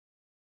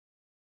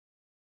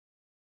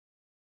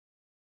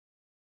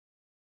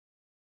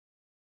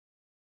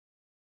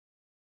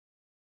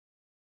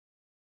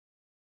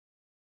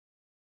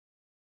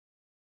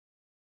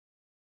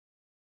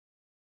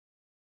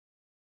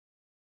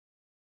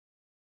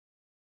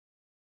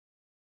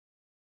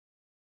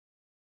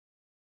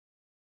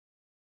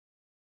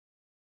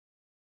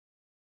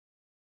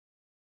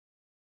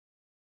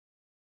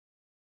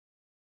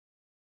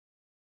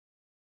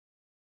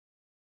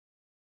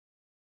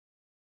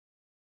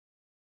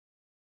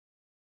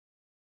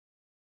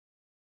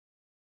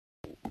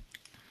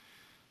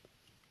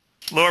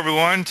Hello,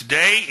 everyone.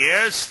 Today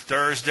is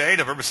Thursday,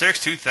 November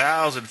 6,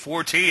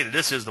 2014, and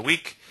this is the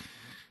Week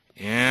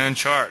in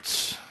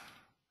Charts.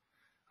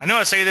 I know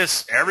I say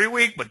this every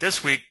week, but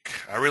this week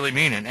I really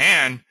mean it.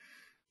 And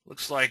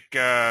looks like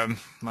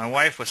my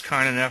wife was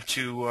kind enough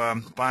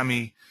to buy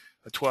me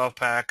a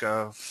 12-pack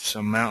of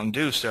some Mountain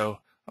Dew, so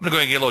I'm going to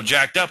go and get a little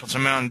jacked up with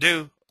some Mountain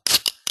Dew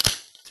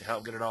to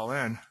help get it all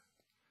in.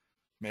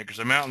 Makers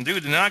of Mountain Dew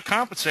did not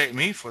compensate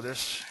me for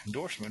this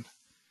endorsement.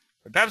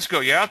 But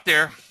PepsiCo, you out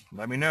there,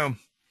 let me know.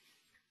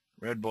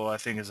 Red Bull, I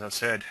think, as I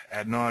said,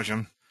 ad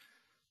nauseum,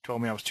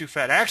 told me I was too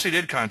fat. I actually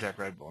did contact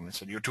Red Bull, and they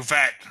said, you're too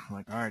fat. I'm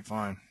like, all right,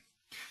 fine.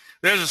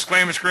 There's a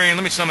disclaimer screen.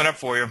 Let me sum it up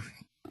for you.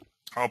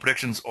 All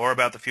predictions are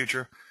about the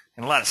future,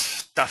 and a lot of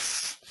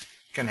stuff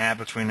can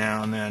happen between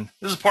now and then.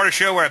 This is part of the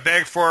show where I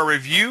beg for a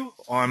review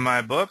on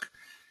my book,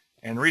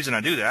 and the reason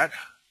I do that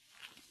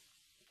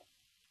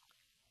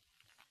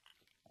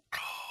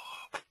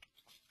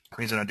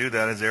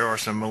is there are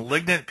some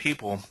malignant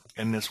people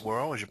in this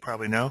world, as you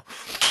probably know,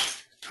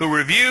 who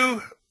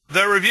review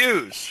the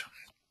reviews.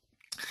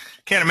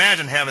 Can't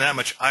imagine having that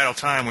much idle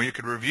time where you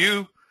could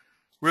review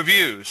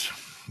reviews,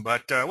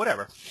 but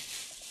whatever.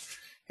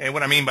 And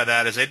what I mean by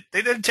that is they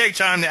didn't take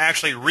time to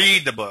actually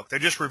read the book. They're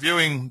just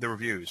reviewing the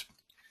reviews.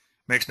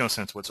 Makes no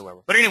sense whatsoever.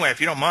 But anyway, if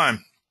you don't mind,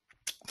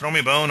 throw me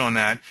a bone on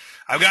that.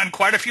 I've gotten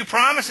quite a few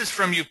promises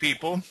from you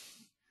people,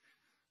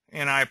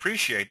 and I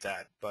appreciate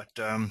that. But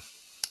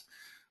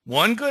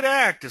one good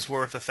act is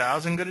worth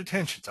 1,000 good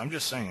intentions. I'm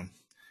just saying.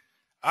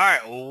 All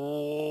right,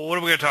 what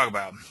are we going to talk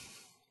about?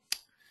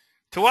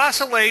 To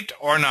oscillate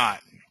or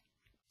not?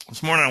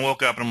 This morning I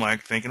woke up and I'm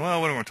like thinking, well,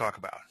 what are we going to talk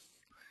about?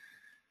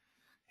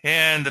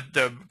 And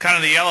the kind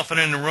of the elephant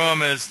in the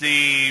room is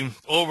the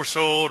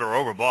oversold or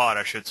overbought,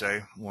 I should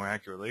say, more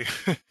accurately,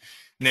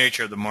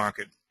 nature of the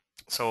market.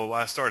 So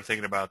I started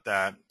thinking about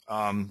that.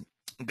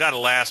 Got a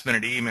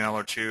last-minute email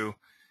or two,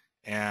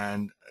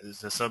 and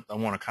I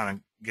want to kind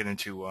of get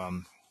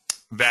into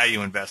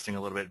value investing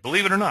a little bit,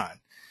 believe it or not.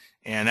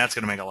 And that's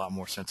going to make a lot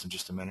more sense in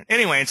just a minute.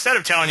 Anyway, instead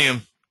of telling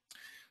you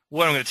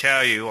what I'm going to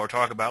tell you or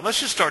talk about,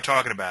 let's just start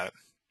talking about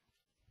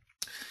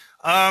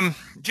it.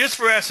 Just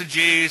for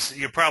S&Gs,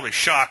 you're probably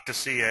shocked to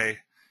see a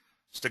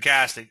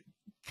stochastic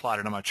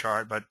plotted on my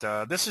chart,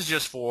 but this is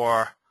just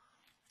for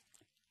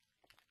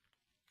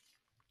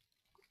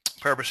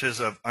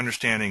purposes of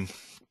understanding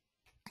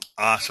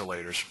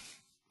oscillators.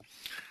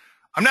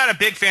 I'm not a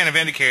big fan of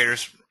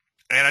indicators,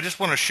 and I just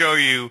want to show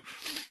you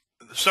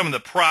some of the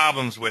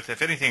problems with,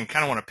 if anything,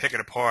 kind of want to pick it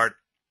apart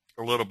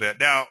a little bit.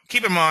 Now,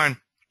 keep in mind,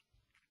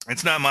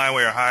 it's not my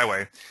way or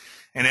highway,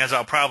 and as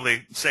I'll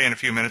probably say in a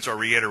few minutes or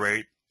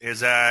reiterate, is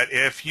that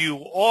if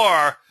you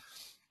are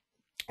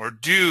or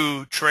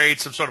do trade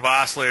some sort of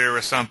oscillator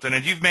or something,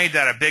 and you've made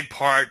that a big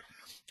part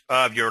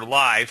of your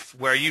life,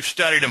 where you've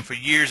studied them for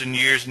years and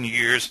years and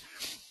years,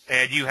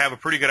 and you have a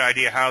pretty good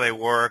idea how they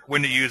work,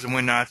 when to use them,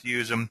 when not to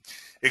use them,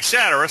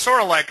 etc.,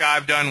 sort of like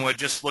I've done with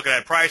just looking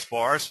at price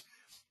bars,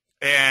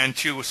 and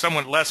to a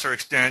somewhat lesser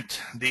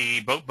extent, the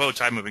bow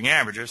tie moving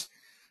averages,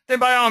 then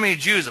by all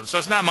means use them. So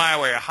it's not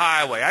my way or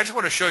highway. I just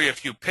want to show you a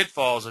few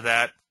pitfalls of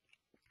that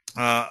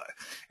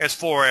as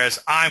far as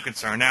I'm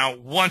concerned. Now,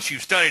 once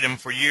you've studied them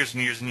for years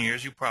and years and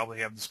years, you probably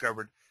have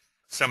discovered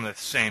some of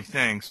the same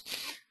things.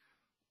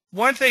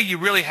 One thing you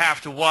really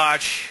have to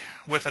watch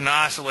with an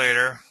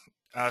oscillator,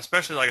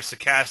 especially like a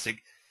stochastic,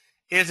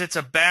 is it's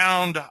a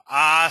bound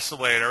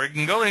oscillator. It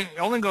can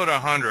only go to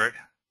 100,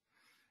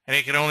 and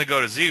it can only go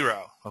to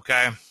 0.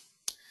 Okay,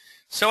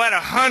 so at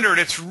 100,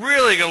 it's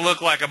really going to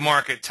look like a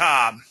market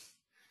top.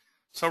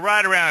 So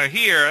right around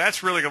here,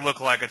 that's really going to look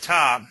like a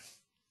top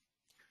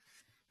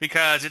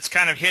because it's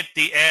kind of hit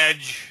the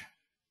edge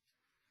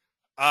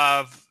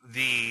of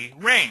the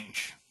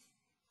range.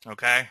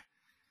 Okay,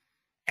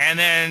 and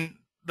then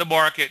the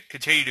market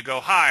continued to go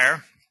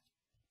higher.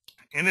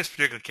 In this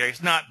particular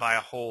case, not by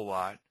a whole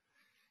lot.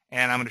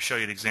 And I'm going to show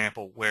you an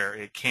example where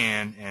it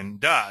can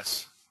and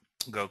does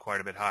go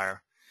quite a bit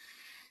higher.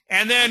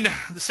 And then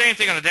the same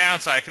thing on the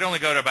downside. It can only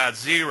go to about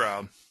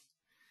 0.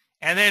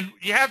 And then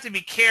you have to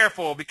be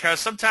careful because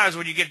sometimes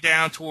when you get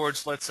down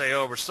towards, let's say,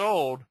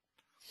 oversold,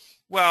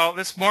 well,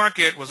 this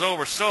market was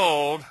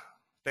oversold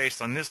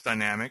based on this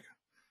dynamic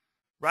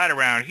right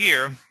around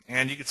here.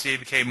 And you can see it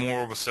became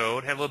more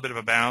oversold, had a little bit of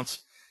a bounce,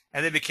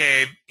 and then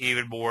became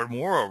even more and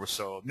more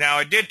oversold. Now,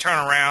 it did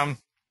turn around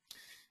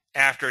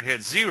after it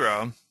hit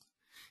 0.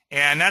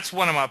 And that's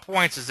one of my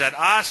points, is that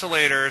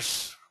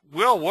oscillators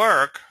will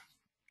work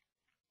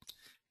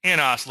in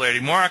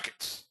oscillating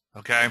markets,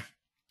 okay?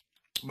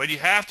 But you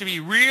have to be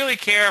really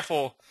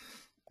careful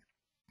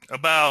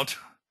about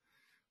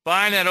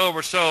buying that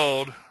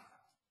oversold,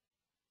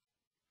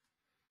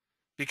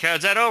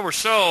 because that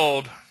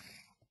oversold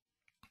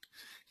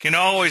can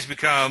always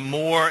become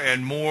more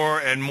and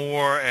more and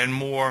more and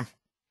more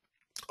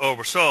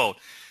oversold.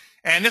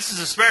 And this is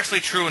especially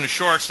true in the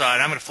short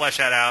side. I'm going to flesh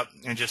that out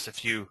in just a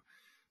few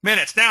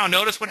minutes. Now,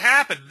 notice what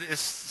happened.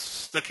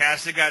 This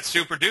stochastic got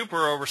super duper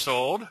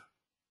oversold,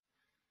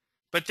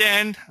 but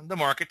then the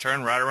market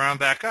turned right around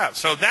back up.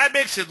 So that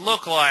makes it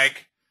look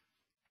like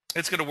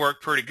it's going to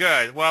work pretty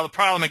good. Well, the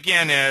problem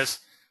again is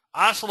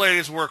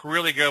oscillators work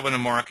really good when the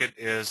market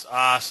is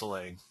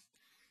oscillating.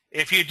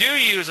 If you do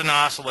use an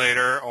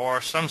oscillator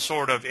or some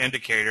sort of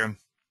indicator,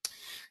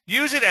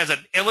 use it as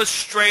an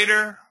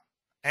illustrator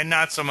and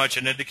not so much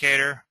an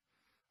indicator.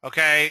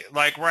 Okay,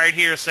 like right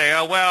here, say,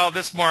 oh, well,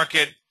 this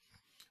market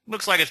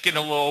looks like it's getting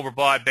a little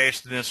overbought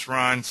based on this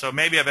run, so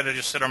maybe I better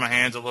just sit on my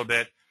hands a little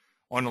bit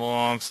on the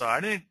long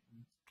side. And it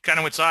kind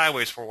of went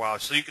sideways for a while.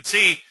 So you can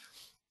see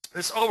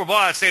this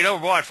overbought stayed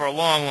overbought for a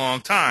long,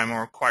 long time,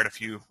 or quite a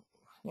few,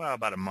 well,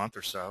 about a month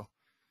or so.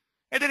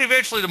 And then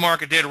eventually the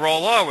market did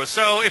roll over.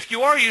 So if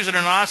you are using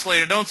an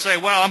oscillator, don't say,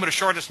 well, I'm going to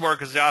short this market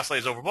because the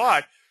oscillator is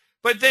overbought.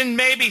 But then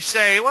maybe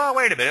say, well,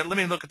 wait a minute, let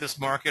me look at this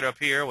market up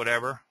here,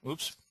 whatever,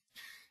 oops,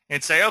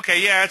 and say,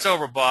 okay, yeah, it's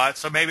overbought,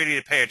 so maybe I need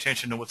to pay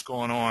attention to what's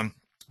going on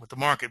with the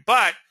market.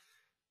 But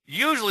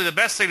usually the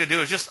best thing to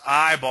do is just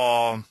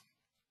eyeball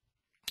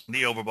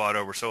the overbought,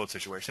 oversold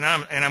situation.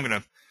 And I'm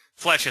going to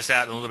flesh this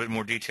out in a little bit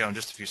more detail in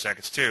just a few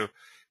seconds too.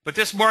 But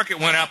this market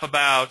went up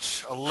about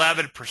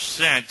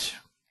 11%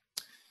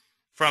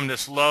 from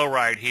this low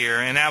right here,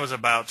 and that was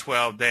about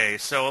 12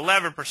 days. So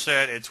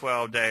 11% in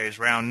 12 days,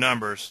 round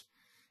numbers,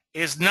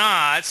 is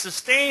not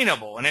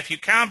sustainable. And if you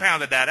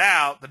compounded that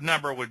out, the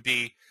number would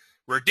be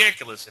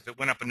ridiculous if it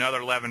went up another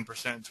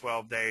 11% in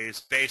 12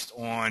 days based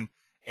on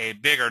a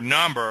bigger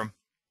number.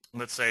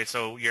 Let's say,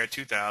 so you're at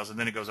 2,000,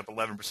 then it goes up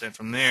 11%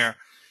 from there.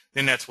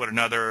 Then that's what,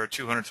 another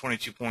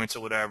 222 points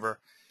or whatever.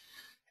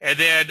 And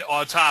then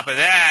on top of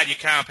that, you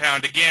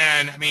compound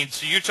again. I mean,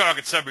 so you're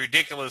talking some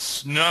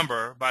ridiculous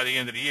number by the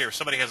end of the year. If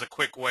somebody has a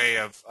quick way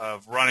of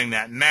running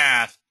that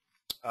math,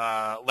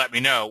 let me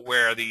know,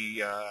 where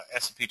the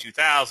S&P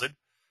 2000,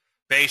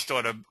 based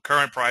on a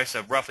current price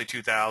of roughly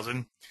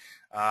 2,000,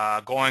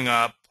 going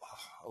up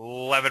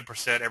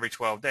 11% every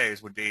 12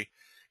 days would be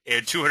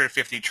in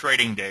 250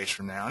 trading days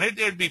from now. And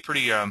it'd be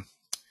pretty high,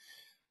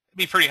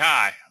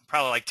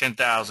 probably like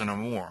 10,000 or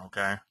more,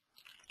 okay?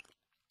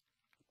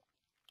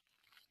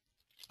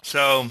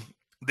 So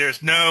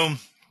there's no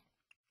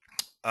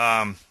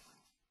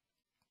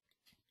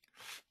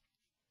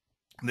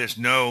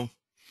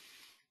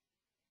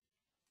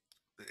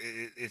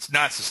it's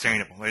not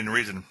sustainable. And the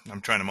reason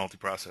I'm trying to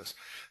multi-process.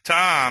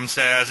 Tom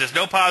says, there's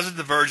no positive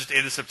divergence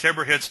into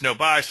September hits, no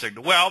buy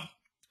signal. Well,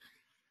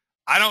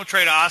 I don't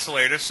trade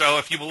oscillators, so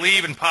if you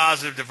believe in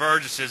positive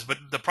divergences, but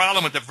the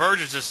problem with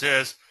divergences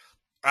is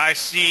I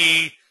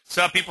see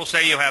some people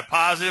say you have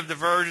positive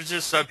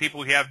divergences, some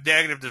people have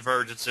negative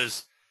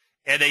divergences,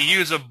 and they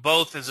use them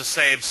both as the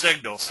same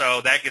signal,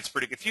 so that gets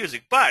pretty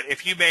confusing. But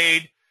if you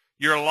made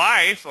your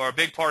life, or a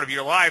big part of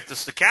your life, the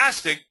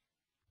stochastic,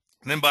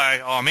 then by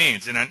all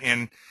means,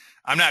 and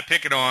I'm not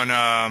picking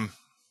on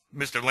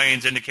Mr.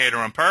 Lane's indicator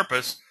on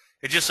purpose.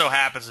 It just so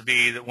happens to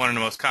be that one of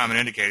the most common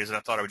indicators, and I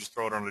thought I would just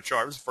throw it on the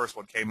chart. It was the first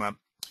one that came up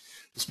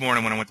this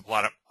morning when I went to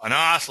plot an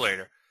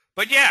oscillator.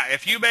 But yeah,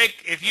 if you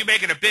make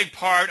it a big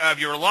part of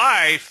your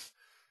life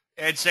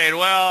and say,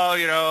 well,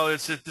 you know,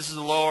 this is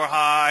a lower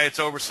high, it's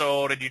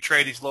oversold, and you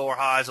trade these lower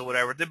highs or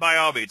whatever, then by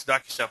all means,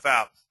 knock yourself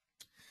out.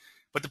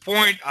 But the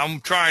point I'm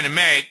trying to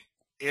make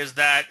is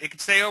that it can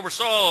stay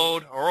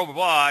oversold or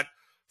overbought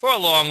for a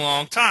long,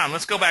 long time.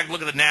 Let's go back and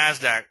look at the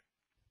NASDAQ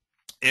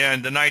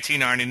in the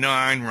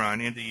 1999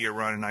 run, end of year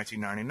run in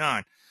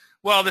 1999.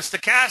 Well, the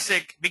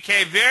stochastic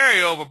became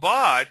very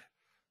overbought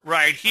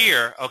right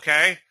here,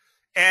 okay?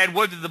 And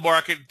what did the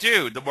market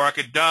do? The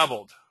market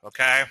doubled,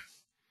 okay?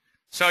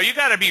 So you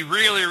got to be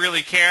really,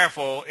 really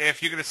careful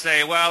if you're going to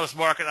say, well, this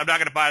market, I'm not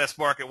going to buy this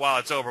market while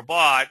it's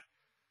overbought,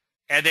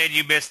 and then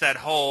you miss that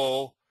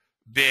whole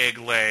big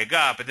leg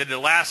up. And then the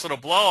last little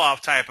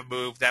blow-off type of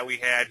move that we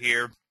had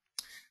here,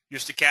 your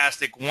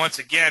stochastic once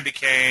again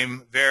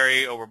became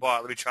very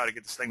overbought. Let me try to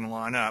get this thing to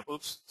line up.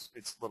 Oops,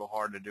 it's a little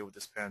hard to do with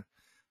this pen.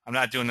 I'm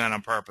not doing that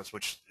on purpose,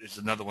 which is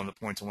another one of the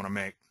points I want to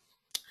make.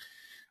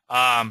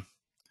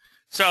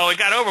 So it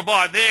got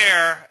overbought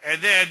there,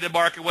 and then the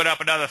market went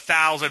up another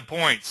 1,000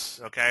 points,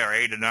 okay, or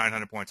 800 to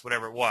 900 points,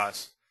 whatever it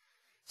was.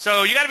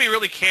 So you got to be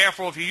really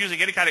careful if you're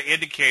using any kind of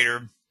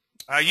indicator.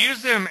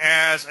 Use them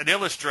as an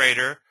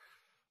illustrator.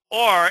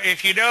 Or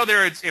if you know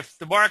if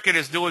the market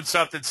is doing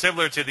something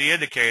similar to the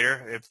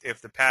indicator,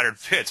 if the pattern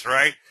fits,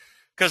 right?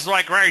 Because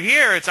like right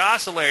here, it's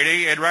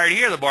oscillating, and right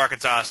here the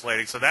market's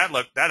oscillating. So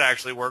that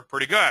actually worked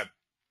pretty good,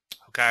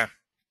 okay?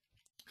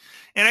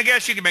 And I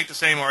guess you can make the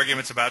same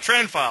arguments about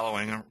trend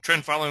following.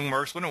 Trend following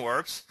works when it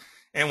works,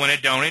 and when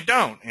it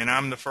don't. And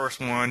I'm the first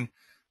one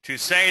to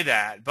say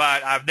that.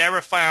 But I've never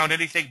found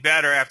anything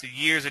better after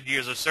years and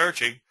years of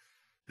searching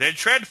than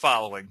trend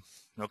following,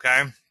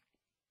 okay?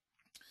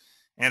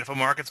 And if a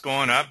market's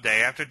going up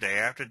day after day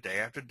after day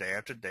after day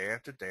after day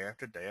after day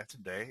after day after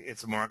day,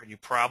 it's a market you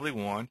probably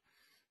want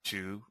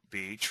to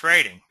be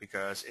trading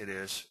because it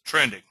is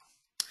trending.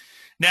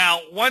 Now,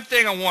 one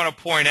thing I want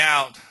to point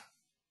out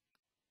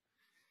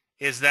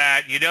is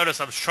that you notice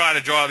I'm trying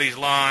to draw these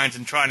lines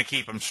and trying to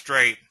keep them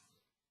straight.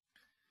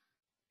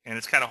 And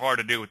it's kind of hard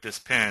to do with this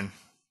pen.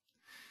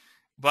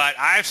 But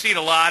I've seen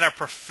a lot of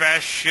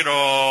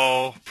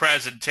professional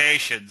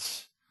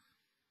presentations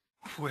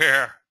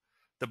where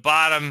the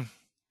bottom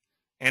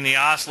and the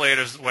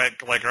oscillators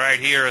like right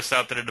here or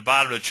something at the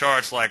bottom of the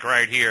charts like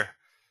right here.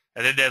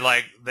 And then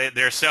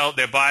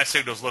their buy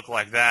signals look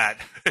like that.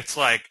 It's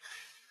like,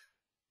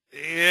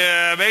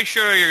 yeah, make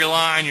sure you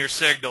line your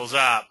signals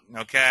up,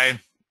 okay?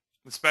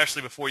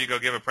 Especially before you go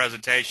give a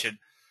presentation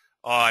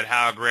on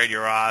how great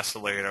your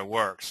oscillator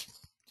works.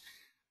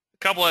 A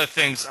couple other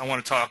things I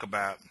want to talk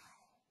about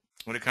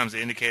when it comes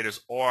to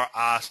indicators or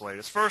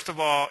oscillators. First of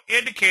all,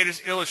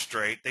 indicators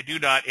illustrate, they do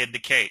not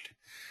indicate.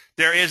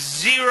 There is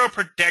zero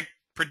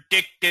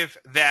predictive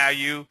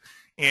value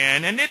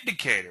in an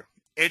indicator.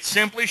 It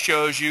simply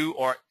shows you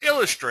or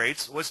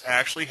illustrates what's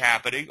actually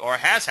happening, or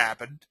has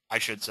happened, I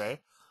should say,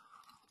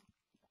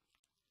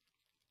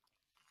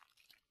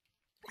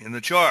 in the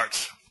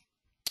charts.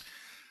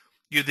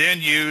 You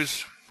then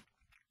use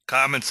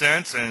common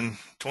sense and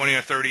 20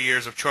 or 30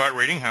 years of chart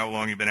reading, how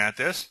long you've been at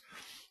this,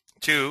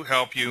 to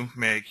help you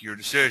make your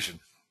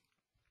decision.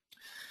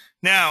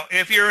 Now,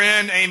 if you're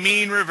in a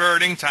mean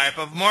reverting type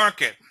of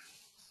market,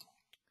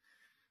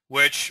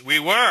 which we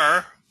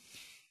were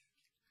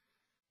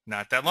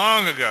not that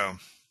long ago,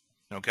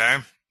 okay?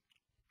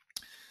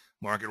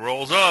 Market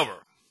rolls over.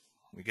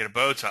 We get a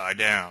bow tie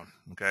down,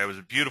 okay? It was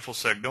a beautiful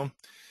signal.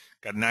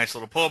 Got a nice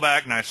little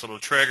pullback, nice little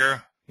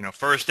trigger. You know,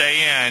 first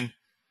day in,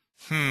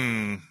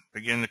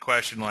 begin the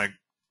question like,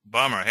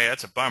 bummer. Hey,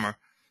 that's a bummer.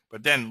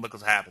 But then look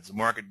what happens. The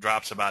market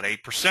drops about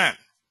 8%.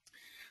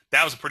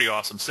 That was a pretty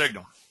awesome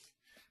signal.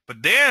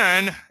 But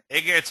then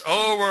it gets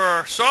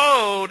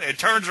oversold and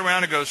turns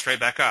around and goes straight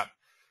back up.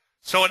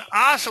 So an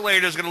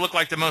oscillator is going to look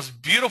like the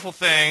most beautiful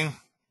thing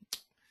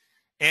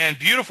in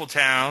beautiful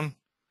town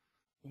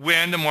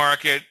when the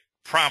market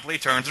promptly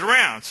turns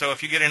around. So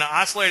if you get an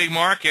oscillating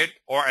market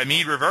or a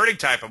mean reverting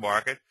type of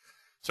market,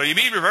 so your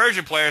mean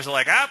reversion players are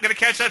like, I'm going to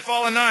catch that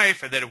falling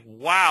knife, and then,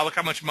 wow, look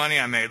how much money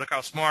I made. Look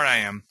how smart I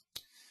am.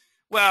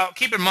 Well,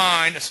 keep in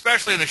mind,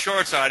 especially in the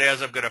short side,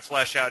 as I'm going to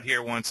flesh out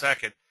here 1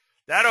 second,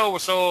 that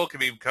oversold can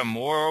become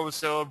more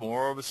oversold,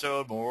 more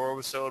oversold, more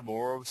oversold,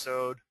 more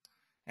oversold,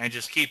 and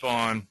just keep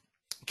on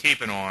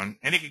keeping on,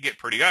 and it can get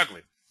pretty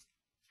ugly.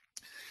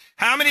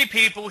 How many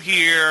people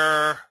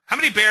here, how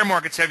many bear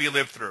markets have you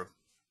lived through?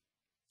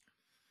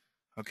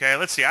 Okay,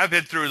 let's see. I've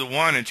been through the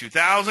one in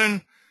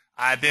 2000.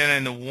 I've been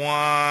in the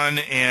one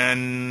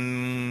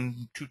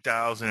in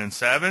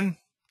 2007.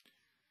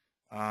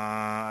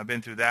 I've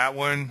been through that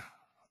one.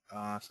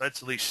 So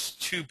that's at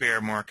least 2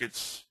 bear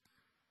markets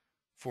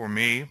for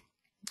me.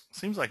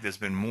 Seems like there's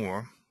been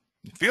more.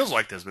 It feels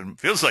like there's been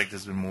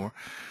more.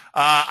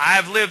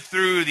 I've lived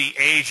through the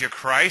Asia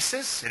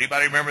crisis.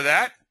 Anybody remember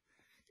that?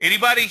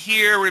 Anybody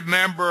here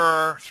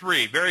remember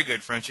 3? Very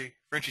good, Frenchie.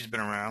 Frenchie's been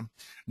around.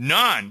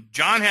 None.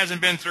 John hasn't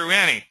been through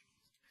any.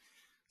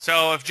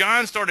 So if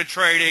John started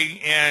trading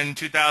in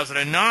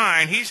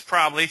 2009, he's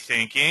probably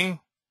thinking,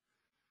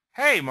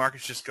 hey,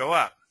 markets just go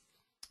up.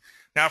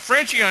 Now,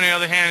 Frenchie, on the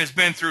other hand, has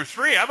been through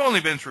 3. I've only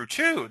been through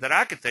 2 that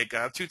I could think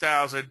of,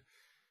 2000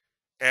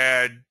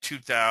 and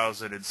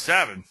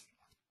 2007.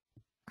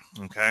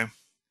 Okay?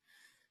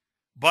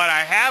 But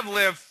I have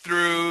lived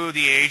through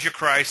the Asia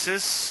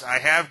crisis.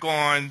 I've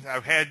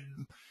had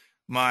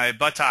my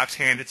buttocks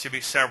handed to me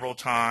several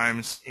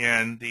times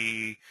in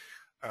the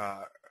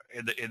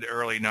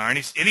early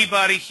 90s.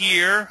 Anybody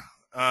here,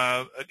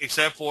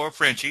 except for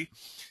Frenchie,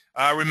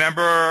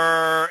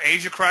 remember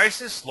Asia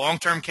crisis,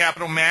 long-term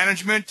capital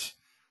management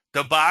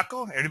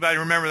debacle? Anybody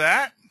remember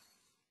that?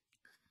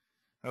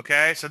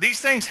 Okay, so these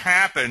things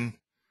happen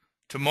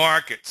to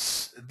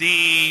markets.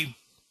 The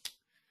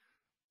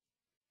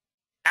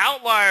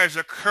outliers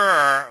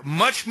occur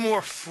much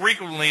more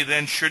frequently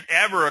than should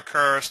ever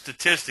occur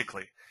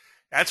statistically.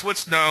 That's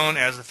what's known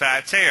as the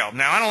fat tail.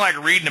 Now, I don't like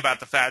reading about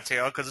the fat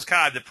tail because it's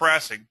kind of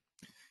depressing.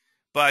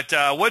 But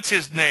what's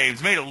his name?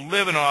 He's made a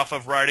living off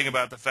of writing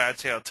about the fat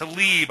tail.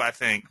 Talib, I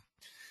think.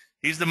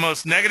 He's the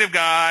most negative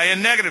guy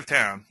in Negative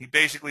Town. He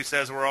basically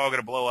says we're all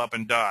going to blow up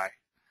and die.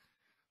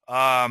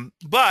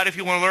 But if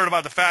you want to learn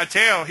about the fat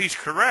tail, he's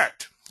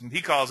correct.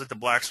 He calls it the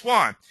black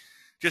swan.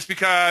 Just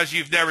because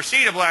you've never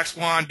seen a black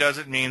swan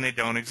doesn't mean they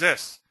don't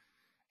exist.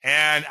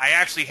 And I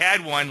actually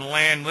had one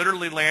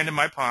literally land in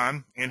my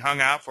pond and hung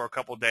out for a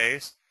couple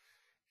days.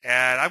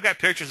 And I've got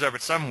pictures of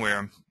it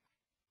somewhere.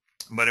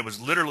 But it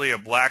was literally a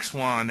black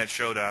swan that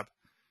showed up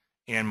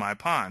in my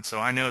pond. So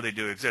I know they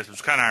do exist. It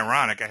was kind of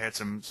ironic. I had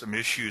some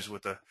issues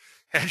with the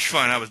hedge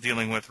fund I was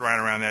dealing with right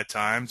around that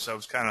time. So it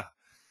was kind of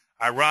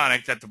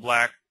ironic that the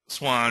black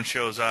swan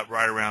shows up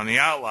right around the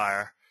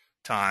outlier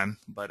time.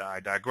 But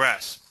I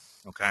digress.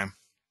 Okay.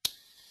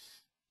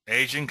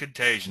 Asian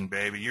contagion,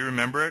 baby. You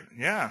remember it?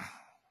 Yeah.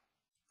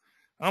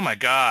 Oh, my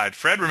God.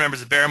 Fred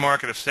remembers the bear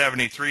market of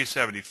 73,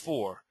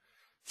 74.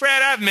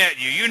 Fred, I've met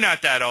you. You're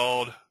not that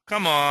old.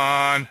 Come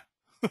on.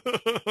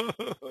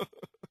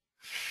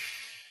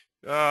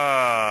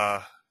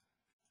 How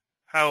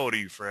old are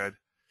you, Fred?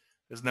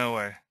 There's no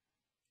way.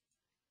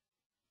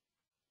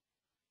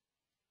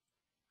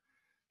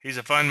 He's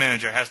a fund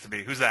manager. Has to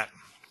be. Who's that?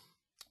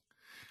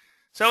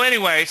 So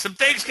anyway, some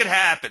things could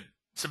happen.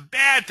 Some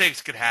bad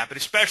things could happen,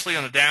 especially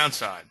on the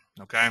downside,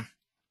 okay?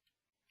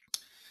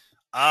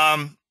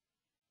 Um,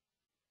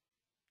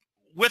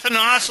 with an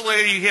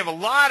oscillator, you have a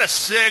lot of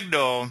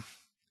signal,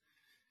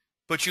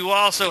 but you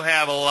also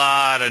have a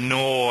lot of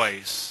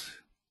noise.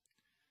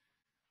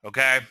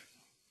 Okay?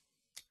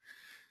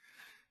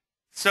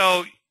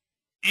 So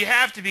you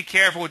have to be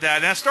careful with that.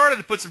 And I started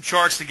to put some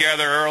charts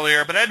together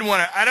earlier, but I don't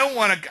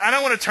want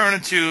to turn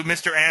into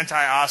Mr.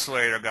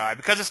 Anti-Oscillator guy,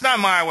 because it's not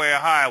my way or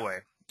highway.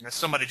 As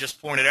somebody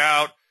just pointed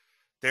out,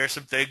 there are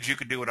some things you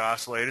can do with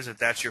oscillators if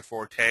that's your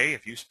forte.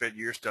 If you spent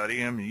years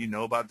studying them and you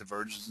know about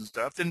divergences and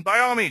stuff, then by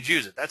all means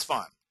use it. That's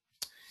fine.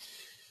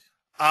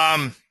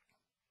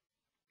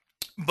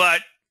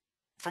 But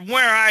from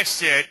where I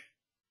sit,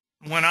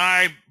 when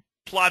I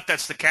plot that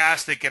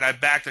stochastic and I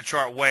back the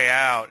chart way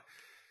out,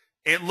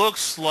 it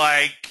looks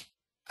like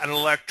an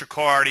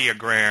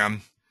electrocardiogram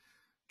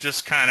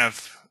just kind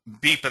of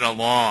beeping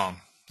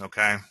along,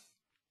 okay?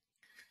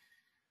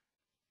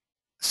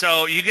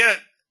 So you get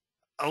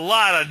a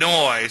lot of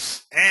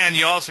noise, and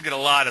you also get a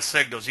lot of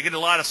signals. You get a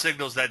lot of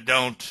signals that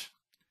don't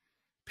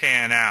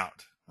pan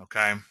out,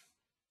 okay?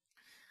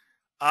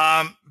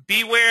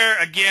 Beware,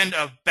 again,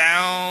 of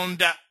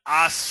bound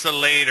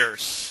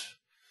oscillators,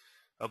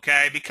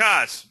 okay?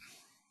 Because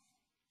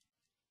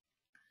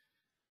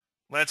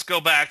let's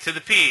go back to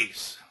the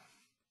P's,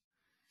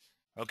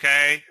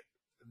 okay?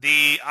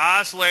 The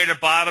oscillator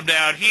bottomed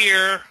out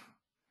here,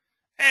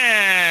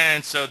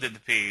 and so did the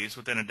P's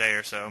within a day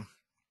or so.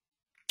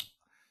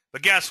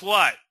 But guess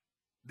what?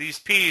 These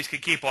P's can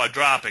keep on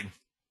dropping.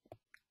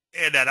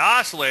 And that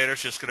oscillator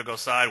is just going to go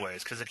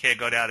sideways because it can't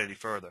go down any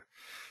further.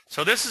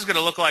 So this is going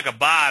to look like a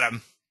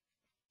bottom,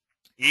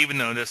 even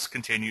though this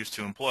continues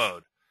to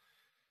implode.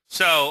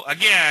 So,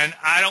 again,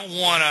 I don't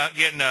want to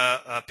get in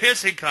a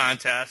pissing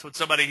contest with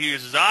somebody who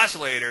uses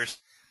oscillators,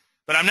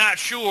 but I'm not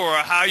sure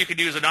how you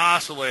could use an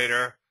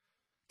oscillator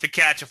to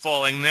catch a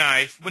falling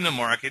knife when the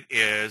market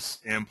is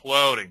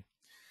imploding.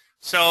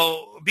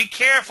 So be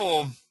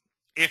careful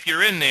if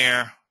you're in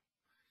there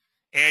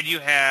and you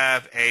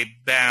have a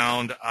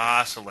bound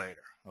oscillator,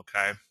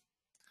 okay?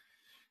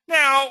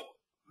 Now,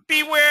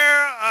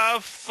 beware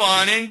of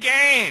fun and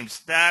games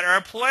that are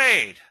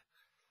played.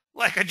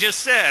 Like I just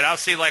said, I'll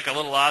see like a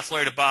little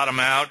oscillator bottom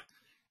out,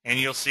 and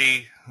you'll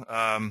see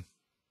like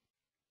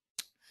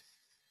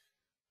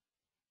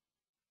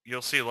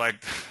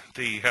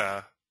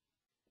the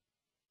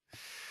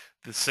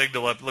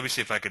signal up. Let me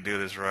see if I can do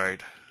this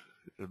right.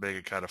 It'll make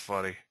it kind of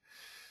funny.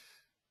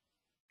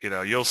 You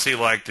know, you'll see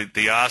like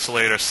the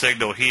oscillator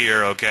signal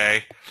here,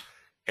 okay,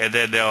 and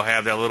then they'll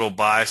have that little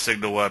buy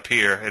signal up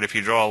here. And if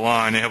you draw a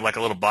line, they have like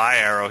a little buy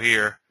arrow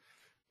here,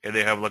 and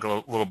they have like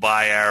a little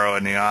buy arrow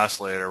in the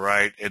oscillator,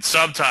 right? And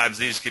sometimes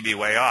these can be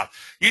way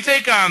off. You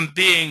think I'm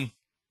being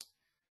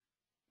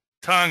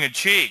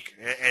tongue-in-cheek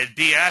and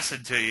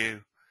BSing to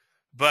you,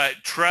 but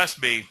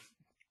trust me,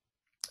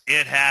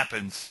 it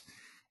happens.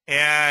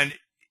 And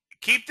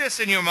keep this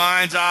in your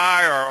mind's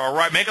eye,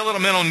 or make a little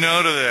mental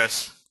note of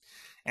this.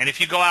 And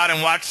if you go out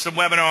and watch some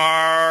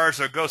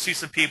webinars or go see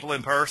some people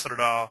in person at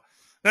all,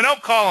 then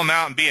don't call them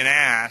out and be an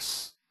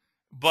ass,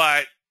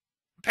 but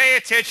pay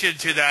attention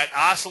to that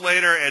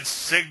oscillator and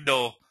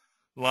signal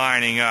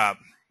lining up.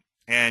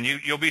 And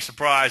you'll be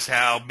surprised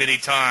how many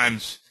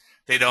times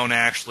they don't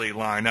actually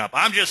line up.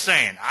 I'm just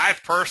saying,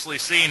 I've personally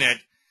seen it,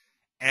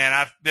 and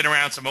I've been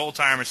around some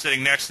old-timers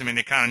sitting next to me, and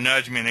they kind of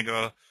nudge me, and they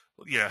go,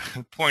 yeah,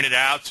 point it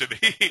out to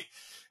me.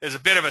 There's a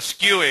bit of a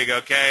skewing,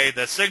 okay?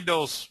 The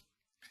signals,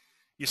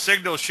 your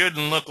signals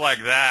shouldn't look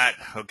like that,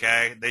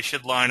 okay? They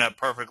should line up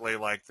perfectly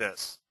like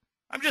this.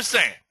 I'm just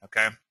saying,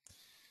 okay?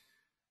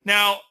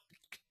 Now,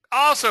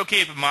 also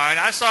keep in mind,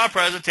 I saw a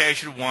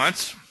presentation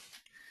once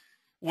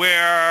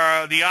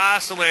where the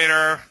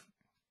oscillator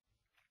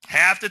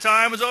half the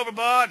time was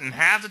overbought and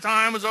half the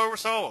time was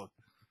oversold.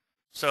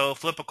 So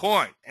flip a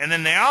coin. And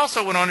then they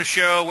also went on to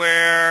show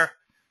where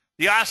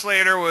the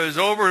oscillator was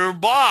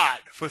overbought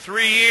for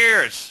 3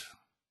 years.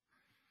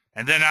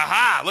 And then,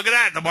 aha, look at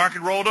that, the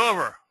market rolled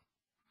over.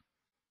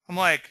 I'm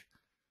like,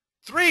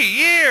 3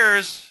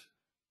 years?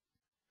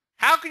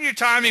 How can your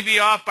timing be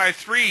off by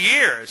 3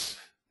 years?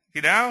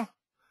 You know?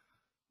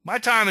 My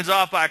timing's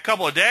off by a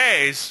couple of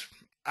days.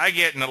 I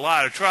get in a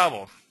lot of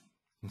trouble.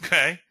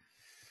 Okay?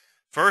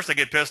 First, I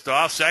get pissed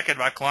off. Second,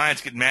 my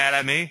clients get mad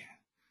at me.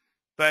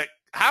 But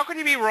how can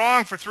you be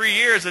wrong for 3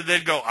 years and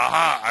then go,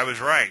 aha, I was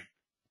right?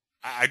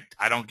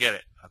 I don't get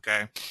it,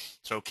 okay?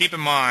 So keep in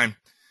mind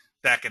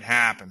that can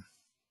happen.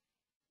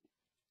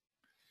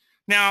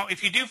 Now,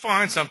 if you do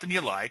find something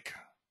you like,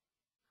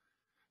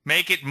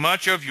 make it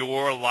much of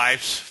your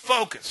life's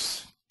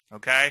focus,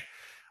 okay?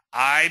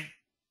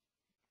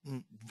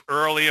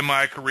 Early in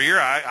my career,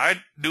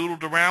 I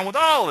noodled around with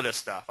all of this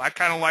stuff. I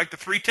kind of liked the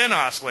 310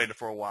 oscillator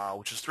for a while,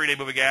 which is 3-day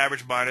moving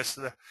average minus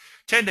the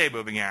 10-day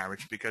moving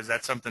average, because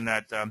that's something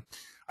that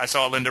I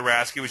saw Linda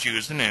Raschke was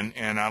using,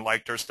 and I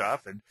liked her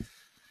stuff, and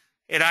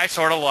I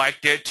sort of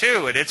liked it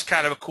too. And it's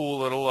kind of a cool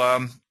little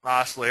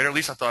oscillator, at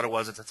least I thought it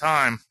was at the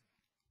time.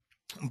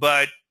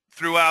 But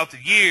throughout the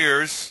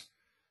years,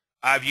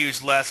 I've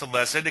used less and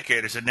less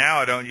indicators, and now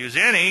I don't use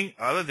any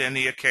other than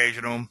the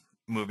occasional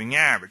moving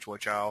average,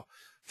 which I'll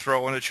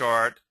throw in the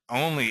chart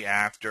only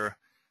after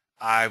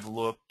I've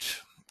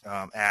looked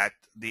at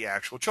the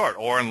actual chart,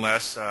 or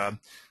unless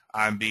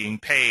I'm being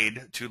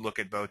paid to look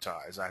at bow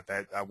ties.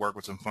 I work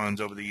with some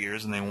funds over the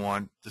years, and they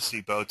want to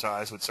see bow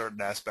ties with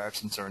certain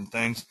aspects and certain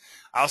things.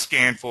 I'll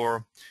scan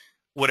for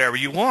whatever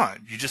you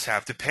want. You just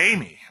have to pay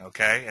me,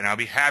 okay? And I'll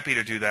be happy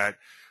to do that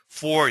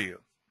for you.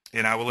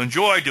 And I will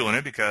enjoy doing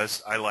it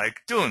because I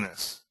like doing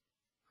this.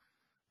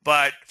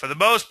 But for the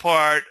most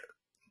part,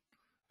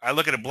 I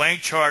look at a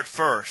blank chart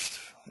first.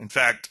 In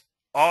fact,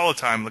 all the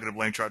time I look at a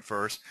blank chart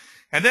first.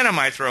 And then I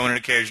might throw in an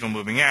occasional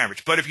moving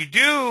average. But if you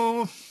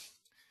do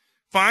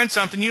find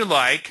something you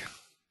like,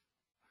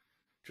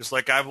 just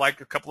like I've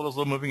liked a couple of those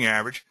little moving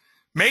average,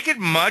 make it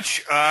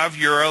much of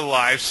your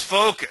life's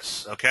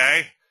focus,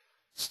 okay?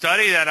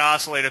 Study that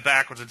oscillator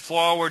backwards and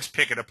forwards,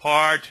 pick it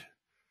apart.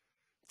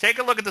 Take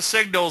a look at the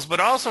signals, but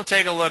also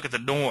take a look at the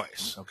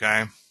noise,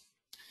 okay?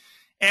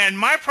 And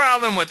my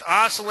problem with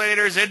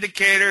oscillators,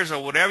 indicators,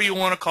 or whatever you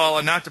want to call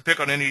it, not to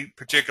pick on any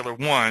particular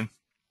one,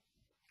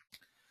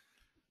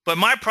 but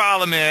my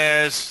problem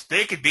is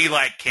they could be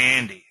like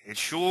candy. It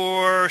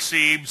sure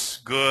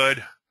seems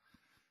good,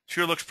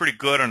 sure looks pretty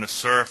good on the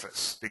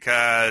surface,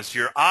 because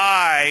your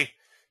eye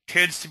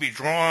tends to be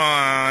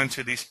drawn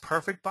to these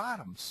perfect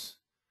bottoms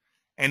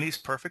and these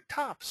perfect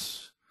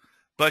tops.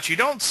 But you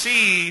don't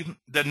see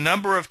the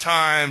number of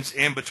times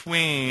in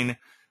between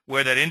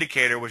where that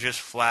indicator was just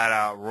flat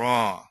out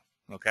wrong,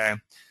 okay?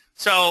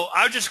 So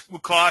I just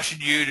would caution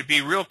you to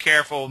be real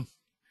careful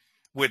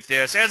with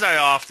this. As I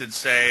often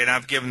say, and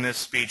I've given this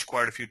speech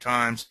quite a few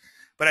times,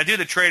 but I do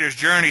the Trader's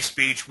Journey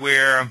speech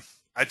where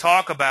I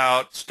talk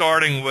about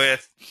starting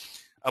with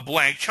a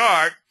blank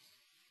chart,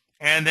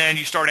 and then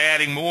you start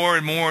adding more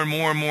and more and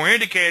more and more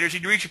indicators.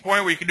 You reach a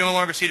point where you can no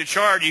longer see the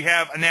chart. You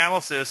have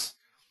analysis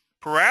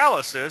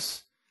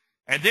paralysis,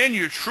 and then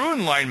your true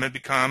enlightenment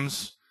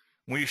becomes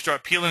when you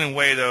start peeling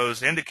away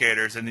those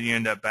indicators, and then you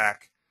end up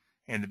back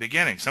in the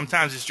beginning.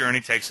 Sometimes this journey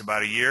takes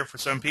about a year for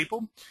some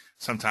people.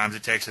 Sometimes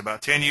it takes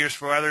about 10 years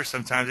for others.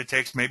 Sometimes it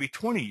takes maybe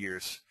 20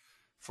 years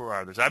for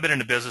others. I've been in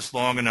the business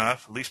long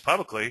enough, at least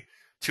publicly,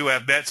 to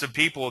have met some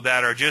people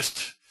that are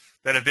just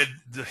they've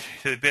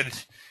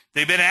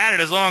been at it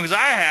as long as I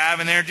have,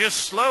 and they're just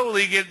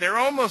slowly they're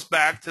almost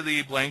back to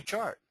the blank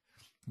chart.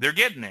 They're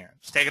getting there.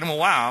 It's taking them a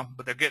while,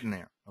 but they're getting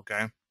there,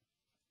 okay?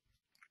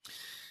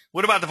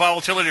 What about the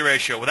volatility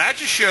ratio? Well, that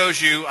just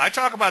shows you, I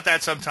talk about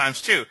that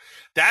sometimes too.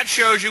 That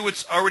shows you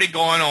what's already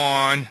going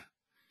on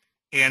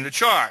in the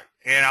chart.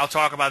 And I'll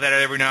talk about that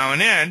every now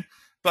and then,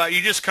 but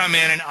you just come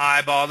in and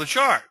eyeball the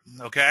chart,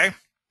 okay?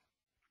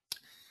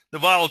 The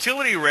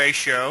volatility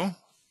ratio,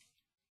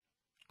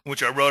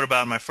 which I wrote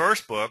about in my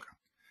first book,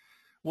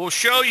 will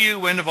show you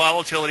when the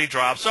volatility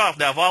drops off.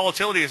 Now,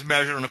 volatility is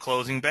measured on a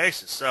closing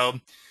basis. So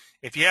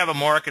if you have a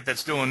market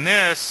that's doing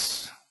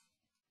this,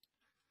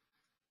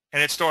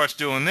 and it starts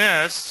doing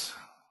this,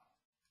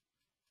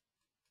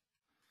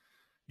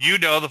 you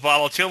know the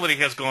volatility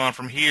has gone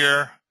from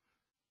here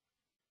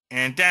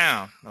and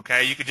down,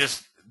 okay? You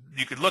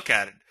could look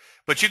at it.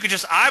 But you could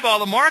just eyeball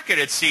the market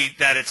and see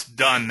that it's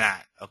done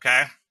that,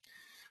 okay?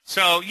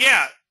 So,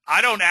 yeah,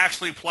 I don't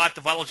actually plot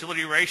the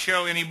volatility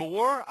ratio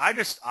anymore. I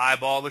just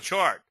eyeball the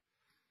chart,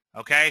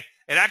 okay?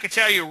 And I can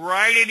tell you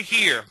right in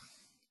here,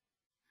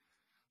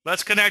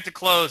 let's connect the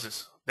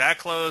closes. That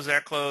close,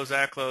 that close,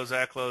 that close,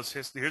 that close.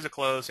 Here's a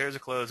close, here's a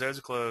close, there's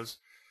a close,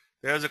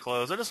 there's a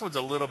close. Oh, this one's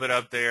a little bit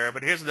up there,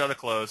 but here's another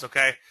close,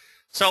 okay?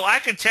 So I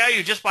can tell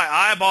you just by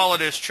eyeballing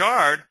this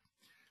chart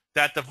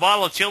that the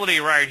volatility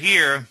right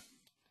here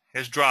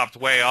has dropped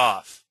way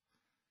off.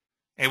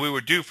 And we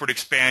were due for an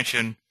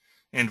expansion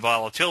in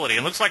volatility.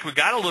 It looks like we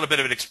got a little bit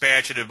of an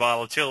expansion in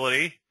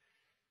volatility,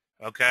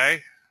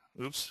 okay?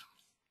 Oops.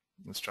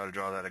 Let's try to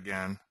draw that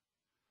again.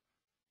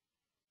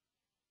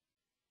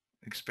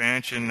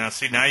 Expansion. Now,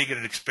 see, now you get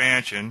an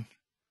expansion.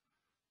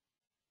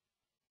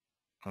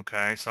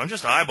 Okay, so I'm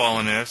just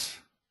eyeballing this.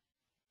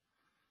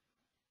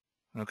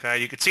 Okay,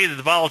 you can see that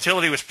the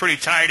volatility was pretty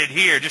tight in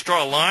here. Just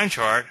draw a line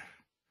chart.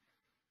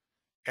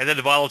 And then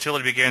the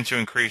volatility began to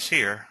increase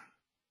here.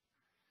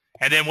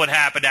 And then what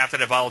happened after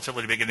the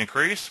volatility began to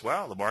increase?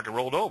 Well, the market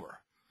rolled over.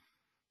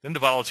 Then the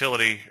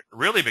volatility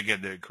really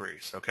began to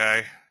increase,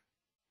 okay?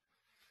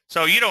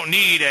 So you don't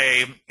need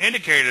a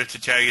indicator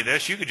to tell you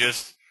this. You could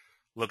just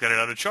look at it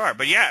on a chart.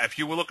 But yeah, if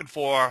you were looking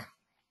for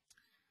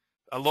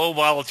a low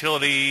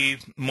volatility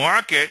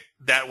market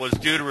that was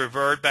due to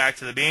revert back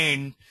to the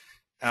mean,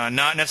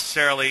 not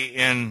necessarily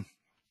in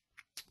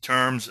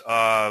terms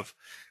of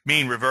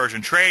mean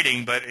reversion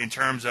trading, but in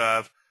terms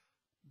of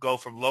go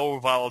from lower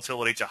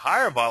volatility to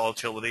higher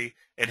volatility,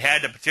 it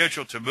had the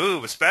potential to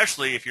move,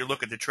 especially if you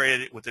look at the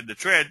trade within the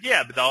trend.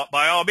 Yeah, but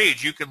by all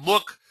means, you could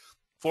look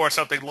for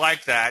something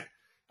like that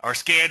or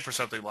scan for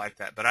something like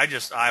that. But I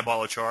just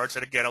eyeball the charts,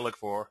 and again, I look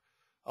for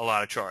a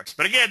lot of charts.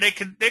 But again, they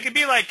can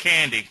be like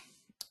candy.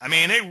 I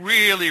mean, they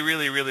really,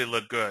 really, really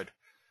look good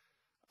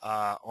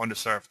on the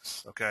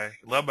surface, okay?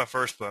 Love my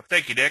first book.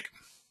 Thank you, Dick.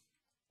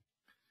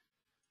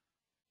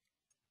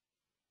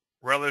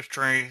 Relative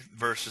strength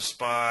versus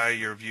SPY,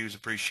 your views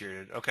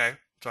appreciated. Okay.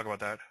 talk about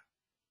that.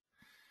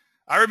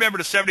 I remember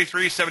the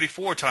 73,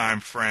 74 time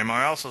frame.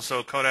 I also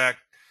saw Kodak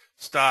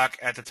stock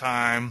at the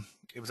time.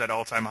 It was at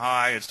all-time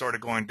high. It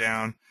started going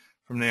down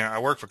from there. I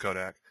worked for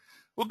Kodak.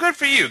 Well, good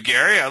for you,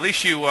 Gary. At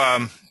least you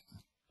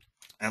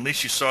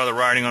saw the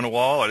writing on the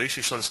wall. At least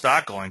you saw the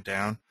stock going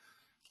down.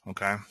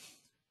 Okay.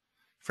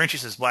 Frenchie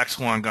says Black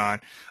Swan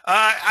gone.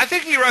 I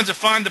think he runs a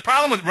fund. The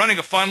problem with running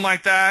a fund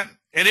like that,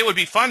 and it would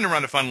be fun to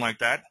run a fund like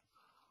that,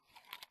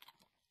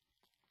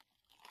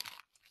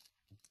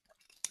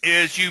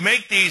 is you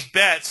make these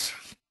bets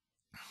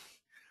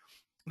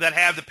that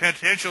have the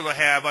potential to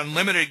have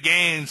unlimited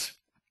gains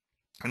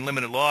and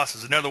limited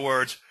losses. In other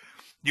words,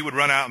 you would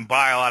run out and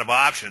buy a lot of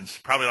options,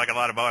 probably like a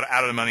lot of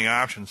out-of-the-money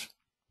options.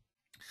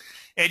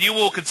 And you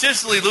will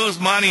consistently lose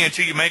money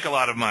until you make a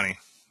lot of money,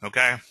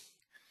 okay?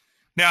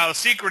 Now, the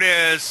secret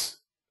is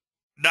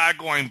not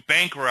going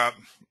bankrupt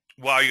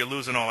while you're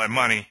losing all that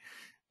money,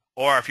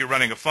 or if you're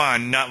running a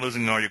fund, not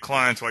losing all your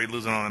clients while you're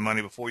losing all that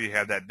money before you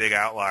have that big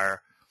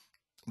outlier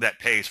that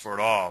pays for it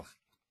all.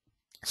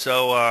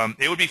 So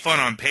it would be fun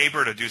on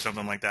paper to do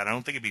something like that. I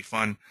don't think it'd be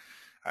fun.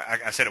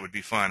 I said it would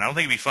be fun. I don't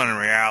think it'd be fun in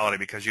reality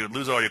because you would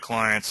lose all your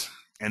clients,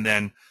 and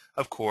then,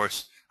 of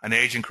course, an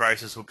aging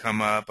crisis would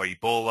come up, or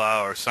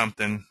Ebola or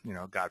something. You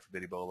know, God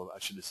forbid Ebola. I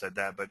should have said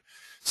that. But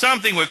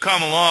something would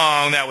come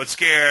along that would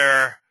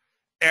scare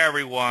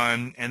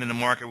everyone, and then the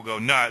market would go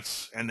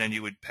nuts, and then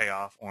you would pay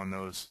off on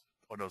those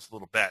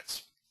little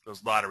bets,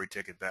 those lottery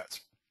ticket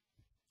bets.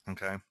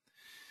 Okay.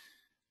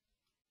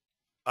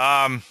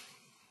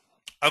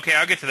 Okay,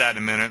 I'll get to that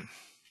in a minute,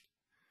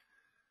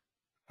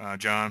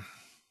 John.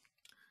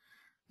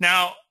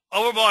 Now,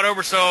 overbought,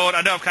 oversold.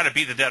 I know I've kind of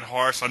beat the dead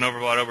horse on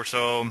overbought,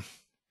 oversold,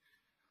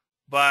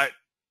 but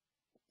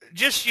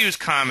just use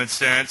common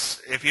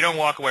sense. If you don't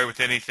walk away with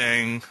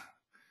anything,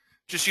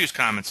 just use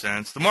common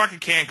sense. The market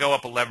can't go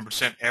up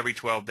 11% every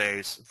 12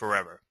 days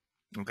forever,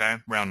 okay?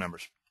 Round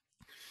numbers.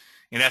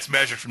 And that's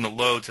measured from the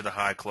low to the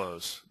high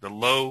close. The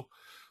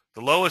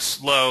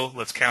lowest low,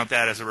 let's count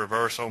that as a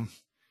reversal,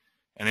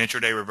 an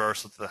intraday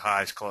reversal to the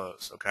highest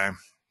close, okay?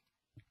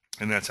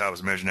 And that's how I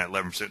was measuring that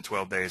 11% in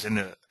 12 days in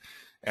the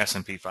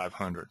S&P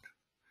 500.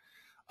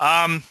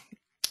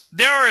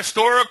 There are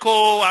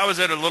historical, I was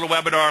at a little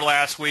webinar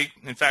last week.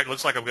 In fact, it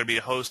looks like I'm going to be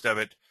a host of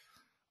it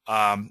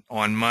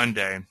on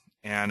Monday.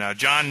 And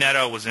John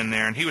Netto was in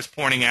there, and he was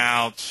pointing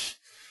out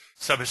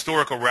some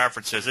historical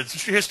references.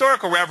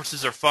 Historical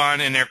references are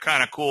fun, and they're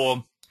kind of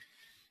cool.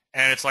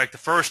 And it's like the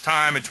first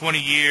time in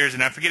 20 years,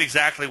 and I forget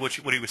exactly what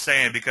he was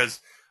saying because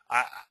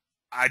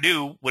I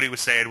knew what he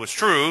was saying was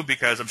true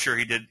because I'm sure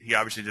he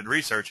obviously did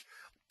research.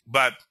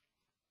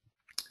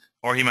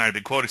 Or he might have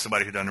been quoting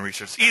somebody who done the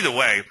research. Either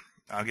way,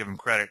 I'll give him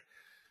credit.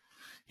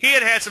 He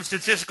had some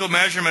statistical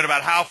measurement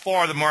about how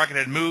far the market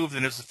had moved,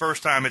 and it's the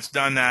first time it's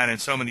done that in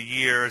so many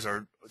years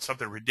or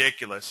something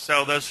ridiculous.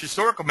 So those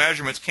historical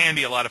measurements can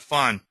be a lot of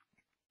fun.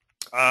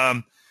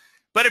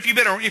 But if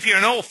you're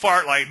an old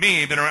fart like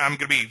me, I'm going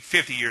to be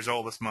 50 years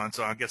old this month,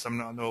 so I guess I'm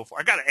not an old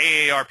fart. I got an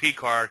AARP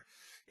card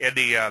in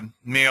the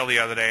mail the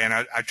other day, and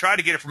I tried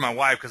to get it for my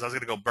wife because I was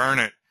going to go burn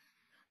it.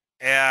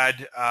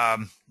 And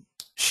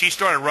she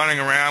started running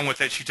around with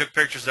it. She took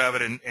pictures of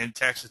it and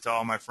texted to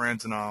all my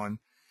friends and all. And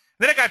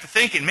then I got to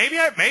thinking, maybe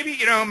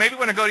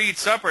when I go to eat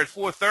supper at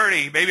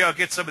 4:30, maybe I'll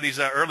get some of these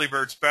early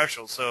bird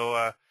specials.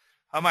 So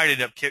I might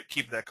end up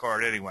keep that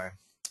card anyway.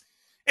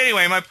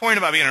 Anyway, my point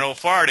about being an old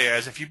fart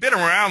is if you've been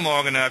around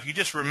long enough, you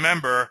just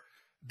remember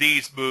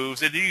these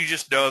moves, and you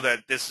just know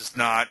that this is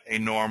not a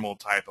normal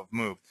type of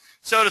move.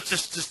 So the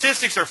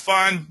statistics are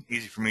fun.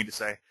 Easy for me to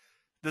say.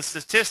 The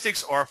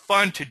statistics are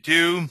fun to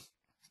do,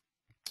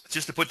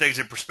 just to put things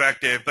in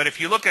perspective. But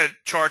if you look at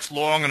charts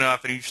long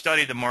enough and you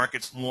study the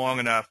markets long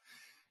enough,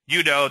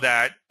 you know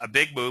that a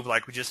big move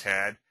like we just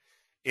had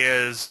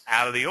is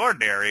out of the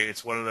ordinary.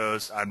 It's one of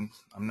those, I'm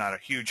not a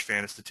huge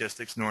fan of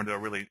statistics, nor do I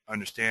really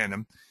understand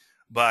them.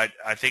 But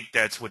I think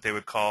that's what they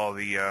would call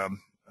the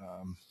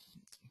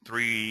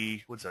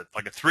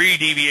like a 3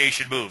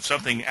 deviation move,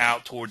 something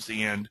out towards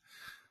the end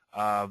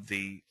of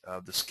the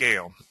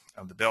scale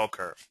of the bell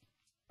curve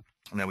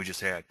that we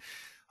just had.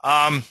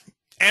 And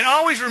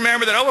always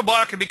remember that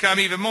overbought can become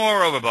even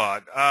more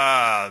overbought.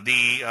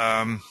 The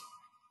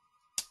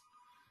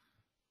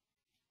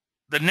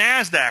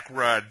NASDAQ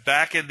run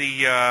back in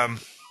the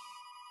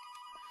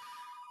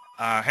hang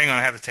on,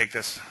 I have to take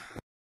this.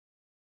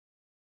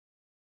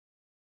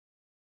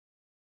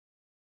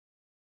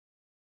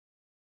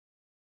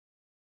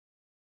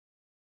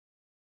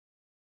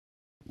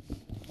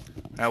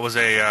 That was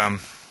a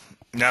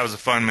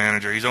fund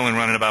manager. He's only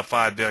running about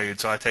 $5 billion,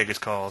 so I take his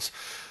calls.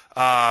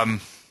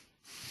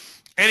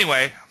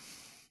 Anyway,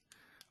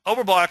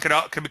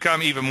 overbought could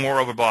become even more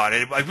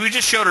overbought. We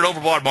just showed an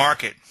overbought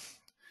market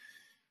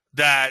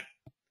that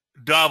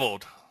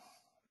doubled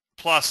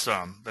plus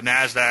some. The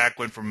NASDAQ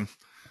went from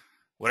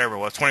whatever it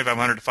was,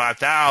 2,500 to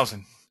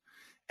 5,000,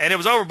 and it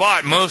was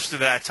overbought most of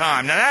that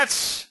time. Now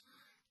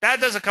that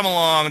doesn't come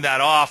along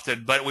that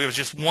often, but it was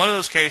just one of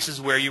those cases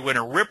where you win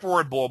a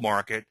rip-roaring bull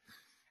market,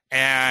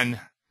 and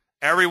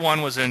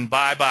everyone was in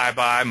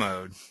buy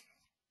mode.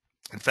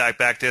 In fact,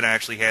 back then I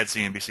actually had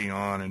CNBC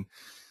on, and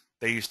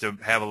they used to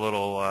have a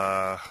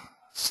little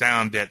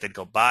sound bit. They'd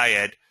go, buy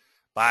it,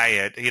 buy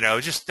it. You know,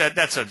 just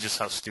that's just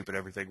how stupid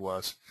everything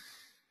was.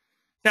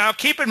 Now,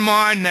 keep in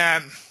mind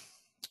that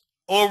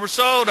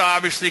oversold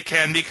obviously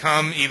can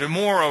become even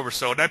more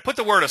oversold. And I put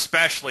the word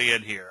especially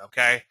in here,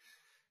 okay?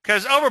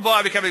 Because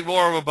overbought becoming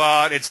more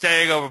overbought and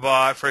staying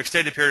overbought for an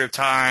extended period of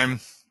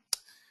time,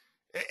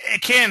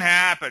 it can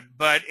happen,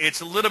 but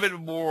it's a little bit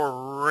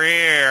more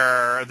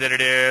rare than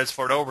it is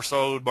for an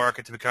oversold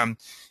market to become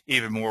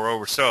even more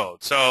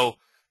oversold. So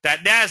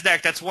that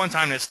NASDAQ, that's one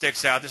time that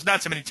sticks out. There's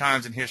not so many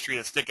times in history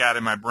that stick out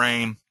in my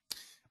brain.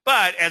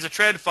 But as a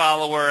trend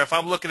follower, if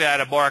I'm looking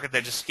at a market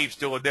that just keeps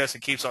doing this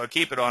and keeps on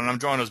keeping on, and I'm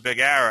drawing those big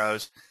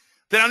arrows,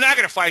 then I'm not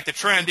going to fight the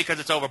trend because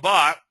it's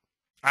overbought.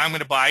 I'm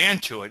going to buy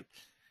into it.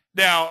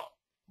 Now,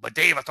 but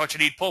Dave, I thought you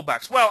need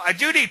pullbacks. Well, I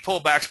do need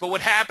pullbacks, but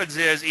what happens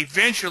is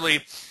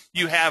eventually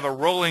you have a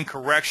rolling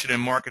correction in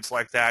markets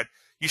like that.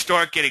 You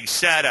start getting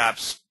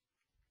setups,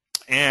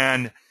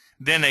 and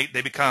then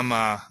they become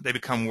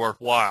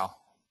worthwhile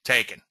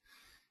taken.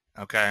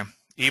 Okay,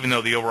 even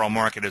though the overall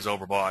market is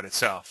overbought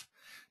itself.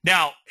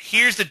 Now,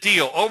 here's the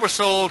deal.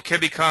 Oversold can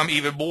become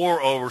even more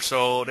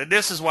oversold, and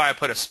this is why I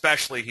put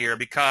especially here,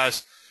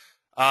 because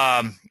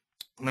let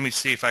me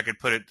see if I could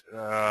put it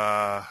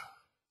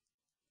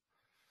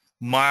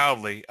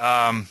mildly.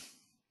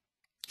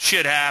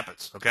 Shit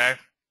happens, okay?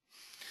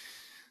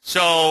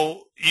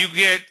 So you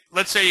get,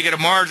 let's say you get a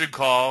margin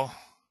call.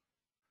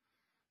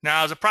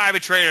 Now, as a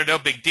private trader, no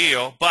big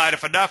deal, but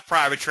if enough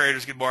private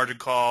traders get margin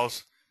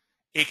calls,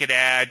 it could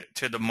add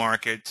to the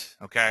market,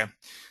 okay?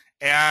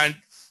 And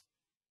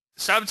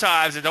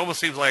sometimes it almost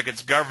seems like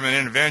it's government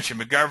intervention,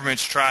 but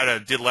governments try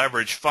to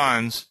deleverage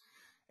funds,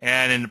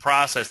 and in the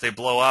process, they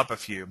blow up a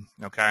few,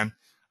 okay?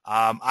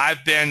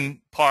 I've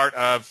been part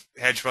of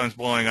hedge funds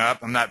blowing up.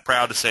 I'm not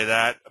proud to say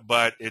that,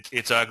 but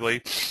it's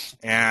ugly,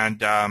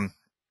 and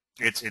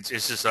it's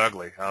just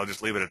ugly. I'll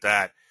just leave it at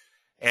that.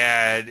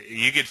 And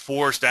you get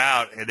forced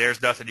out, and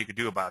there's nothing you can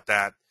do about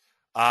that.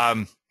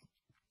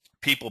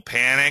 People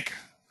panic,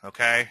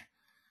 okay,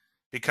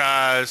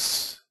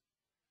 because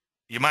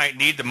you might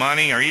need the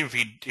money, or even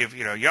if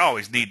you know, you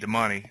always need the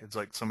money. It's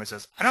like somebody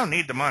says, I don't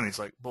need the money. It's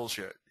like,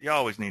 bullshit. You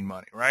always need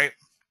money, right?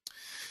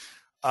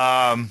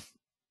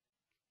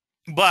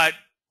 But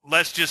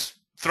let's just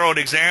throw an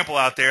example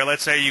out there.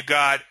 Let's say you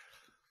got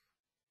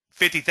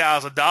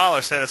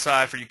 $50,000 set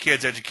aside for your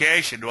kid's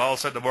education. All of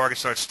a sudden the market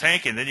starts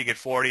tanking. Then you get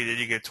 40, then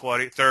you get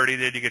 20, 30,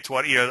 then you get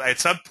 20. You know, at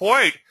some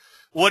point,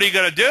 what are you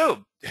going to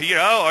do? You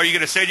know, are you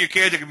going to send your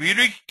kid to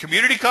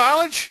community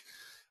college?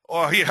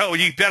 Or, you know,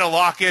 you better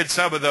lock in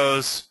some of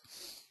those,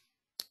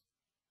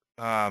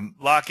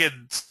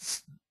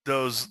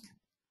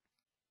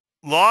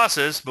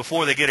 losses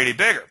before they get any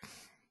bigger.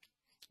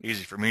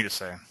 Easy for me to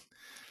say.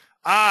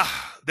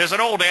 There's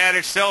an old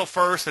adage, sell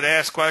first and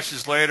ask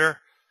questions later.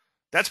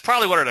 That's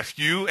probably one of the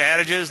few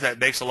adages that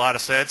makes a lot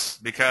of sense,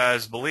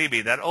 because, believe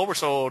me, that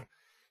oversold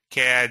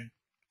can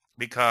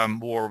become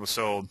more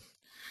oversold.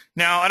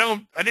 Now, I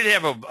didn't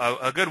have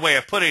a good way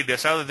of putting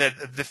this, other than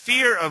the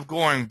fear of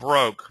going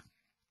broke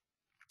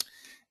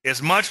is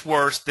much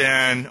worse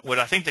than what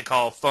I think they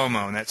call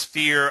FOMO, and that's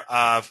fear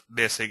of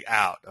missing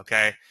out,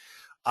 okay?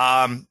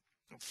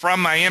 From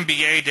my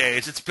MBA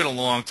days, it's been a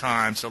long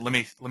time, so let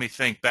me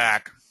think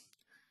back.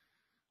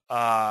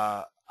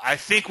 I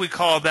think we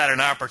call that an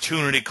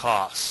opportunity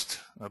cost,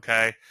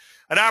 okay?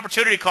 An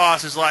opportunity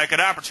cost is like an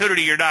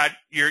opportunity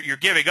you're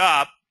giving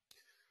up,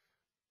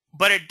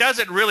 but it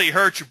doesn't really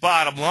hurt your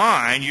bottom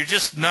line. You're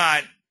just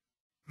not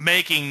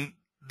making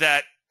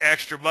that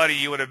extra money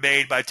you would have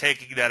made by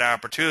taking that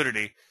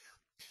opportunity.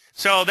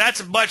 So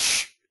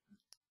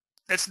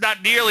it's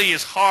not nearly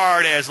as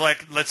hard as,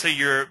 like, let's say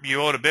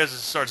you own a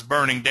business that starts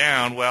burning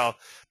down. Well,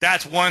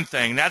 that's one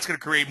thing. That's going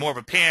to create more of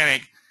a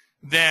panic.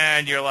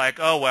 Then you're like,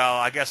 oh, well,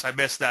 I guess I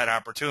missed that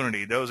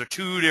opportunity. Those are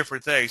two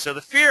different things. So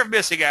the fear of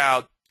missing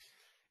out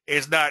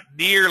is not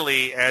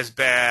nearly as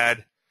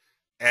bad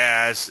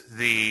as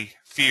the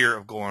fear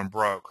of going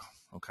broke,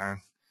 okay?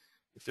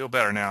 You feel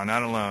better now,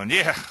 not alone.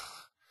 Yeah,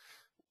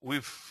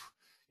 you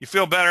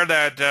feel better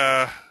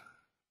that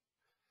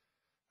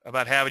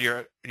about having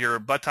your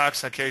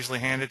buttocks occasionally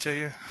handed to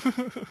you?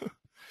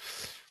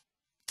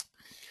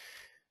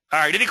 All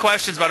right, any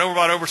questions about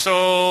overbought,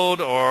 oversold,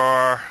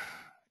 or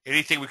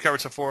anything we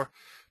covered so far?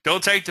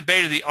 Don't take the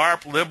bait of the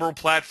ARP liberal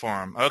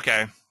platform.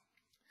 Okay,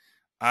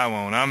 I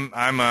won't.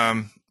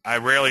 I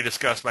rarely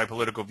discuss my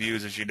political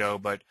views, as you know,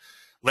 but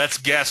let's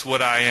guess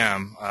what I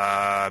am.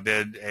 I've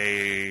been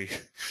a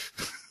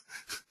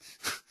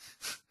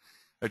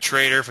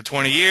trader for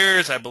 20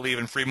 years. I believe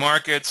in free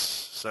markets,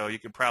 so you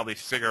can probably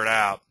figure it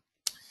out.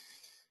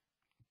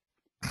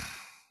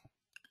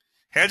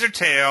 Heads or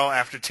tail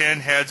after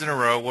 10 heads in a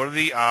row, what are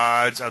the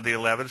odds of the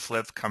 11th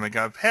flip coming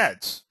up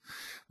heads?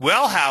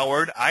 Well,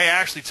 Howard, I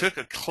actually took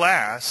a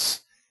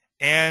class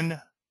in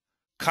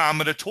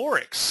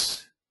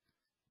combinatorics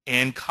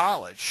in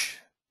college,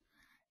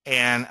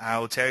 and I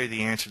will tell you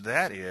the answer to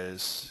that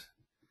is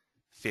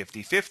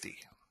 50-50,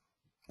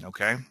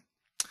 okay?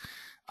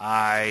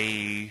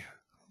 I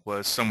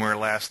was somewhere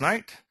last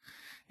night,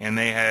 and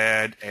they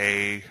had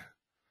a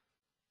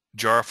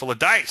jar full of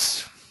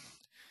dice,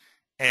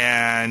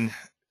 and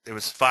there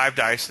was 5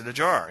 dice in the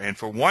jar, and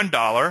for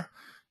 $1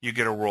 you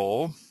get a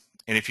roll,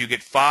 and if you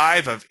get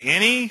 5 of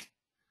any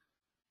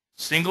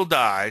single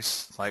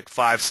dice, like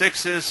 5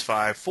 sixes,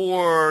 5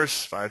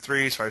 fours, 5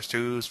 threes, 5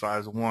 twos,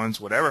 5 ones,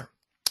 whatever,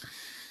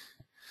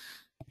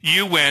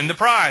 you win the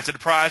prize. And the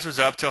prize was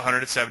up to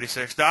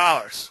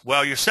 $176.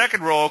 Well, your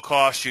second roll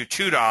costs you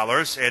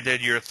 $2, and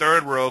then your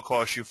third roll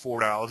costs you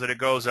 $4, and it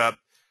goes up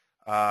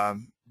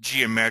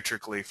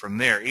geometrically from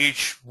there.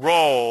 Each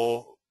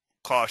roll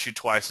costs you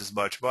twice as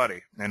much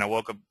money. And I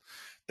woke up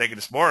thinking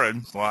this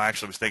morning, well, I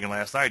actually was thinking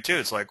last night too,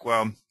 it's like,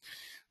 well,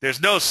 there's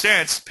no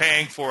sense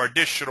paying for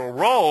additional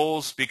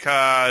rolls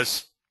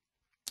because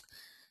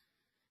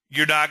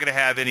you're not going to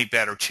have any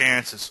better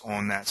chances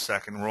on that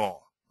second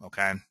roll,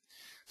 okay?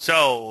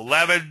 So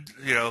 11,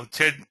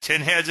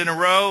 10 heads in a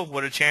row,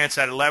 what a chance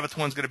that 11th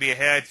one's going to be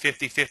ahead,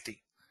 50-50.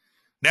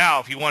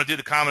 Now, if you want to do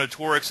the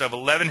combinatorics of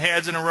 11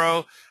 heads in a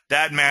row,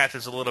 that math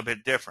is a little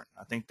bit different.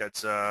 I think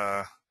that's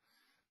that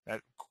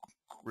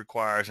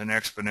requires an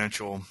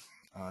exponential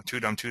 2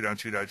 to the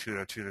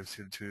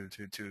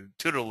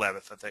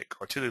 11th, I think,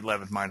 or 2 to the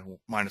 11th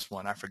minus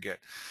 1. I forget.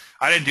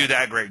 I didn't do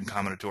that great in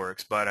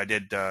combinatorics, but I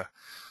did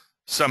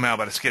somehow,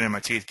 by the skin of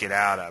my teeth, get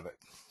out of it.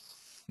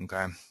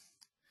 Okay.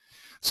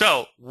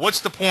 So,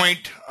 what's the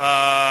point,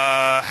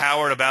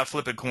 Howard, about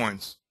flipping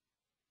coins?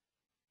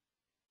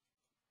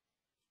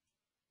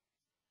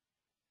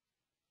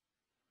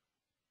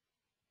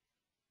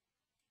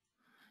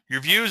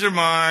 Your views are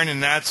mine,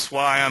 and that's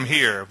why I'm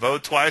here.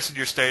 Vote twice in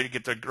your state to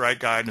get the right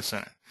guy in the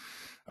Senate.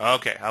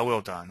 Okay, I will,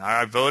 Don.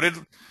 I voted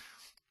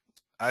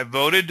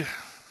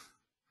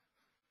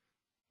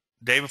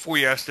day before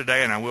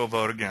yesterday, and I will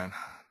vote again.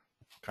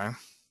 Okay.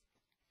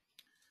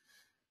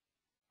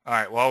 All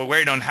right, while we're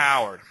waiting on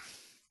Howard.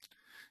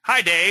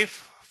 Hi, Dave.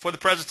 For the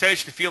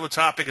presentation, to feel the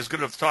topic is good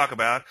enough to talk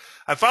about.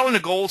 I've followed the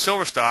gold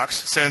silver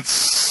stocks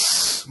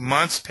since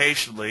months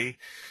patiently.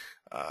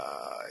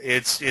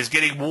 It's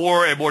getting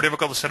more and more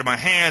difficult to sit in my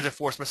hands and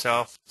force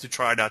myself to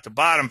try not to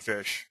bottom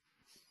fish.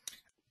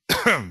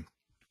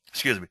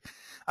 Excuse me.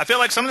 I feel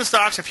like some of the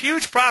stocks have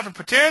huge profit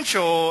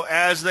potential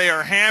as they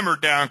are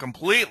hammered down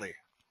completely.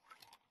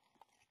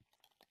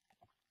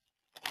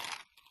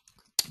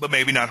 But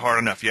maybe not hard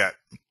enough yet.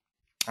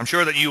 I'm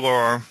sure that you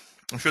are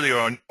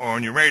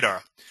on your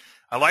radar.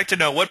 I'd like to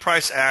know what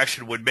price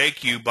action would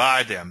make you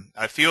buy them.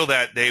 I feel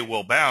that they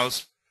will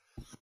bounce.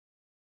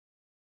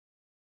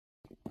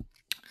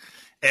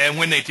 And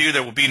when they do,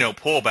 there will be no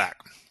pullback.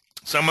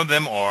 Some of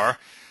them are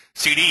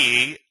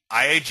CDE,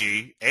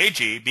 IAG,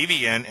 AG,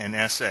 BVN,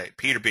 and SA.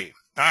 Peter B.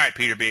 All right,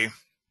 Peter B.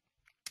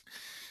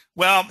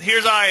 Well,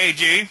 here's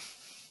IAG.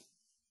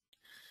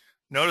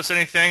 Notice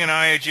anything in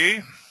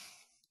IAG?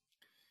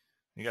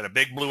 You got a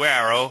big blue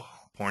arrow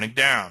pointing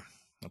down,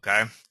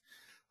 okay?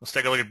 Let's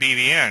take a look at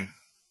BVN.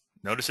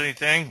 Notice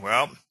anything?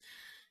 Well,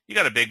 you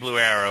got a big blue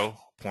arrow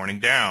pointing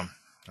down,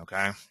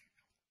 okay?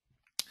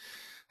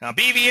 Now,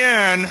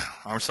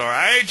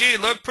 IAG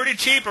looked pretty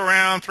cheap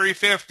around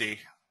 350,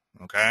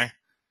 okay?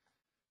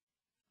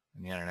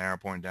 And you had an arrow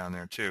pointing down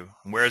there, too.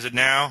 And where is it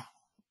now?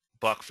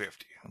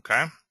 $1.50,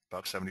 okay?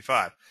 $1.75.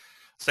 Let's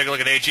take a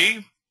look at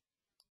AG.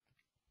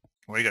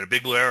 Well, you got a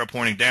big blue arrow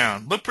pointing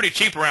down. Looked pretty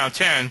cheap around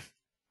 10.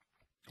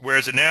 Where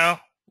is it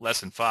now? Less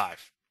than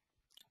 5,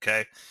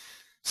 okay?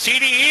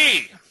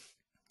 CDE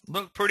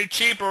looked pretty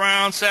cheap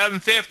around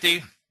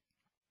 750,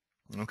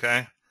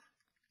 okay?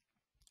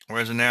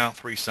 Where is it now?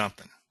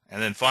 3-something.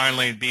 And then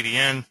finally,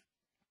 BVN,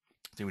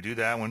 did we do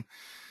that one?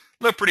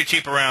 Looked pretty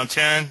cheap around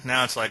 10.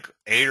 Now it's like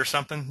 8 or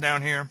something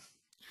down here.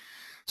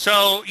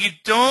 So you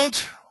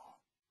don't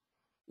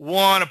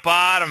want to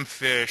bottom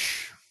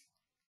fish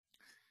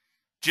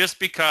just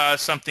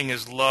because something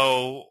is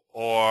low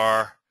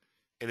or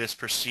it is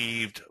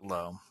perceived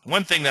low.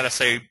 One thing that I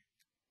say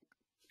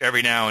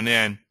every now and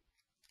then,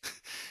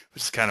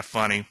 which is kind of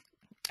funny,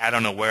 I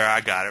don't know where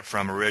I got it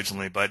from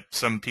originally, but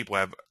some people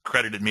have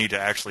credited me to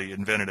actually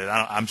invented it.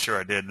 I'm sure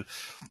I did.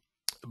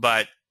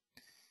 But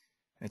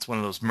it's one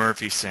of those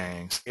Murphy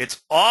sayings.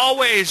 It's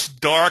always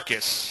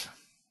darkest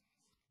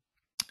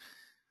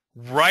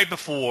right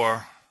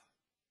before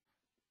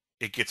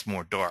it gets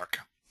more dark.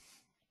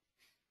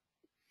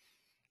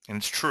 And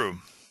it's true,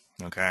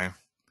 okay?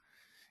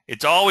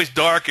 It's always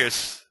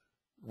darkest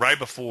right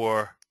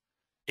before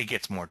it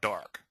gets more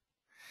dark.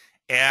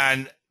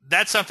 And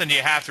that's something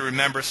you have to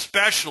remember,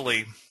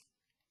 especially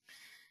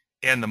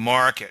in the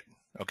market,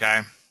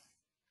 okay?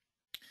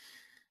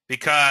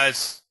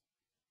 Because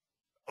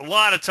a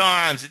lot of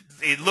times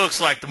it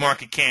looks like the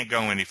market can't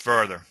go any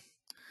further,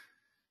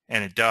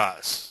 and it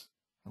does,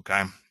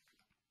 okay?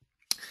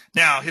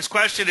 Now, his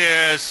question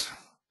is,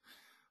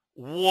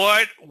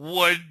 what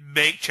would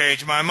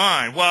change my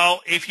mind?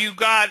 Well, if you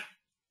got,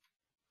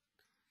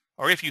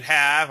 or if you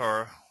have,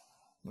 or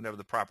whatever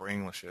the proper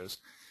English is,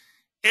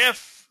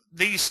 if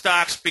these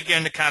stocks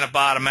begin to kind of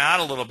bottom out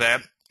a little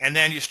bit, and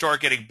then you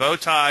start getting bow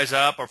ties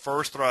up or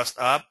first thrust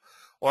up,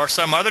 or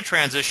some other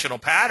transitional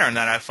pattern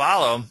that I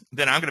follow,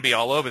 then I'm going to be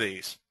all over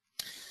these.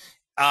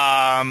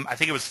 I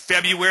think it was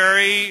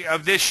February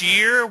of this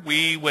year,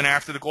 we went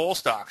after the gold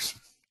stocks,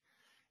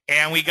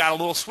 and we got a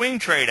little swing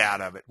trade out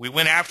of it. We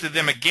went after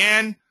them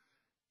again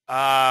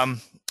a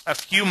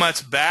few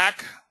months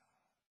back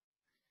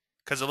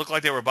because it looked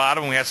like they were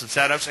bottom. We had some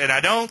setups, and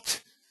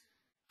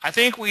I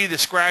think we either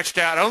scratched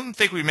out. I don't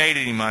think we made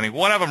any money.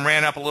 One of them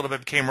ran up a little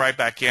bit, came right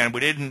back in. We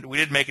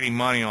didn't make any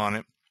money on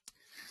it,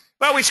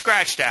 but we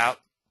scratched out.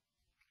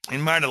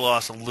 And might have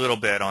lost a little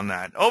bit on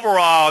that.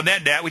 Overall,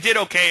 net, we did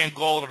okay in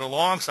gold on the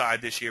long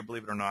side this year,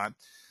 believe it or not.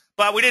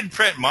 But we didn't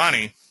print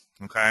money,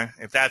 okay?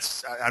 If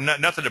that's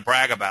nothing to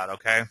brag about,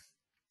 okay?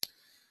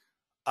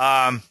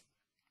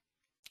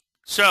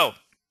 So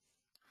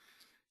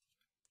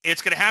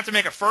it's going to have to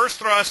make a first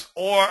thrust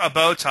or a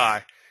bow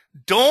tie.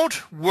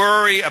 Don't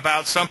worry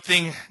about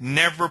something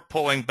never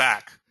pulling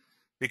back,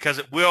 because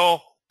it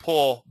will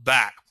pull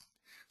back.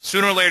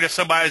 Sooner or later,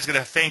 somebody's going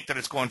to think that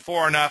it's going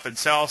far enough and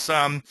sell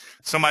some.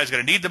 Somebody's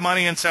going to need the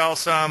money and sell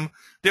some.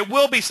 There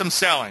will be some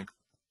selling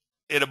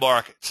in the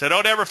market. So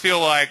don't ever feel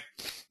like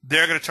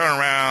they're going to turn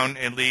around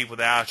and leave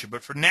without you.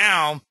 But for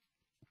now,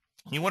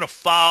 you want to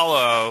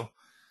follow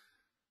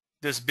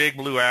this big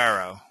blue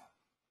arrow,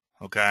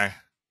 okay,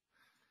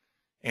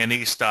 and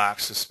these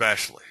stocks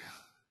especially.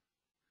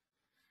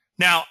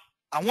 Now,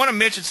 I want to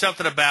mention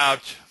something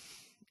about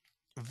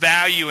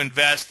value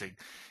investing.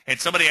 And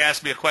somebody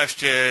asked me a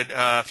question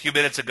a few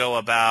minutes ago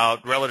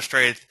about relative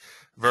strength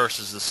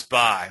versus the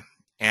SPY,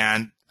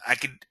 and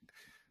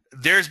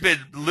there's been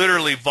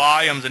literally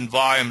volumes and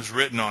volumes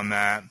written on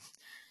that.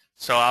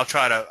 So I'll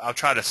try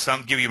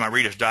to give you my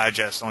Reader's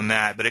Digest on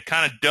that, but it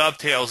kind of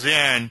dovetails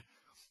in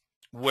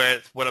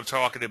with what I'm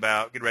talking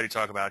about, getting ready to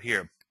talk about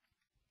here.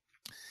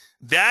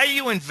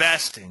 Value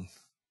investing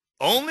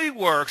only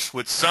works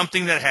with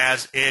something that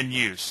has end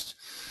use,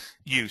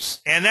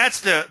 and that's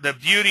the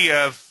beauty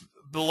of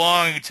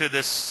belonging to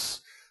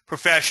this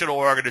professional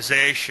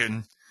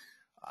organization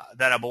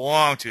that I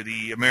belong to,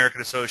 the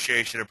American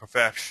Association of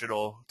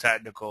Professional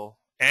Technical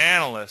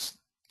Analysts.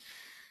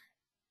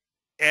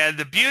 And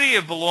the beauty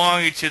of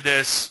belonging to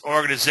this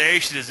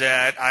organization is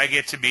that I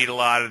get to meet a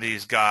lot of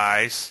these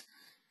guys,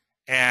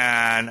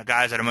 and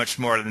guys that are much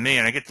smarter than me,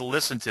 and I get to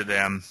listen to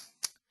them.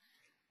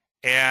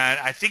 And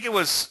I think it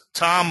was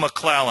Tom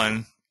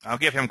McClellan. I'll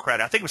give him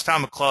credit. I think it was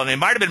Tom McClellan. It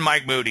might have been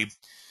Mike Moody,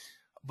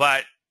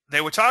 but they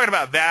were talking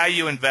about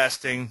value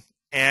investing,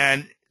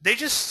 and they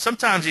just,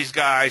 sometimes these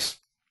guys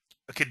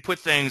can put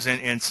things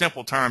in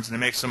simple terms, and it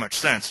makes so much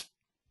sense.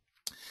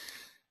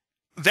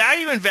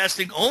 Value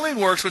investing only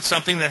works with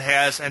something that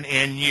has an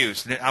end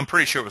use. I'm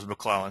pretty sure it was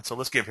McClellan, so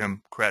let's give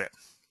him credit.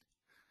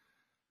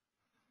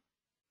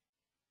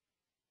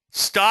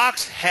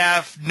 Stocks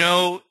have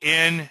no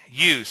end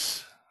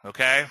use,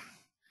 okay?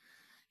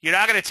 You're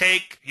not going to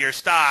take your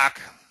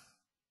stock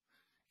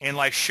and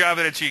like shove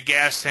it into your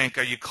gas tank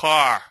or your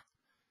car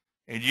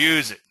and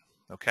use it,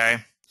 okay?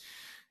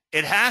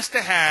 It has to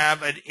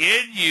have an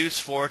end use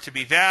for it to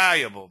be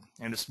valuable.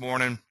 And this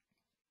morning,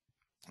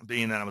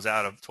 being that I was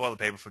out of toilet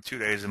paper for 2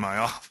 days in my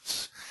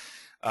office,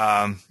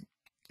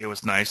 it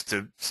was nice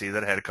to see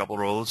that I had a couple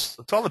of rolls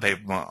of toilet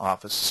paper in my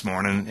office this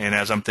morning. And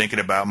as I'm thinking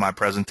about my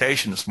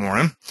presentation this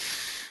morning,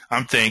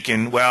 I'm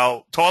thinking,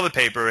 well, toilet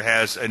paper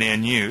has an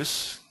end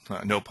use,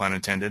 no pun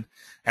intended,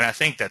 and I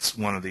think that's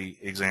one of the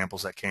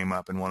examples that came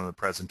up in one of the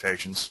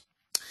presentations.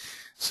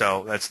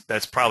 So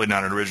that's probably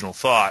not an original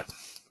thought.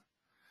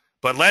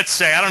 But let's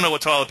say, I don't know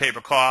what toilet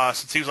paper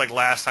costs. It seems like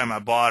last time I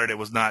bought it, it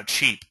was not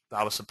cheap.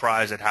 I was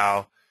surprised at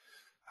how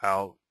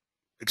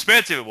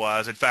expensive it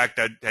was. In fact,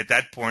 at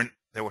that point,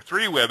 there were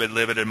 3 women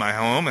living in my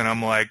home, and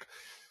I'm like,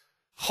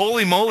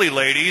 holy moly,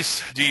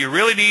 ladies, do you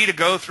really need to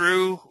go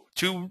through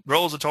 2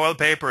 rolls of toilet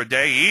paper a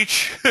day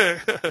each?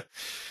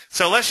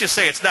 So let's just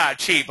say it's not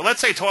cheap. But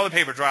let's say toilet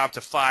paper dropped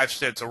to 5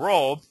 cents a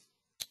roll.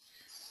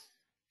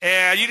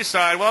 And you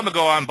decide, well, I'm going to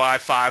go out and buy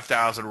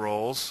 5,000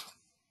 rolls,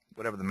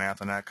 whatever the math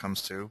on that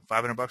comes to.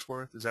 $500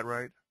 worth, is that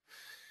right?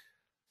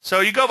 So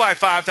you go buy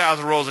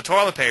 5,000 rolls of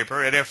toilet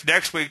paper, and if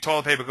next week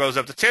toilet paper goes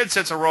up to 10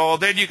 cents a roll,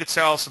 then you could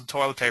sell some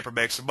toilet paper,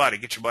 make some money,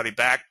 get your money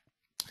back,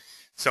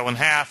 selling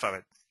half of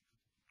it.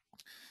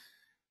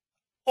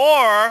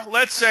 Or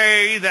let's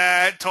say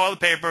that toilet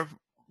paper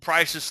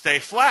prices stay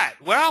flat.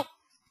 Well,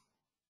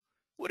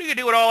 what are you going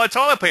to do with all that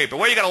toilet paper?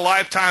 Well, you got a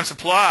lifetime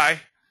supply,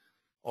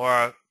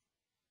 or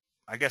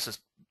I guess it's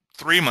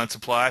 3-month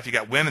supply if you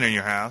got women in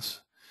your house.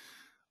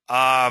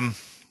 But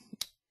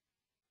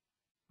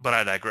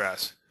I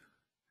digress.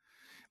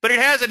 But it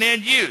has an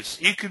end use.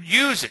 You could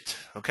use it,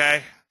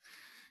 okay?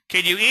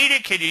 Can you eat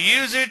it? Can you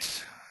use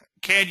it?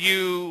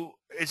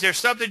 Is there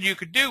something you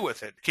could do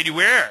with it? Can you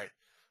wear it?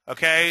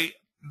 Okay?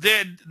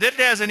 Then it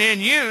has an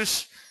end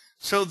use,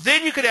 so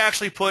then you could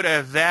actually put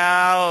a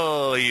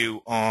value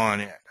on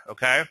it,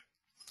 okay?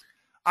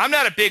 I'm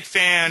not a big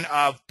fan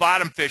of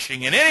bottom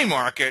fishing in any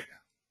market,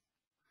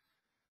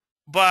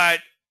 but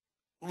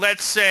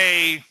let's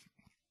say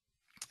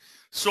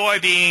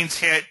soybeans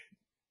hit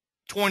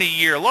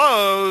 20-year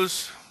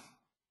lows,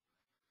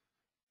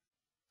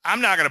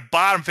 I'm not going to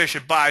bottom fish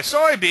and buy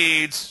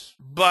soybeans,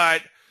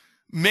 but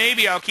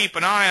maybe I'll keep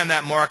an eye on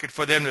that market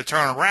for them to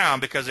turn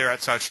around because they're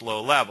at such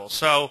low levels.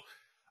 So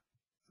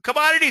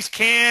commodities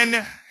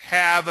can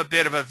have a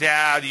bit of a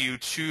value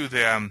to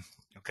them,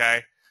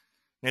 okay?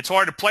 It's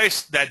hard to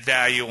place that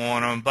value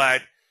on them,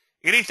 but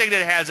anything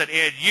that has an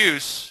end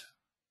use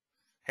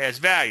has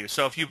value.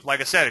 So if you, like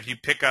I said, if you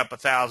pick up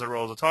 1,000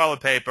 rolls of toilet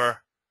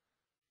paper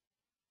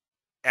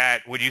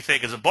at what you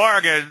think is a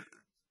bargain,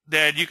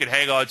 then you can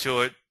hang on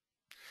to it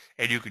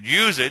and you could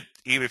use it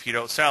even if you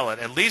don't sell it.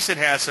 At least it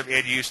has some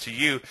end use to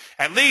you.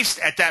 At least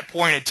at that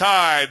point in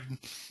time,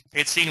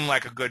 it seemed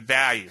like a good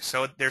value.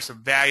 So there's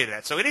some value to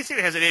that. So anything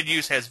that has an end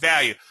use has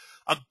value.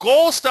 A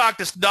gold stock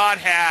does not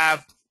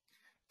have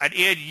an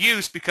end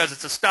use because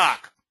it's a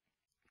stock,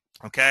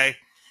 okay?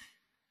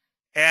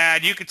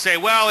 And you could say,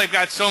 well, they've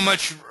got so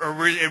much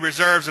in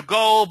reserves of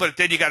gold, but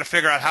then you got to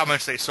figure out how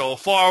much they sold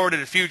forward in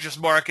the futures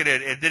market,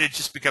 and then it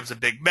just becomes a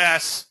big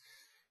mess.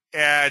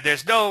 And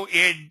there's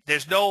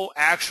no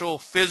actual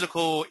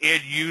physical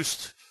end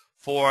use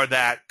for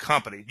that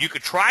company. You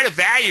could try to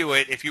value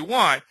it if you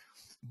want,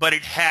 but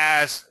it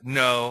has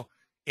no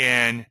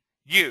end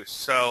use.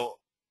 So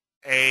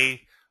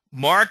a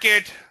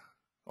market,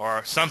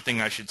 or something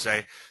I should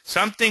say,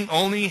 something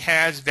only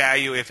has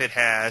value if it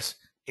has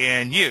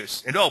end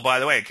use. And oh, by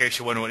the way, in case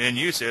you wonder what end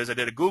use is, I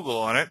did a Google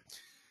on it,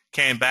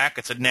 came back,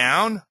 it's a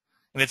noun,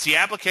 and it's the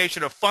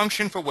application of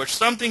function for which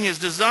something is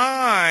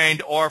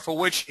designed or for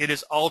which it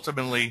is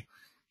ultimately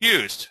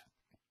used.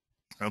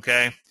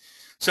 Okay?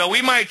 So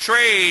we might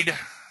trade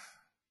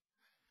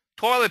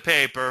toilet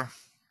paper,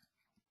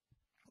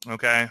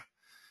 okay,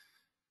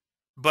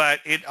 but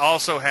it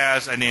also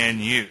has an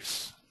end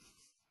use.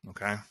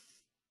 Okay?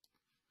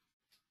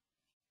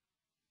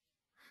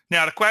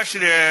 Now the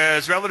question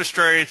is relative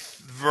strength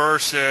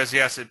versus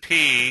the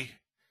S&P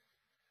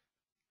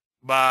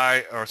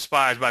by, or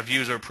SPYs by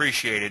views are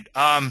appreciated.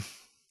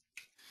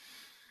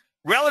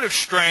 Relative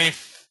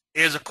strength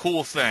is a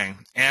cool thing,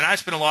 and I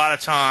spend a lot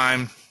of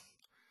time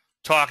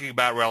talking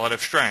about relative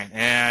strength.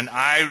 And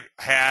I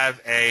have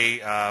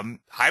a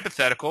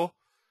hypothetical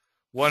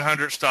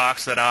 100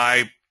 stocks that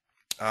I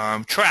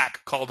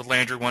track called the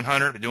Landry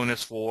 100. I've been doing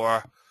this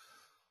for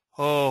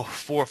 4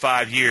 or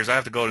 5 years. I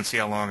have to go and see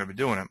how long I've been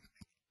doing it.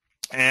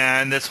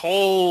 And this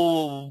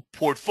whole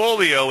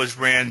portfolio is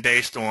ran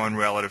based on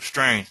relative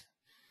strength.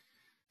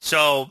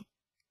 So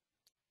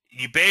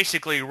you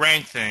basically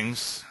rank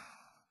things,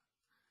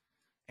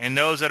 and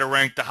those that are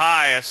ranked the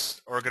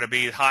highest are going to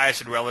be the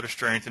highest in relative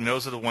strength, and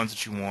those are the ones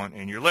that you want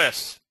in your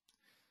list.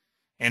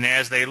 And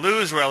as they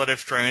lose relative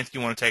strength, you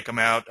want to take them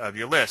out of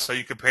your list. So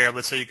you compare,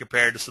 let's say you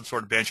compare it to some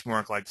sort of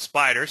benchmark like the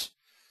spiders.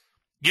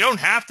 You don't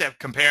have to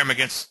compare them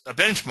against a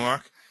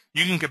benchmark.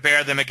 You can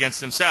compare them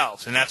against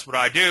themselves, and that's what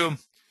I do.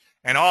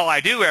 And all I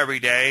do every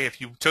day,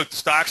 if you took the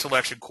stock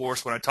selection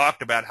course when I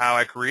talked about how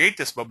I create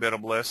this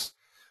momentum list,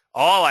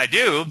 all I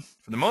do,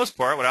 for the most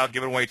part, without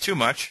giving away too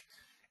much,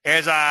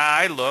 is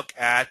I look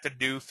at the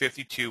new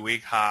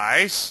 52-week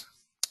highs,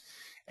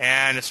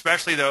 and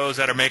especially those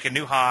that are making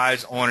new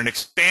highs on an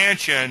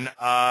expansion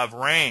of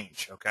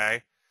range,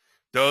 okay?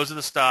 Those are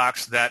the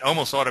stocks that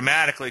almost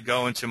automatically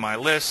go into my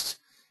list,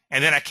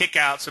 and then I kick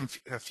out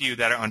a few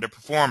that are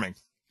underperforming.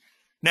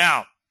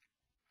 Now,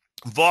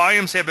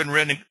 volumes have been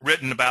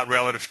written about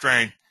relative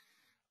strength.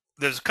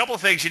 There's a couple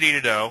of things you need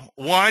to know.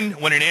 One,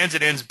 when it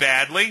ends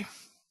badly,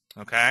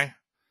 okay?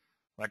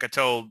 Like I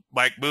told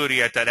Mike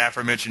Moody at that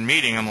aforementioned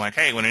meeting, I'm like,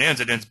 hey, when it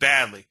ends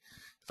badly.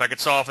 If I could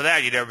solve for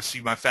that, you'd never see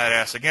my fat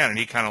ass again. And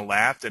he kind of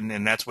laughed,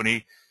 and that's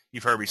when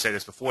you've heard me say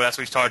this before, that's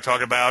when he started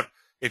talking about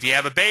if you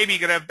have a baby, you're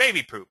going to have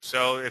baby poop.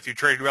 So if you're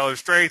trading relative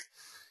strength,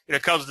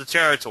 it comes with the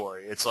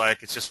territory. It's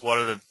like, it's just one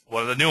of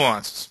the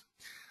nuances.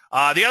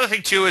 The other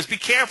thing, too, is be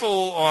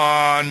careful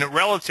on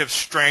relative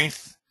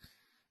strength,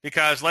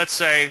 because let's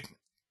say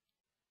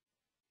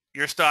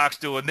your stock's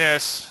doing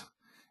this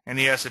and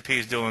the S&P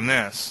is doing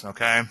this,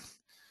 okay?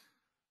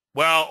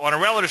 Well, on a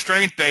relative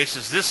strength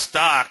basis, this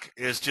stock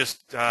is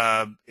just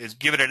is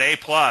given an A+,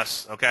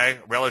 okay,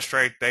 relative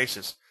strength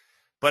basis.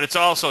 But it's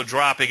also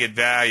dropping in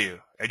value,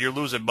 and you're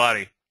losing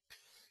money.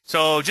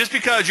 So just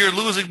because you're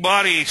losing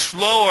money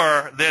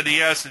slower than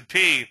the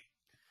S&P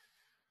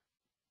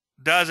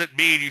doesn't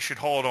mean you should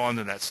hold on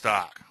to that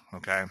stock,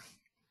 okay?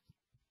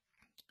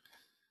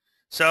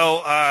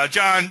 So,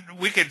 John,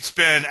 we could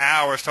spend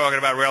hours talking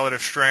about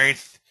relative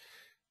strength.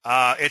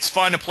 It's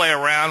fun to play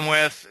around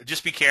with.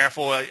 Just be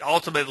careful.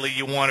 Ultimately,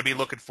 you want to be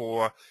looking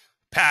for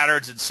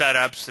patterns and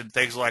setups and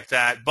things like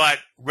that. But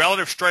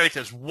relative strength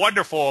is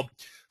wonderful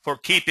for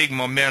keeping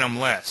momentum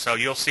list. So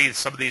you'll see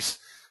some of these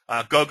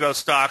go-go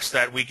stocks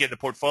that we get in the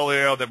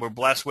portfolio that we're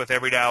blessed with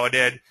every now and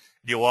then.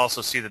 You'll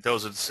also see that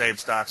those are the same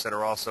stocks that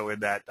are also in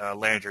that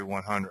Landry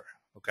 100,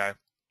 okay?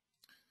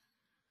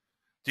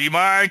 Do you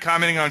mind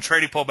commenting on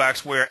trading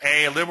pullbacks where,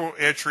 A, liberal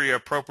entry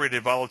appropriate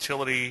in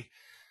volatility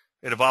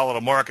in a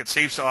volatile market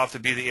seems to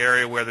often be the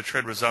area where the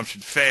trend resumption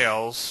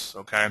fails,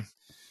 okay?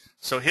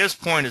 So his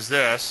point is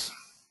this.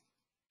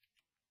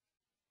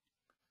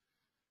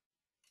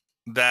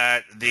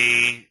 that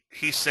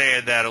he's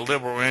saying that a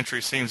liberal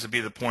entry seems to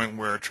be the point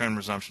where a trend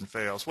resumption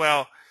fails.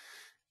 Well,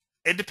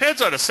 it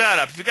depends on the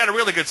setup. If you've got a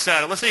really good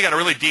setup, let's say you got a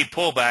really deep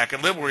pullback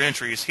and liberal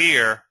entry is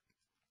here,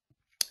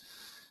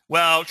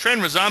 well,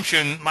 trend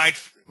resumption might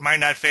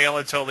not fail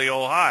until the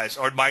old highs,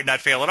 or it might not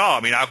fail at all.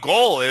 I mean, our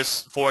goal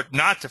is for it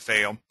not to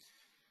fail.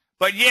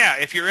 But yeah,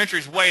 if your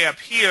entry's way up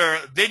here,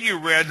 then you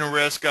run the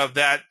risk of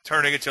that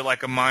turning into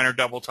like a minor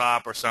double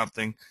top or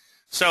something.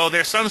 So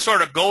there's some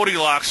sort of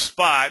Goldilocks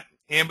spot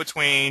in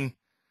between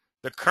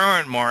the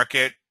current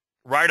market,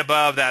 right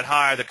above that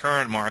high, the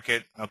current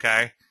market,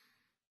 okay,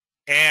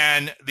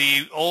 and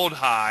the old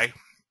high,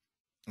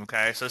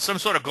 okay. So some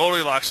sort of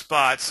Goldilocks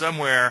spot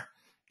somewhere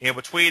in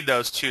between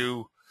those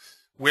two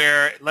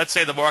where, let's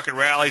say the market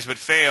rallies but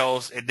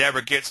fails, it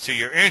never gets to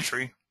your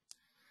entry.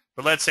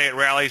 But let's say it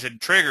rallies and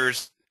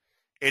triggers,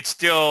 it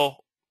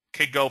still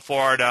could go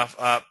far enough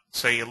up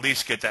so you at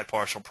least get that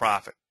partial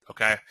profit,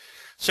 okay?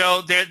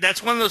 So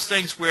that's one of those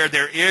things where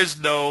there is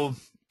no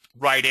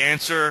right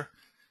answer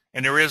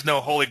and there is no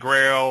holy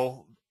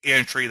grail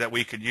entry that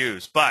we could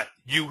use. But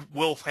you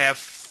will have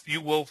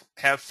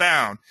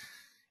found,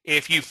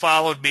 if you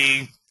followed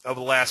me over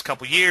the last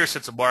couple of years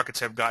since the markets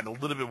have gotten a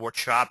little bit more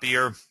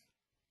choppier,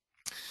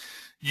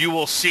 you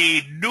will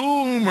see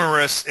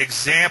numerous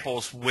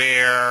examples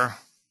where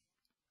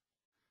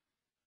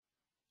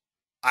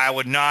I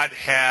would not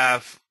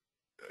have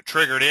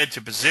triggered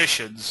into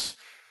positions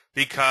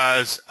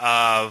because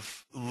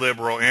of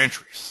liberal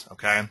entries,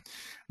 okay?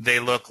 They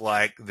look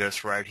like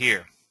this right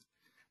here.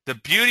 The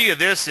beauty of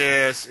this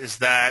is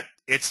that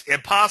it's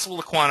impossible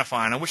to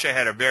quantify, and I wish I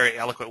had a very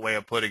eloquent way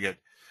of putting it.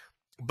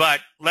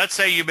 But let's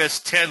say you miss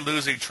 10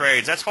 losing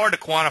trades. That's hard to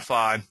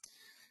quantify,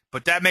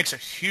 but that makes a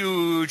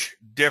huge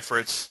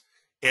difference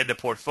in the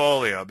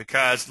portfolio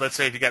because let's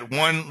say if you got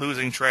one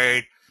losing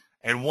trade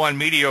and one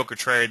mediocre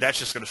trade, that's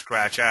just going to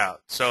scratch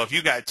out. So if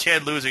you got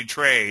 10 losing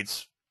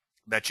trades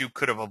that you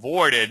could have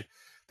avoided,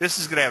 this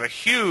is going to have a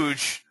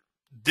huge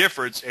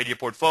difference in your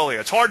portfolio.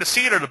 It's hard to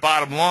see it at the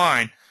bottom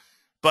line,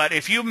 but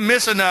if you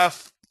miss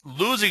enough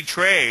losing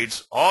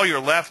trades, all you're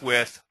left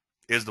with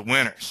is the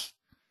winners.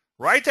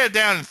 Write that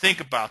down and think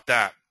about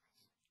that.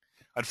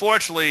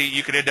 Unfortunately,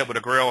 you could end up with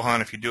a grail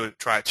hunt if you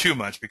try it too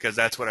much, because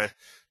that's what I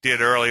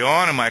did early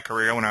on in my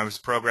career when I was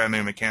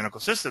programming mechanical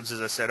systems.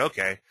 Is I said,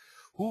 okay,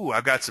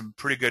 I've got some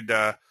pretty good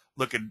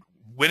looking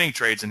winning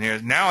trades in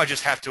here. Now I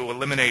just have to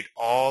eliminate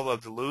all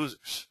of the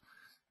losers.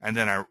 And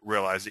then I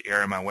realized the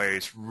error in my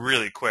ways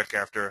really quick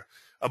after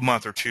a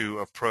month or two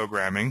of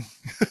programming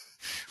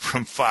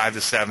from 5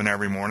 to 7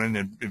 every morning,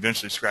 and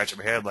eventually scratching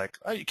my head like,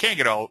 oh, you can't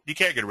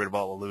get rid of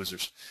all the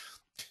losers.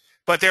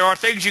 But there are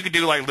things you can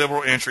do like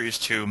liberal entries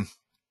to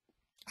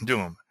do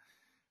them.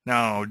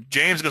 Now,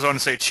 James goes on to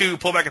say,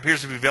 pullback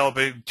appears to be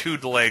developing 2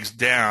 legs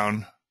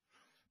down,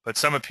 but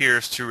some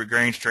appears to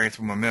regain strength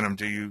from momentum.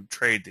 Do you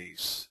trade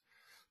these?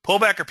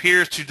 Pullback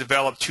appears to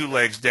develop 2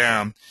 legs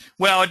down.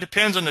 Well, it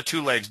depends on the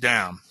 2 legs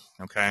down,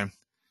 okay?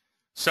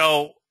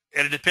 So,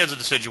 and it depends on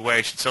the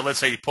situation. So let's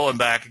say you pull it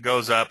back, it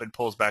goes up, and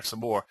pulls back some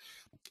more.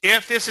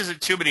 If this isn't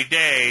too many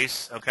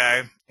days,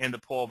 okay, in the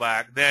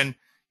pullback, then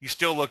you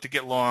still look to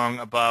get long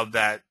above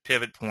that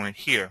pivot point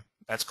here.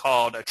 That's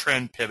called a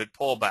trend pivot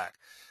pullback.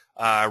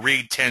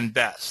 Read 10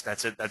 best.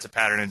 That's it. That's a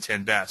pattern in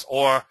 10 best.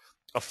 Or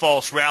a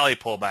false rally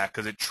pullback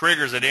because it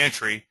triggers an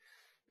entry.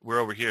 We're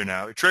over here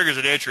now. It triggers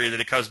an entry, then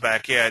it comes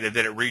back in, and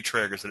then it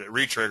re-triggers. And it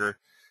re-trigger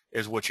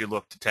is what you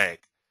look to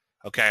take.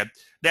 Okay.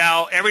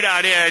 Now, every now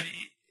and then,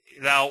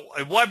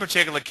 in one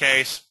particular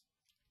case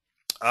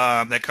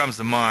that comes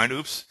to mind,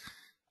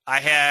 I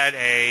had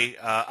a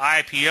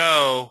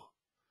IPO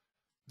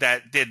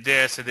that did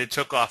this and it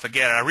took off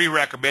again. And I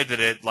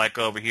re-recommended it like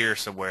over here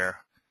somewhere.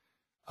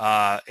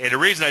 And the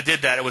reason I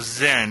did that, it was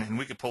Zen, and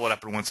we can pull it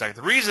up in 1 second.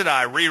 The reason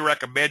I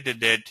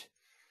re-recommended it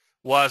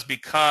was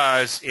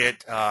because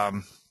it,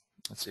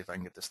 let's see if I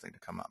can get this thing to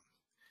come up.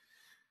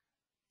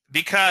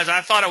 Because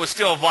I thought it was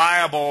still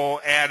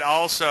viable, and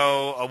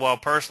also, well,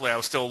 personally, I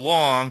was still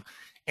long,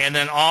 and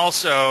then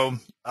also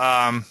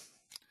a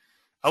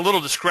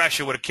little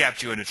discretion would have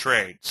kept you in the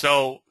trade.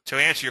 So to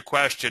answer your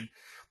question,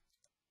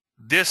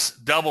 this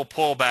double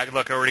pullback,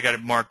 look, I already got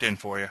it marked in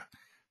for you.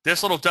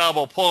 This little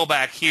double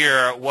pullback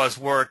here was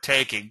worth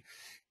taking.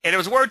 And it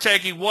was worth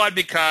taking, one,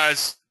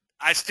 because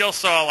I still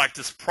saw like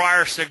this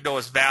prior signal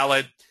as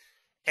valid,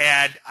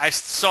 and I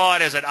saw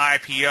it as an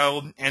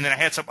IPO, and then I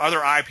had some other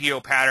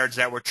IPO patterns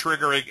that were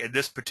triggering in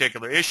this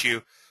particular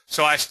issue,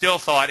 so I still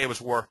thought it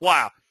was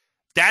worthwhile.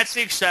 That's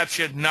the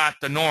exception, not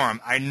the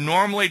norm. I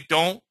normally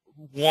don't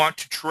want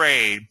to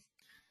trade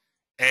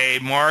a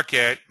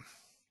market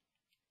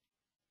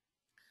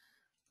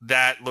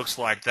that looks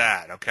like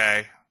that,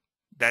 okay?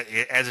 That,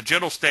 as a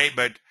general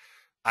statement,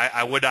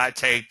 I would not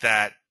take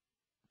that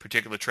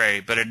particular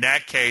trade. But in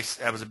that case,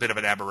 that was a bit of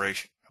an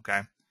aberration,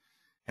 okay?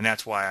 And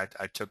that's why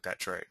I took that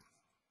trade,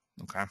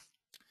 okay?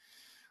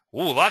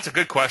 Ooh, lots of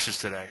good questions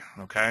today,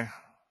 okay?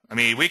 I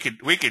mean, we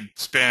could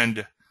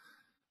spend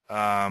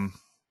hours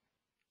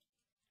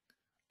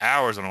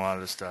on a lot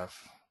of this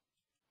stuff.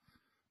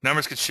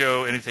 Numbers could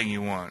show anything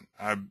you want.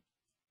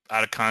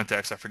 out of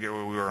context. I forget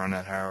where we were on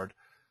that, Howard.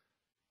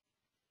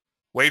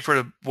 Wait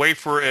for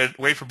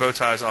bow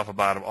ties off the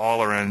bottom. All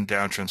are in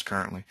downtrends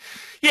currently.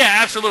 Yeah,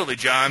 absolutely,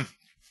 John.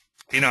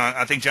 You know,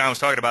 I think John was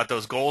talking about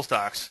those gold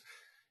stocks.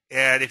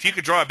 And if you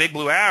could draw a big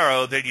blue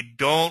arrow, then you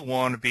don't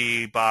want to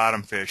be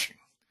bottom fishing.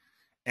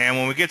 And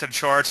when we get to the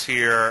charts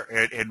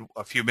here in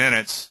a few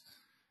minutes,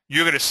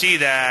 you're going to see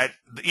that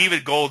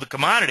even gold, the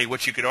commodity,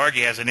 which you could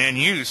argue has an end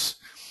use,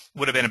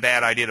 would have been a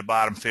bad idea to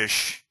bottom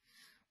fish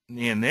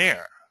in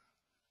there.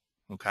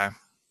 Okay?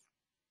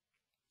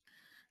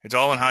 It's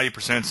all in how you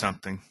present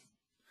something.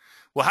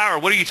 Well,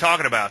 Howard, what are you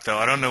talking about, though?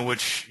 I don't know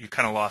which. You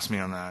kind of lost me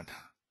on that.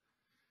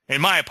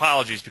 And my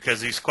apologies,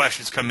 because these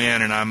questions come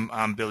in and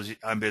I'm busy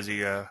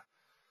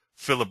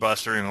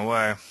filibustering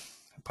away.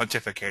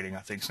 Pontificating,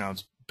 I think,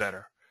 sounds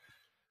better.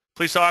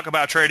 Please talk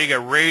about trading a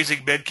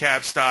raising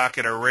mid-cap stock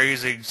in a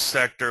raising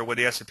sector when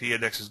the S&P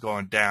index is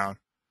going down.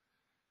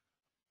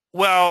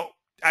 Well,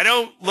 I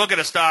don't look at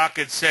a stock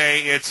and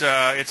say it's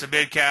a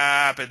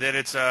mid-cap and then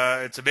it's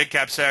a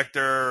mid-cap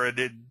sector and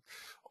then,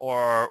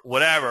 or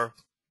whatever.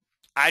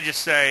 I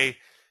just say,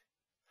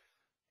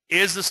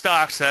 is the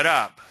stock set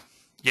up?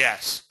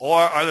 Yes.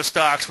 Or are the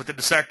stocks within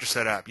the sector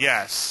set up?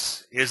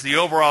 Yes. Is the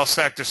overall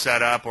sector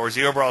set up, or is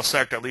the overall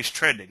sector at least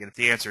trending? And if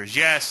the answer is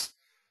yes,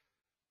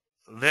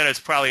 then it's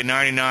probably a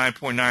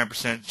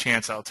 99.9%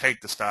 chance I'll take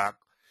the stock.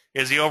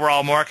 Is the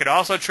overall market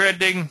also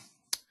trending?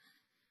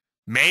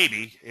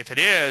 Maybe. If it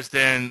is,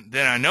 then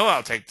I know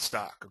I'll take the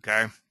stock,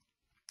 okay?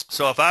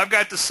 So if I've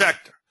got the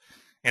sector,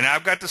 and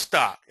I've got the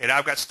stock, and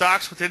I've got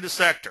stocks within the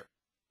sector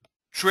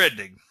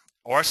trending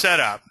or set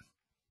up,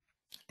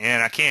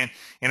 and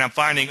I'm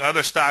finding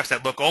other stocks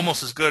that look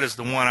almost as good as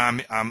the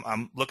one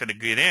I'm looking to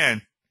get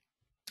in,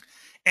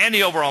 and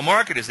the overall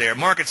market is there,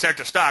 market,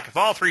 sector, stock, if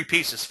all three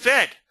pieces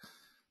fit,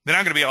 then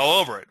I'm going to be all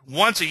over it.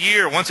 Once a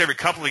year, once every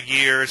couple of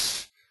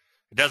years,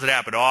 it doesn't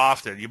happen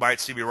often. You might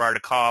see me write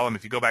a column.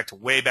 If you go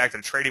way back to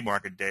the trading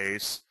market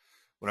days,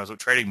 when I was with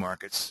trading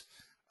markets,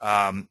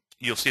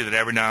 you'll see that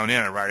every now and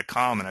then I write a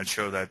column and I'd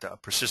show that a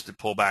persistent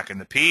pullback in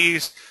the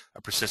Ps,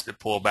 a persistent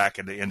pullback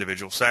in the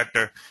individual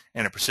sector,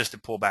 and a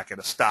persistent pullback in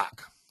a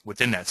stock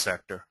within that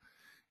sector.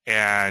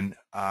 And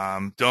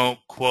don't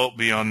quote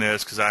me on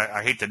this, because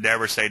I hate to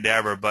never say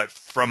never, but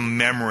from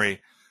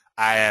memory,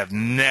 I have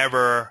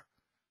never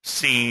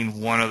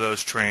seen one of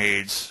those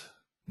trades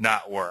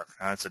not work.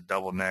 That's a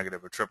double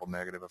negative or triple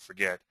negative, I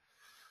forget.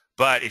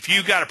 But if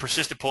you got a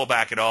persistent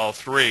pullback at all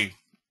three,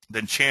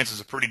 then chances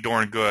are pretty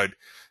darn good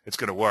it's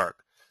going to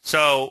work.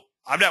 So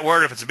I'm not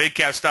worried if it's a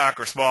mid-cap stock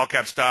or small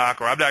cap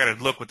stock, or I'm not going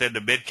to look within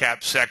the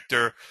mid-cap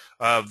sector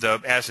of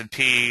the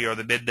S&P or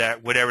the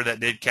mid-cap, whatever that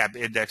mid-cap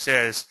index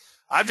is.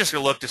 I'm just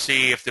going to look to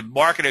see if the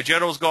market in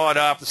general is going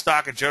up, the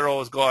stock in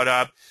general is going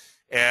up,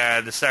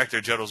 and the sector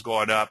in general is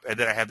going up, and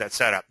then I have that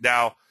set up.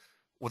 Now,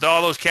 with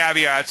all those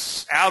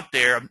caveats out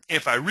there,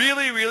 if I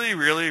really, really,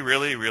 really,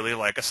 really, really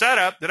like a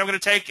setup, then I'm going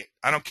to take it.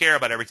 I don't care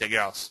about everything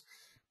else.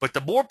 But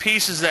the more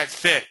pieces that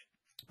fit,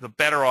 the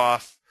better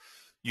off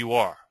you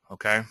are,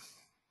 okay?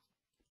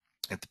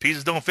 If the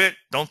pieces don't fit,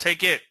 don't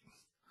take it.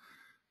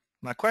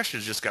 My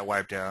questions just got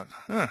wiped out.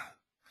 Huh.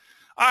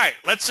 All right,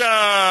 let's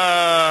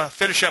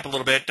finish up a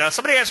little bit.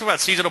 Somebody asked me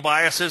about seasonal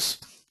biases,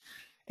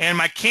 and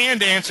my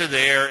canned answer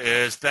there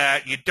is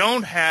that you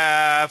don't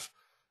have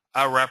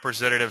a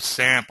representative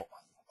sample.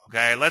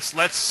 Okay, let's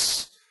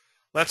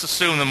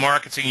assume the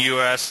markets in the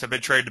U.S. have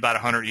been traded about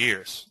 100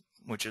 years,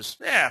 which is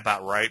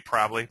about right,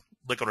 probably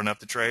liquid enough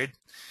to trade,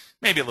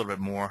 maybe a little bit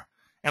more.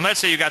 And let's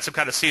say you got some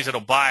kind of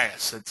seasonal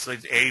bias. It's like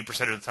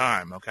 80% of the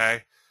time.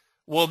 Okay,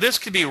 well, this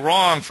could be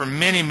wrong for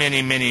many,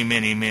 many, many,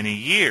 many, many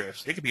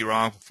years. It could be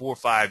wrong for 4 or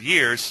 5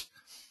 years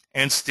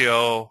and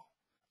still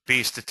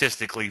be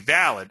statistically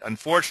valid.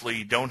 Unfortunately,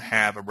 you don't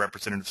have a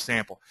representative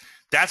sample.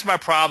 That's my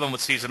problem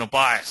with seasonal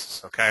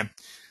biases. Okay.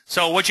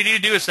 So what you need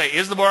to do is say,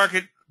 is the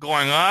market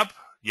going up?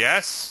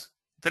 Yes,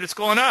 then it's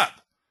going up.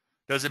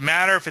 Does it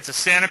matter if it's a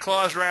Santa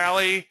Claus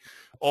rally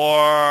or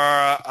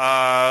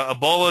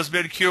Ebola's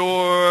been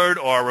cured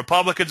or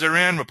Republicans are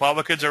in,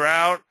 Republicans are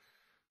out?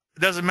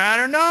 Does it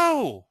matter?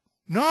 No.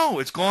 No,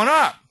 it's going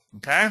up.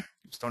 Okay?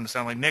 It's starting to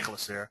sound like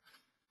Nicholas there.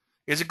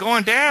 Is it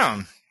going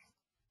down?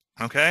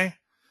 Okay?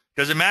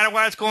 Does it matter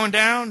why it's going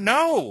down?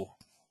 No.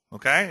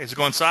 Okay? Is it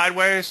going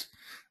sideways?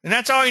 And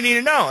that's all you need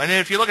to know. And then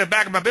if you look at the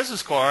back of my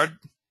business card,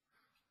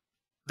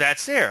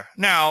 that's there.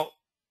 Now,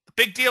 the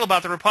big deal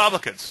about the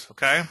Republicans,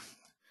 okay?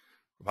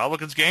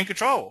 Republicans gain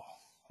control.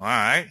 All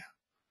right.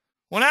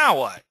 Well, now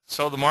what?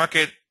 So the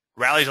market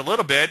rallies a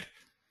little bit,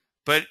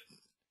 but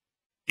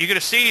you're going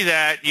to see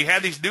that you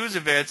have these news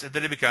events, and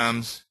then it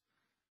becomes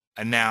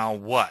a now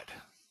what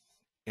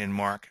in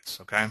markets,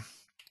 okay?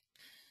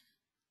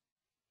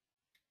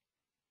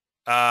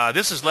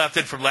 This is left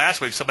in from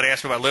last week. Somebody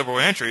asked me about liberal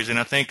entries, and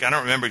I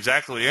don't remember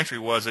exactly what the entry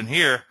was in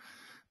here,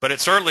 but it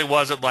certainly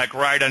wasn't like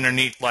right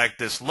underneath like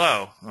this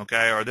low,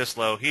 okay, or this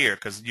low here,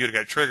 because you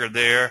got triggered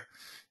there,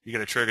 you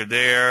got a trigger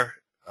there,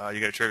 you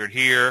got a triggered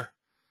here,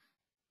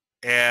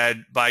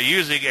 and by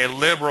using a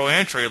liberal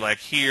entry like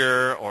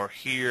here or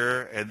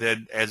here, and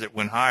then as it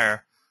went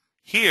higher,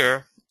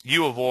 here,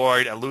 you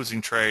avoid a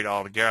losing trade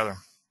altogether.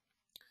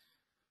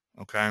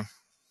 Okay.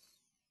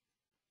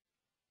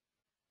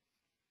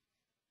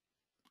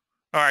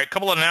 All right, a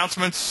couple of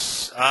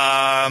announcements.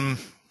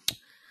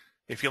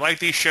 If you like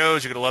these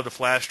shows, you're going to love the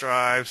flash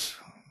drives.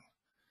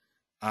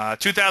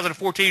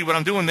 2014, what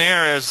I'm doing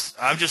there is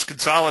I'm just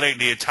consolidating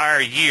the entire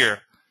year.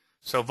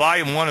 So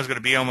Volume 1 is going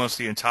to be almost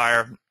the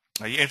entire.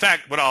 In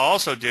fact, what I'll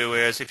also do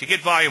is if you get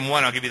Volume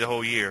 1, I'll give you the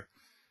whole year.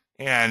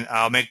 And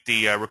I'll make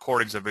the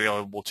recordings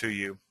available to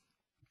you.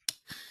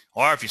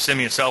 Or if you send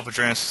me a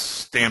self-addressed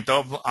stamped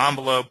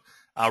envelope,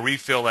 I'll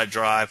refill that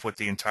drive with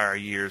the entire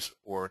year's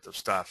worth of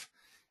stuff.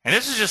 And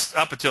this is just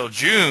up until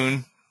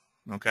June,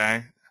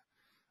 okay?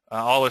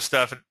 All this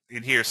stuff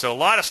in here. So a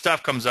lot of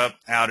stuff comes up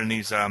out in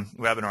these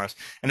webinars.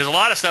 And there's a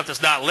lot of stuff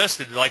that's not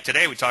listed. Like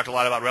today, we talked a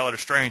lot about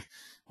relative strength,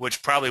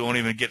 which probably won't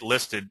even get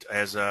listed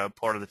as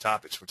part of the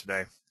topics for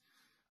today.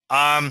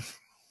 I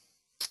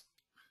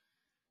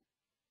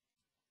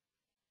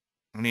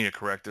need to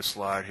correct this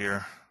slide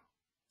here.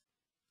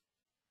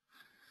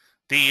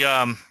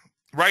 The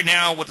right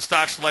now with the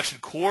stock selection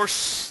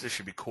course, this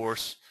should be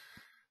course,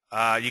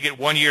 you get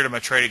 1 year to my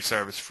trading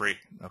service free,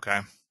 okay?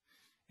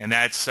 And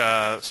that's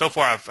so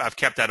far I've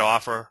kept that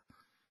offer.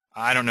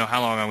 I don't know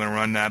how long I'm going to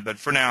run that, but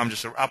for now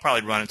I'll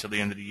probably run it till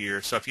the end of the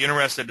year. So if you're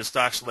interested in the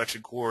stock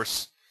selection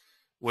course,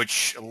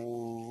 which a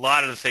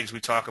lot of the things we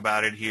talk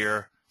about in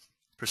here,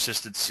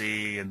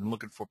 persistency and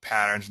looking for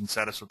patterns and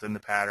setups within the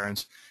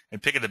patterns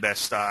and picking the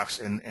best stocks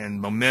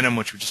and momentum,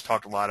 which we just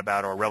talked a lot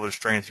about, or relative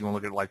strength, if you want to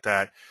look at it like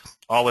that,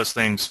 all those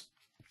things.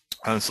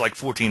 It's like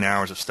 14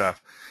 hours of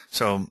stuff.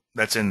 So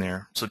that's in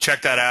there. So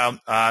check that out.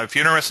 If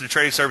you're interested in the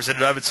trading service in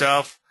and of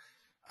itself,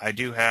 I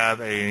do have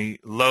a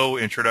low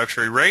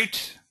introductory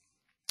rate,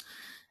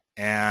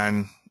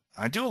 and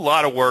I do a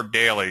lot of work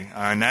daily,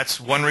 and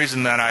that's one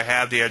reason that I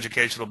have the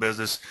educational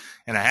business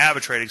and I have a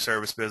trading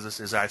service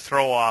business is I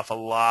throw off a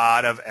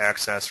lot of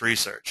excess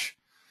research.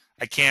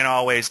 I can't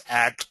always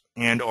act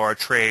and or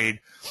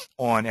trade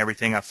on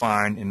everything I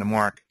find in the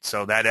market.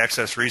 So that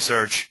excess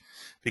research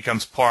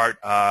becomes part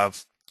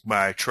of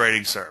my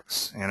trading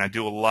service, and I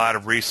do a lot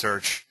of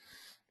research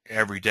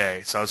every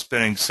day. So I was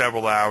spending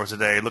several hours a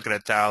day looking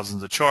at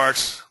thousands of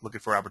charts, looking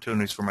for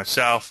opportunities for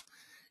myself,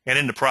 and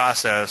in the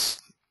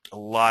process, a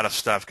lot of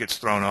stuff gets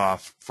thrown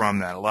off from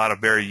that. A lot of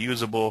very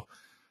usable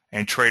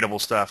and tradable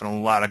stuff and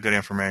a lot of good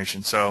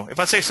information. So if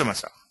I say so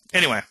myself.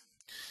 Anyway,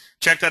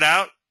 check that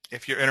out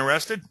if you're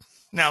interested.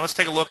 Now let's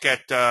take a look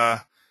at,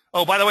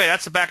 oh, by the way,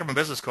 that's the back of my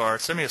business card.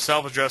 Send me a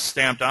self-addressed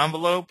stamped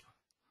envelope.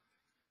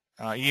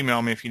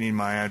 Email me if you need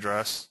my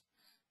address.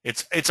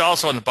 It's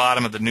also on the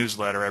bottom of the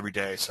newsletter every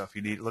day. So if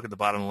you need, look at the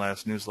bottom of the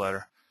last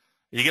newsletter.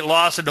 You get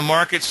lost in the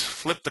markets,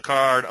 flip the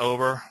card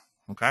over,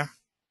 okay?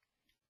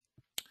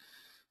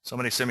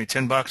 Somebody send me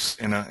 $10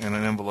 in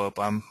an envelope.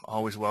 I'm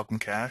always welcome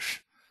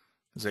cash,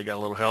 because they got a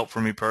little help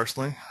from me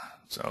personally.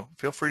 So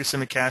feel free to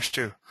send me cash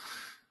too.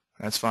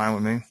 That's fine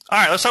with me. All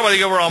right, let's talk about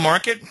the overall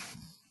market.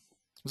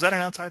 Was that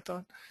an outside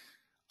thought?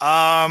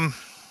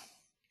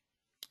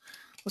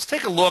 Let's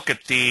take a look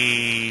at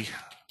the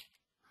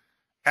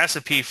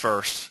S&P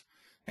first,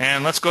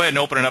 and let's go ahead and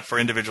open it up for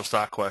individual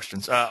stock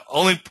questions.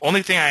 Only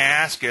thing I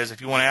ask is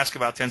if you want to ask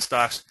about 10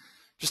 stocks,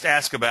 just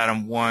ask about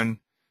them one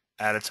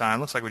at a time.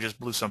 Looks like we just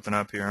blew something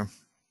up here.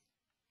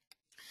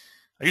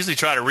 I usually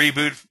try to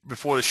reboot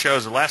before the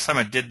shows. The last time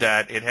I did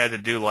that, it had to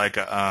do like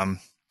a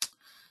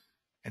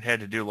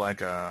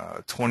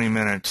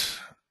 20-minute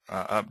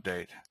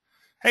update.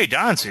 Hey,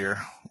 Don's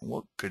here.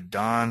 What could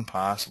Don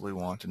possibly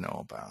want to know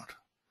about?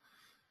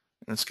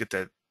 Let's get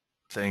that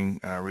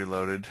thing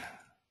reloaded.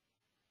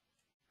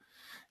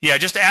 Yeah,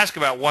 just ask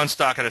about one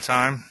stock at a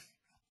time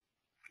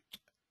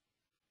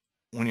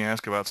when you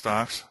ask about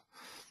stocks.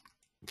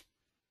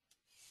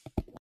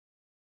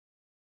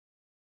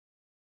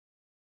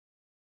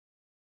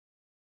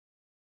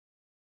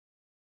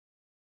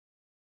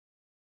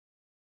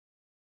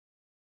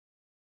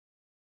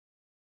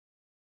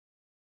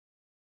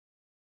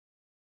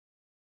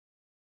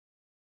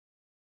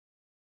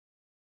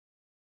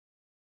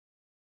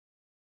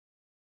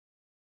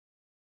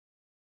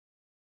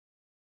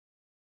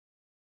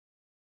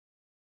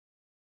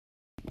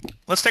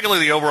 Let's take a look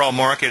at the overall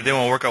market, then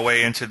we'll work our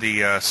way into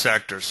the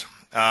sectors.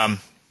 The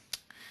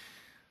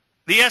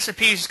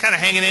S&P is kind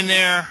of hanging in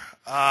there.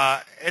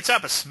 It's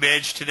up a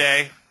smidge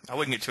today. I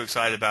wouldn't get too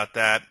excited about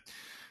that.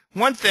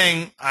 One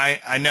thing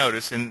I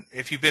noticed, and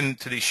if you've been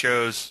to these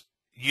shows,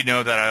 you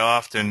know that I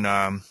often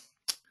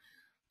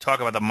talk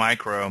about the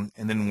micro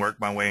and then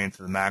work my way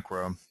into the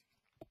macro.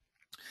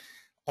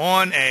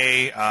 On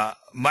a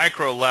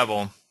micro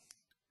level,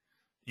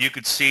 you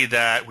could see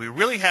that we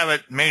really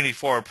haven't made any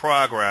forward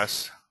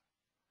progress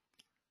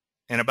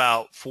in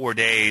about 4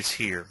 days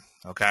here,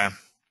 okay?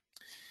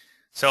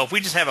 So if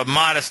we just have a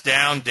modest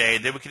down day,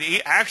 then we could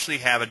actually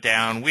have a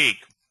down week.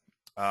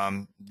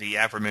 The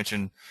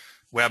aforementioned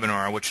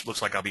webinar, which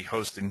looks like I'll be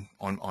hosting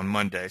on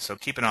Monday. So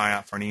keep an eye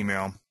out for an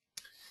email,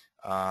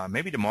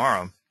 maybe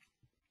tomorrow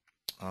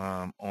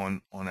on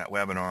that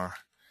webinar.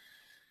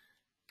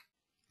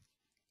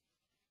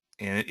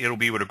 and it'll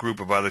be with a group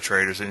of other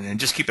traders, and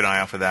just keep an eye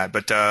out for that.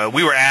 But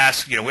we were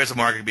asked, where's the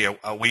market going to be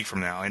a week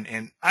from now?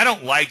 And I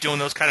don't like doing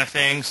those kind of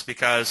things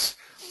because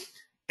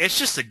it's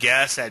just a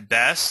guess at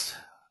best.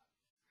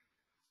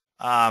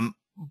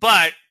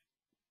 But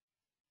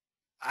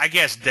I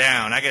guess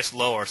down, I guess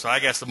lower. So I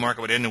guess the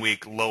market would end the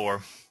week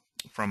lower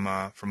from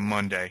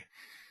Monday.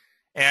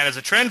 And as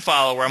a trend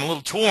follower, I'm a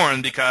little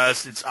torn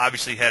because it's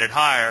obviously headed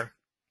higher.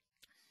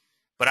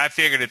 But I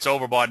figured it's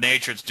overbought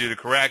nature. It's due to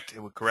correct.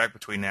 It would correct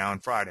between now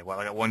and Friday. Well,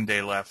 I got 1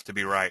 day left to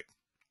be right.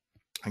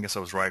 I guess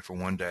I was right for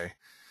 1 day.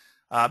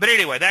 But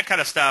anyway, that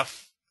kind of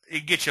stuff,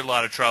 it gets you a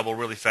lot of trouble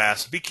really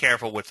fast. Be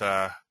careful with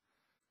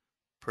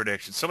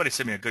predictions. Somebody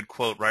sent me a good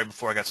quote right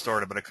before I got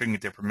started, but I couldn't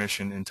get their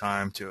permission in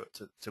time to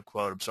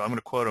quote them. So I'm going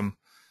to quote them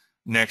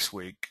next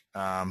week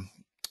on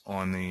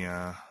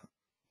the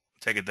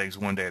taking things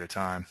 1 day at a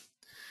time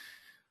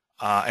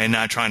and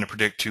not trying to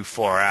predict too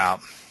far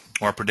out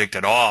or predict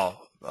at all.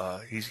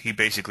 He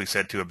basically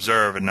said to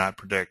observe and not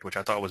predict, which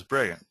I thought was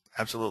brilliant.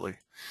 Absolutely.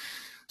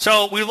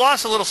 So we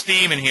lost a little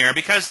steam in here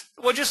because,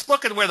 well, just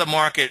look at where the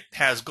market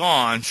has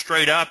gone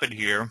straight up in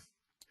here.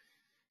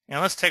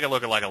 And let's take a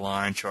look at like a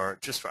line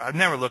chart. I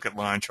never look at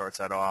line charts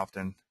that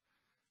often,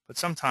 but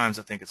sometimes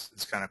I think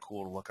it's kind of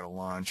cool to look at a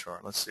line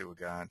chart. Let's see what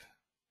we got.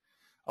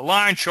 A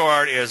line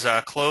chart is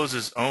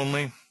closes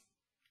only.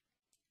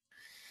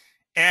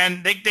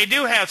 And they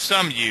do have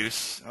some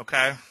use,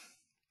 okay?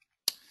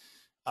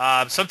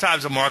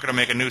 Sometimes the market will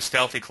make a new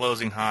stealthy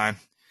closing high.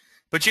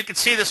 But you can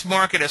see this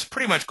market has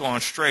pretty much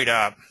gone straight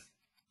up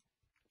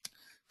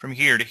from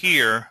here to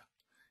here.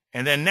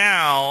 And then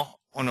now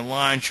on the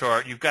line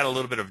chart, you've got a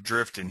little bit of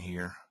drift in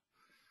here.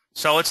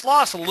 So it's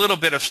lost a little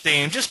bit of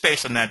steam just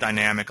based on that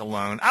dynamic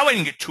alone. I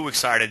wouldn't get too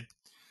excited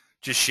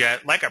just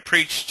yet. Like I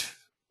preached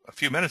a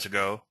few minutes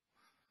ago,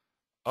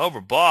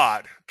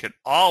 overbought can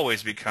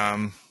always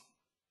become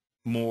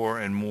more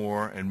and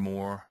more and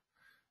more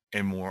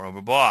and more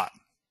overbought.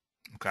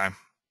 Okay.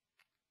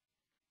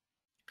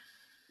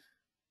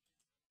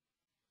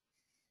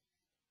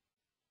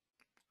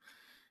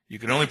 You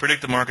can only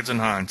predict the markets in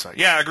hindsight.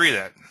 Yeah, I agree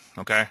that.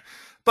 Okay.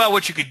 But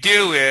what you could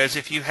do is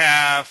if you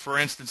have, for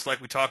instance,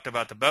 like we talked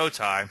about the bow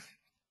tie,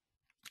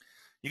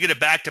 you get a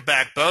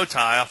back-to-back bow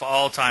tie off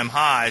all-time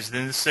highs,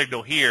 then this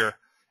signal here,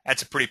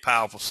 that's a pretty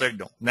powerful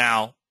signal.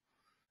 Now,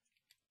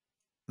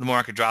 the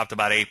market dropped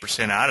about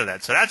 8% out of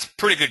that. So that's a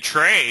pretty good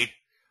trade,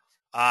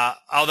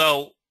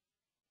 although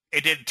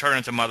it didn't turn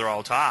into mother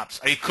all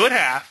tops. It could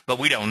have, but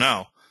we don't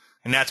know.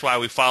 And that's why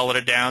we followed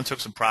it down,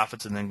 took some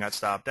profits, and then got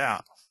stopped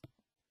out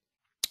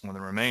on the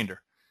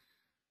remainder.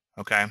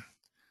 Okay.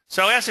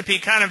 So S&P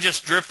kind of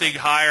just drifting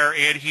higher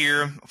in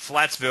here.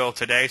 Flatsville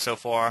today so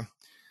far.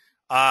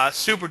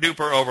 Super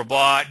duper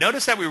overbought.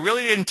 Notice that we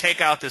really didn't take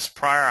out this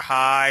prior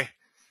high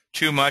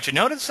too much. And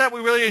notice that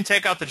we really didn't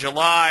take out the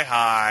July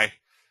high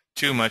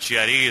too much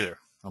yet either.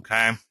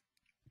 Okay.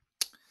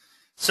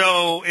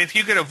 So if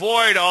you could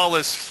avoid all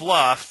this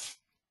fluff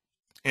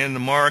in the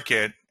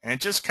market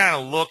and just kind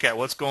of look at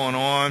what's going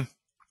on,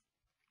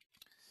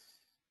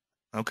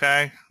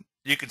 okay,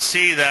 you can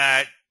see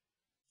that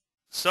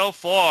so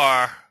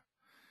far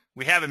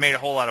we haven't made a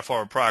whole lot of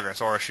forward progress,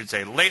 or I should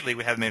say lately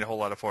we haven't made a whole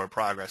lot of forward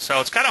progress. So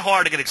it's kind of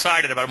hard to get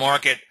excited about a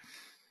market.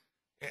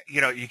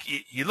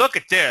 You look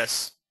at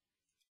this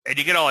and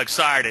you get all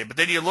excited, but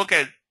then you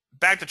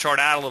back the chart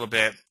out a little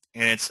bit,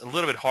 and it's a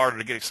little bit harder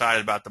to get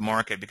excited about the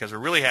market because we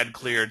really hadn't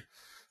cleared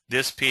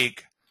this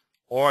peak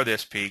or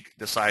this peak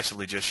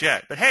decisively just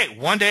yet. But hey,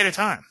 1 day at a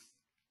time.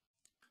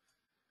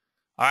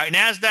 All right,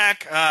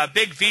 NASDAQ,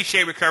 big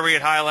V-shaped recovery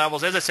at high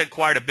levels. As I said,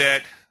 quite a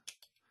bit.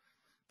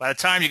 By the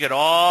time you get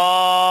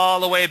all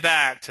the way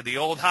back to the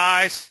old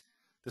highs,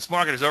 this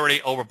market is already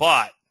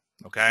overbought,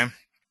 okay?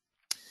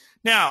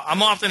 Now,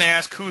 I'm often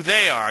asked who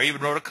they are. I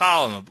even wrote a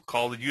column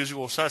called The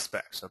Usual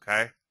Suspects,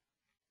 okay?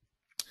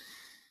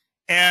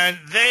 And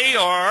they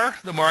are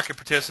the market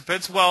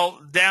participants.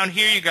 Well, down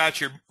here you got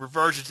your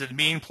reversion to the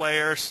mean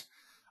players,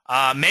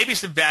 maybe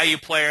some value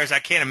players. I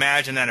can't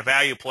imagine that a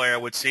value player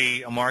would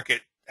see a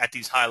market at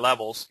these high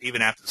levels,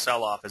 even after the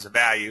sell-off, as a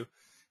value.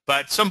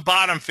 But some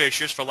bottom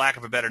fishers, for lack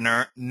of a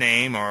better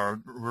name,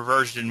 or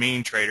reversion to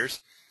mean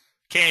traders,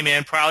 came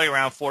in probably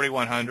around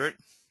 4,100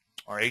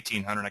 or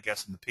 1,800, I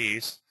guess, in the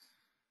piece.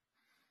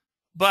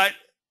 But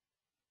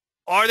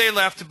are they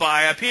left to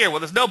buy up here? Well,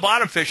 there's no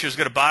bottom fishers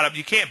going to bottom.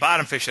 You can't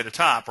bottom fish at the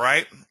top,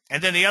 right?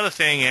 And then the other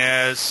thing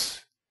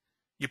is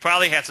you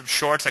probably had some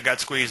shorts that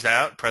got squeezed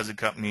out, present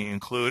company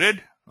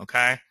included,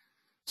 okay?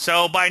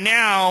 So by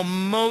now,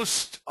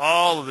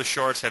 all of the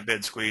shorts have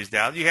been squeezed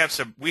out. We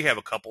have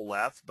a couple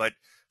left, but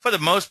for the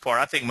most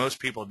part, I think most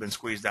people have been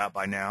squeezed out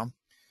by now.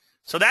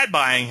 So that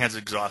buying has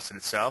exhausted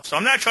itself. So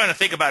I'm not trying to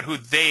think about who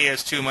they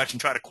is too much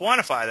and try to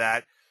quantify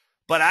that,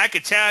 but I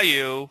could tell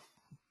you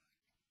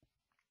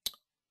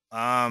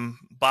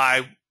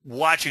by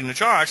watching the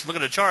charts, look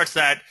at the charts,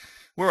 that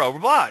we're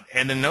overbought,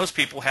 and then those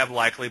people have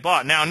likely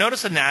bought. Now,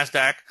 notice the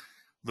NASDAQ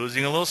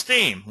losing a little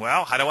steam.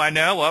 Well, how do I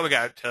know? Well, we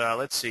got,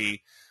 let's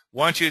see,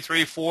 1, 2,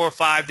 3, 4,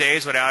 5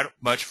 days without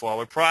much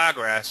forward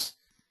progress.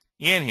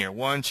 in here.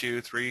 1,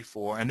 2, 3,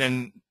 4. And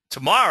then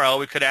tomorrow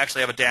we could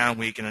actually have a down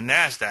week in the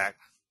NASDAQ.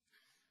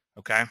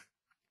 Okay?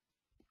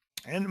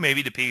 And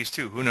maybe the P's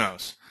too. Who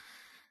knows?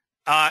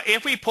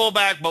 If we pull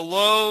back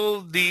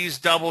below these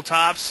double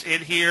tops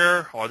in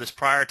here, or this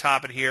prior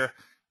top in here,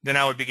 then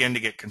I would begin to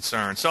get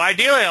concerned. So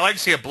ideally, I'd like to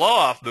see a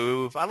blow-off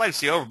move. I'd like to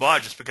see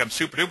overbought just become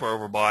super-duper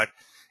overbought,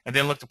 and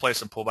then look to play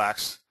some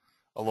pullbacks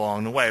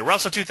along the way.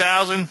 Russell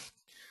 2000.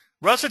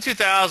 Russell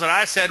 2000,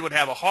 I said, would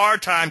have a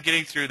hard time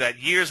getting through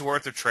that year's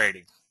worth of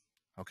trading.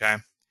 Okay?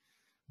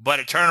 But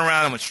it turned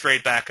around and went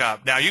straight back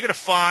up. Now, you're going to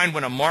find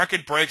when a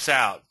market breaks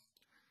out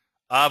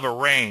of a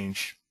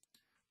range,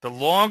 the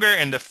longer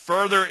and the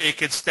further it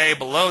could stay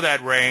below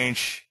that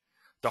range,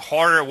 the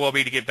harder it will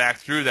be to get back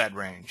through that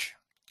range.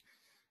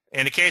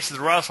 In the case of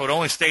the Russell, it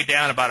only stayed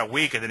down about a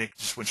week, and then it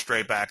just went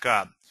straight back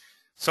up.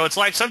 So it's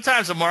like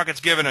sometimes the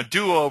market's given a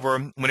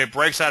do-over. When it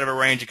breaks out of a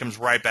range, it comes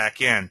right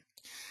back in.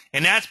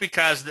 And that's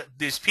because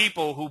these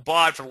people who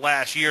bought for the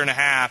last year and a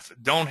half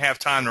don't have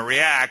time to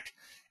react,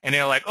 and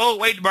they're like, oh,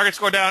 wait, the market's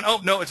going down.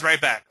 Oh, no, it's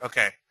right back.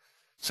 Okay.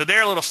 So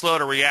they're a little slow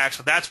to react,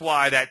 so that's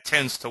why that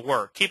tends to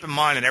work. Keep in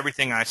mind that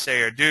everything I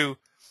say or do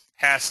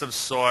has some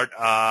sort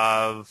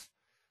of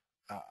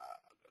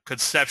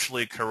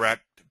conceptually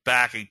correct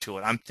backing to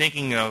it. I'm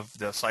thinking of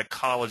the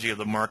psychology of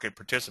the market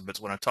participants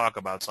when I talk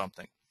about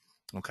something,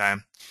 okay?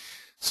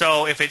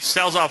 So if it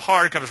sells off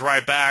hard, it comes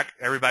right back.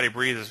 Everybody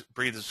breathes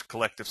a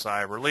collective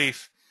sigh of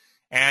relief.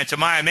 And to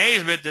my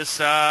amazement, this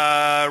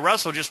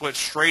Russell just went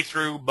straight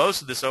through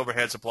most of this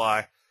overhead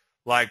supply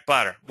like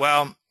butter.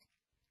 Well,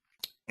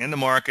 in the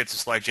markets,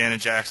 it's like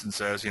Janet Jackson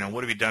says,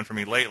 what have you done for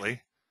me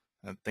lately?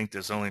 I think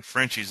there's only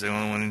Frenchie's the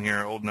only one in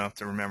here old enough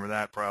to remember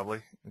that,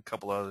 probably. A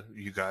couple of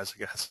you guys, I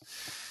guess.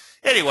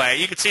 Anyway,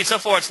 you can see so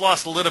far it's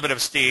lost a little bit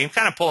of steam,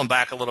 kind of pulling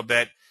back a little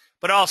bit,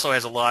 but also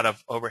has a lot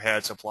of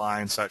overhead supply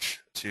and such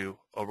to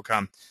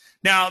overcome.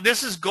 Now,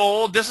 this is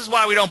gold. This is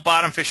why we don't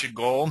bottom fish at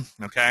gold,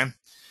 okay?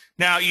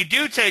 Now, you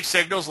do take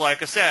signals,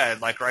 like I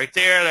said, like right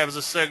there, that was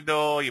a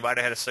signal. You might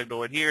have had a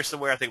signal in here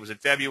somewhere. I think it was in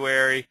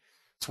February.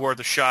 It's worth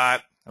a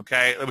shot.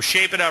 Okay, it was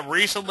shaping up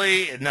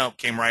recently, and no,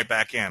 came right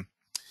back in.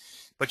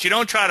 But you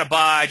don't try to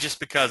buy just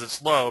because it's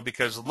low,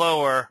 because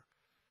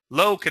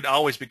low could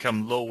always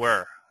become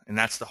lower, and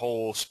that's the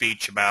whole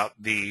speech about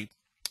the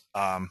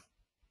overbought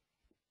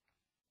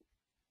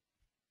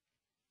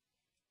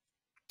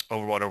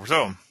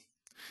oversold.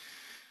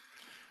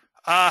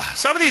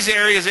 Some of these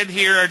areas in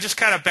here are just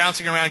kind of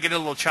bouncing around, getting a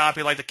little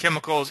choppy, like the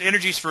chemicals.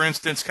 Energies, for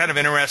instance, kind of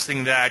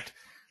interesting that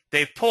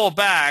they've pulled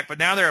back, but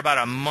now they're about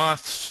a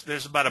month.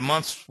 There's about a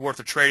month's worth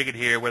of trading in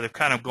here where they've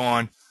kind of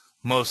gone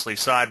mostly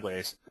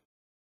sideways.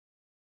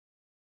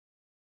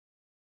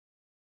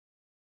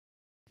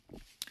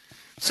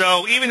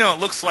 So even though it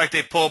looks like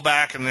they pulled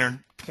back and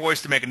they're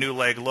poised to make a new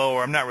leg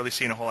lower, I'm not really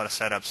seeing a whole lot of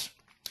setups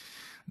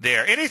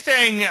there.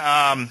 Anything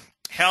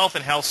health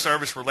and health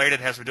service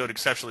related has been doing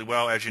exceptionally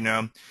well, as you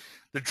know.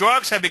 The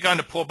drugs have begun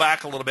to pull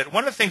back a little bit.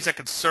 One of the things that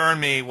concerned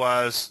me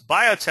was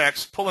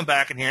biotechs pulling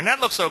back in here, and that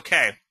looks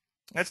okay.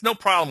 That's no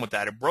problem with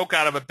that. It broke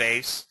out of a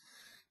base,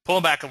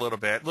 pulling back a little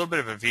bit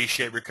of a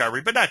V-shaped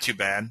recovery, but not too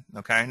bad,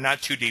 okay?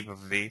 Not too deep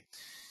of a V.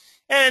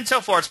 And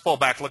so far it's pulled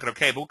back looking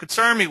okay. But what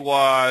concerned me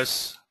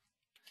was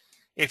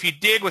if you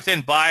dig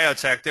within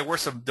biotech, there were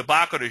some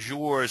debacle du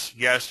jours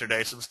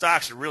yesterday. Some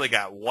stocks that really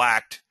got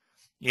whacked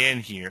in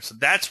here. So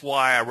that's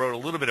why I wrote a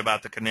little bit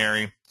about the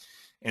canary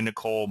in the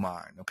coal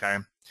mine, okay?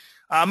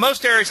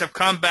 Most areas have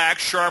come back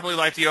sharply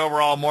like the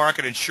overall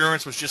market.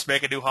 Insurance was just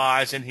making new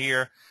highs in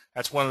here.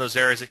 That's one of those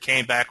areas that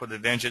came back with a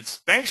vengeance.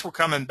 Banks were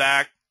coming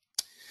back,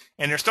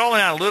 and they're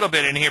stalling out a little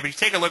bit in here. But you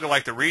take a look at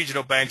like the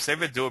regional banks, they've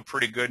been doing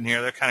pretty good in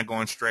here. They're kind of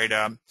going straight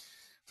up.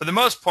 For the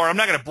most part, I'm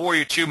not going to bore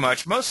you too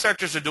much. Most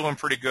sectors are doing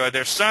pretty good.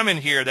 There's some in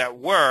here that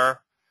were,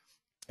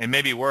 and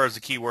maybe were is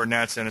the key word in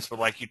that sentence, but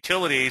like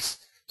utilities,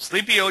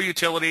 sleepy old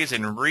utilities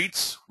and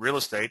REITs, real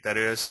estate that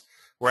is,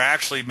 were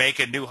actually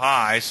making new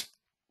highs.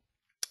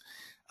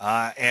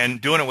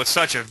 And doing it with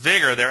such a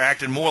vigor, they're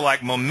acting more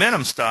like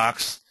momentum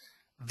stocks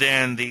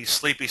than the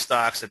sleepy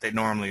stocks that they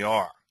normally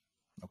are,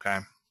 okay?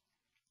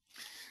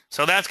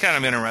 So that's kind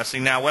of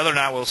interesting. Now, whether or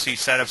not we'll see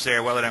setups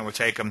there, whether or not we'll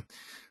take them,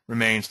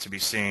 remains to be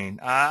seen.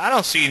 I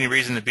don't see any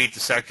reason to beat the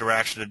sector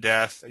action to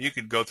death. You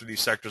could go through these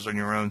sectors on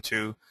your own,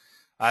 too.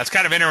 It's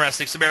kind of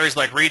interesting. Some areas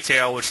like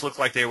retail, which looked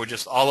like they were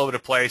just all over the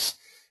place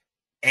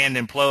and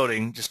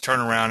imploding, just turn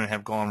around and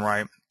have gone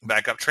right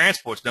back up.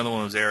 Transport's another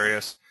one of those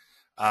areas.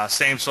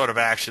 Same sort of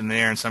action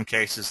there in some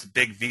cases,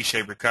 big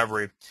V-shaped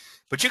recovery.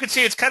 But you can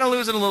see it's kind of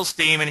losing a little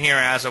steam in here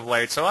as of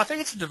late. So I think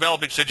it's a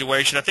developing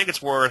situation. I think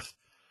it's worth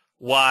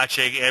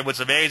watching. And what's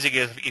amazing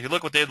is if you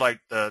look within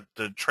like the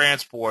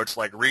transports,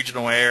 like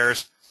regional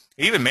airs,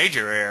 even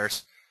major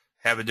airs,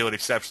 have been doing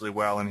exceptionally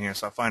well in here.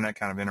 So I find that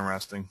kind of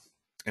interesting.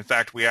 In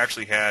fact, we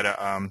actually had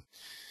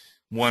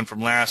one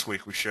from last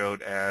week we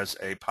showed as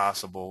a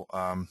possible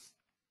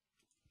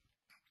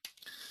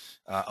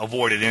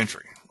avoided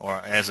entry, or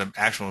as an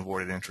actual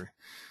avoided entry.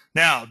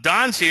 Now,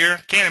 Don's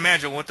here. Can't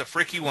imagine what the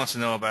frick he wants to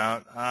know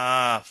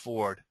about.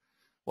 Ford.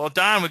 Well,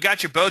 Don, we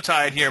got your bow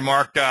tie in here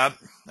marked up.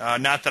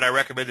 Not that I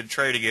recommended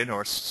trading it,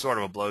 or sort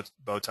of a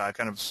bow tie,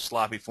 kind of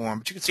sloppy form.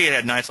 But you can see it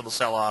had a nice little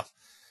sell-off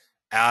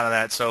out of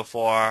that so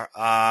far.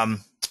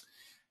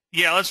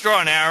 Yeah, let's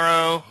draw an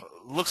arrow.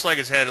 Looks like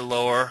it's headed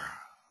lower.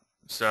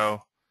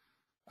 So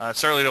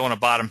certainly don't want to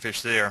bottom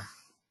fish there.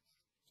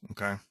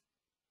 Okay.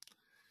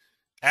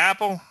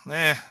 Apple,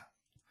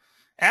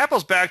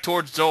 Apple's back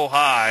towards its old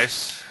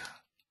highs.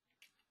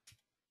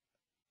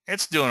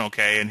 It's doing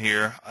okay in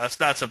here. That's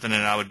not something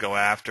that I would go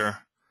after.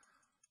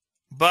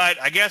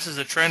 But I guess as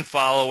a trend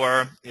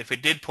follower, if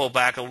it did pull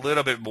back a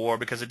little bit more,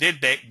 because it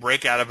did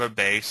break out of a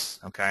base,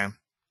 okay?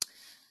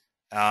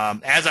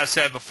 As I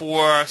said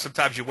before,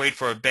 sometimes you wait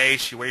for a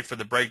base, you wait for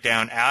the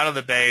breakdown out of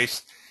the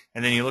base,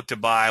 and then you look to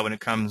buy when it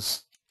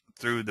comes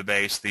through the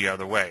base the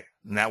other way.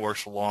 And that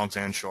works for longs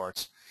and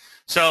shorts.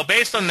 So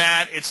based on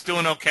that, it's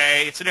doing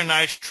okay. It's in a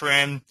nice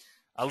trend.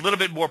 A little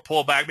bit more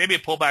pullback, maybe a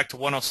pullback to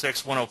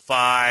 106,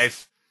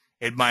 105.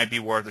 It might be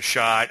worth a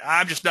shot.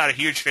 I'm just not a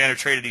huge fan of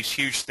trading these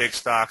huge thick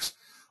stocks.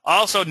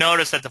 Also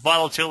notice that the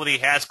volatility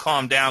has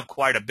calmed down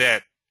quite a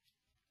bit.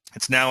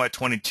 It's now at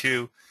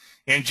 22.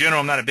 In general,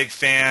 I'm not a big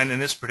fan, in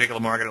this particular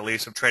market at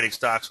least, of trading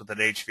stocks with an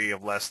HV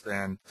of less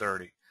than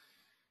 30.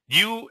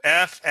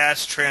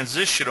 UFS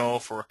transitional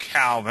for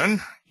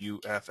Calvin.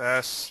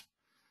 UFS.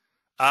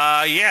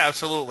 Yeah,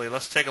 absolutely.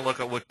 Let's take a look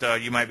at what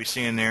you might be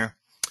seeing there.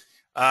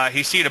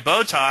 He's seen a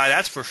bow tie,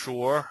 that's for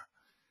sure.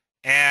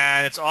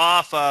 And it's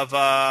off of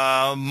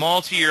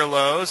multi-year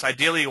lows.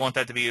 Ideally, you want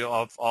that to be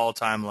off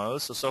all-time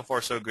lows. So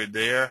far, so good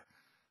there.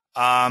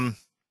 What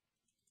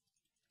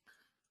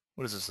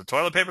is this, the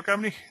toilet paper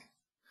company?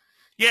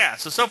 Yeah,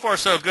 so far,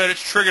 so good.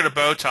 It's triggered a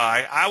bow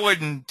tie. I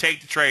wouldn't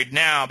take the trade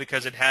now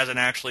because it hasn't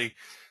actually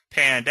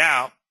panned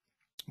out.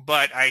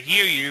 But I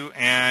hear you,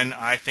 and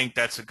I think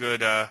that's a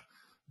good eye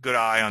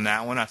on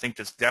that one. I think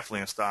that's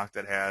definitely a stock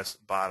that has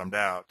bottomed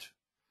out.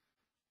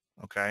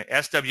 Okay,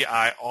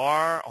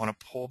 SWIR on a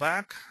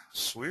pullback.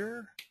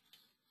 Swear.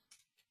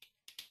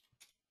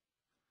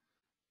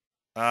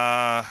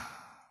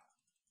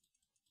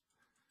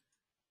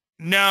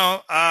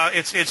 No,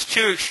 it's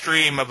too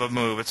extreme of a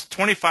move. It's a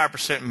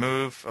 25%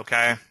 move,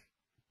 okay?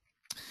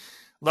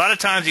 A lot of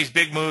times these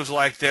big moves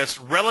like this,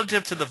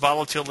 relative to the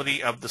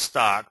volatility of the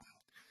stock,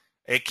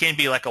 it can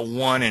be like a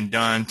one and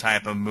done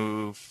type of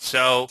move.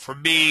 So for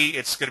me,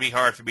 it's going to be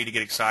hard for me to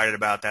get excited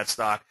about that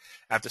stock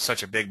after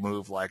such a big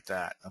move like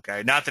that.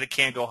 Okay, not that it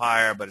can't go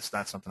higher, but it's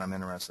not something I'm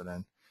interested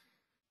in.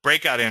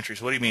 Breakout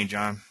entries. What do you mean,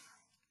 John?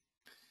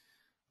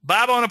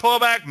 Bob on a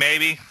pullback?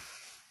 Maybe.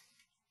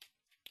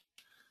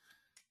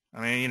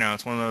 I mean, you know,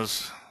 it's one of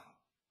those.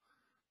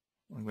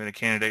 We had a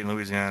candidate in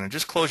Louisiana.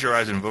 Just close your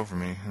eyes and vote for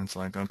me. And it's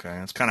like, okay,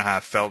 that's kind of how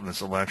I felt in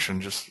this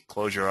election. Just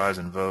close your eyes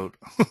and vote.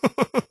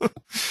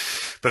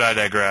 But I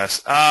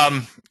digress.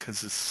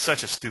 Because it's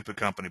such a stupid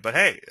company. But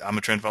hey, I'm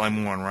a trend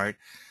following one, right?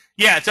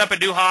 Yeah, it's up at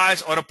new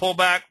highs on a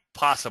pullback,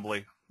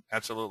 possibly,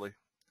 absolutely. I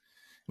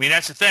mean,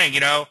 that's the thing,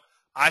 you know.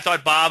 I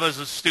thought Bob was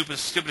a stupid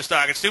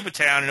stock at Stupid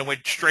Town, and it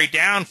went straight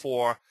down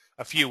for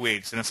a few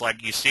weeks. And it's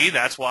like, you see,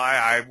 that's why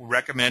I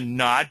recommend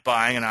not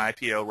buying an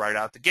IPO right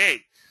out the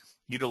gate.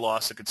 You'd have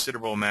lost a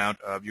considerable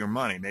amount of your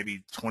money,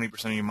 maybe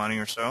 20% of your money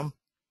or so.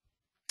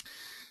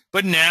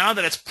 But now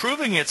that it's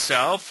proving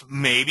itself,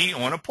 maybe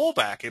on a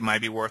pullback, it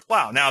might be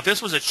worthwhile. Now, if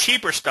this was a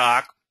cheaper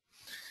stock,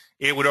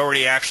 it would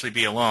already actually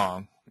be a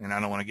long, and I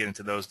don't want to get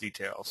into those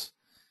details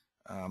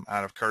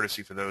out of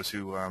courtesy for those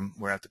who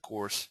were at the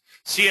course.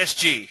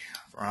 CSG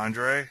for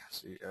Andre.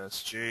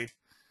 CSG.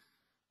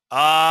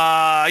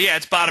 Yeah,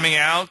 it's bottoming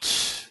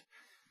out.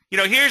 You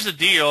know, here's the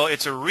deal.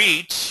 It's a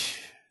REIT.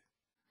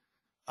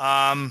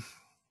 A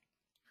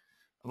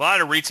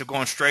lot of REITs have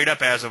gone straight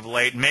up as of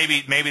late.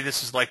 Maybe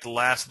this is like the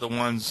last of the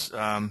ones,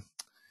 what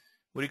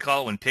do you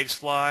call it, when pigs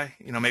fly?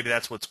 You know, maybe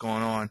that's what's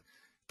going on.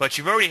 But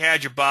you've already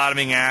had your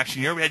bottoming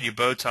action. You already had your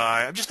bow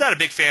tie. I'm just not a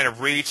big fan of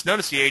REITs.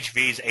 Notice the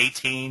HV is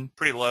 18,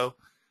 pretty low.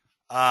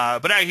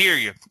 But I hear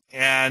you.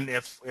 And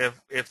if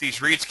these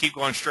REITs keep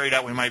going straight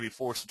up, we might be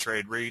forced to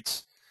trade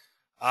REITs.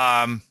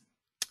 I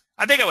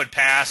think I would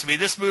pass. I mean,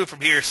 this move from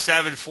here,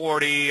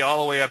 740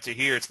 all the way up to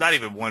here, it's not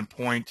even 1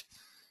 point.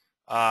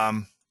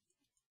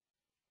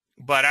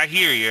 But I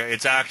hear you.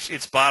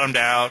 It's bottomed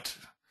out.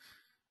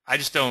 I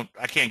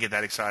can't get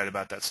that excited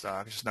about that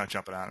stock. It's just not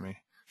jumping out at me.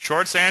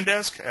 Short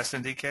SanDisk,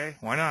 SNDK,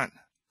 why not?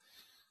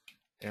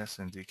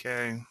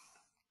 SNDK.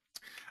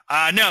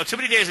 No, too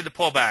many days into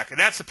pullback. And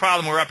that's the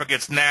problem we're up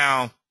against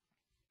now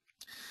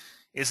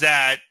is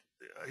that,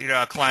 you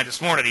know, a client this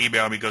morning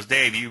emailed me, goes,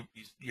 Dave,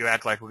 you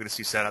act like we're going to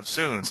see setups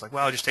soon. It's like,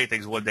 well, I'll just take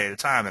things one day at a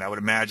time. And I would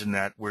imagine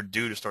that we're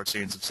due to start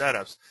seeing some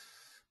setups.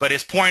 But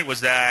his point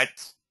was that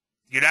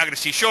you're not going to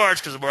see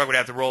shorts because the market would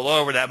have to roll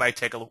over. That might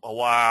take a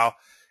while.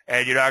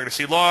 And you're not going to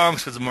see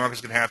longs because the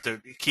market's going to have to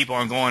keep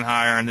on going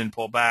higher and then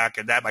pull back,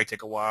 and that might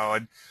take a while.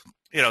 And,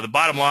 you know, the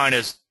bottom line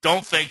is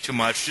don't think too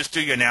much. Just do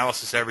your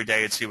analysis every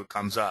day and see what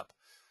comes up.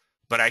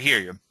 But I hear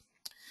you.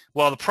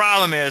 Well, the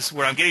problem is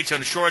where I'm getting to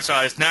on the short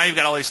side is now you've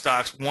got all these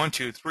stocks 1,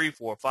 2, 3,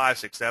 4, 5,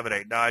 6, 7,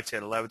 8, 9,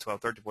 10, 11,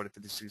 12, 13, 14,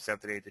 15, 16,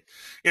 17, 18.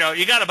 You know,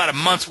 you got about a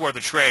month's worth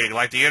of trading,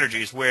 like the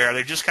energies, where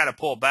they just kind of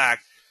pull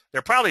back.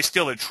 They're probably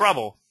still in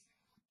trouble,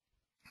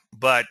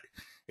 but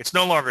it's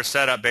no longer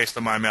set up based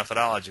on my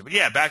methodology. But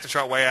yeah, back to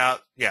chart way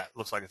out. Yeah, it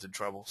looks like it's in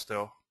trouble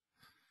still.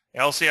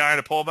 LCI in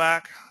a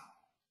pullback.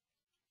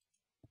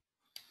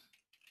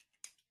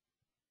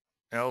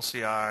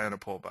 LCI in a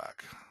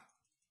pullback.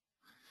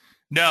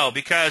 No,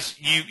 because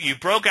you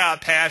broke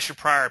out past your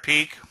prior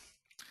peak.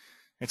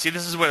 And see,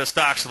 this is where the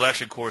stock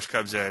selection course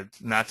comes in.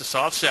 Not to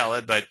soft sell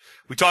it, but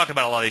we talk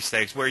about a lot of these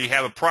things where you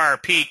have a prior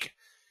peak,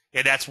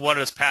 and that's one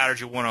of those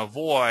patterns you want to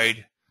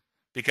avoid,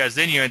 because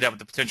then you end up with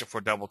the potential for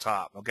a double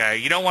top, okay?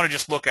 You don't want to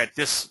just look at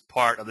this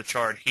part of the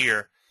chart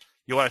here.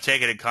 You want to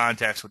take it in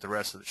context with the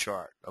rest of the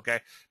chart,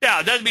 okay?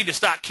 Now, it doesn't mean the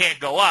stock can't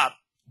go up,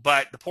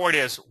 but the point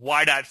is,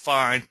 why not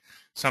find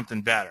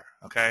something better,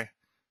 okay?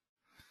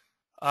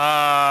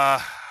 How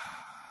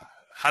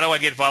do I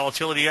get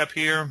volatility up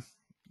here?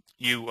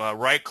 You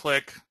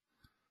right-click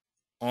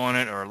on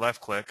it, or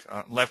left-click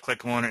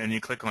on it, and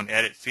you click on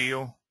Edit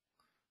Field,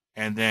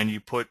 and then you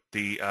put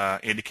the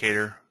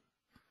indicator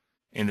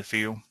in the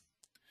field.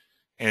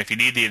 And if you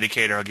need the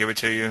indicator, I'll give it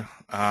to you.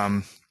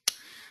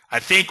 I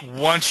think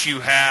once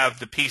you have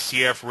the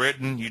PCF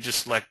written, you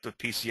just select the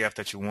PCF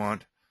that you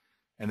want,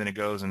 and then it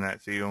goes in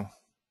that field.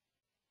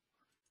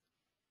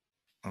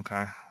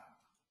 Okay.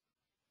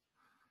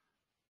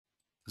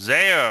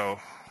 Zayo.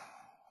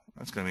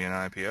 That's going to be an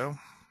IPO.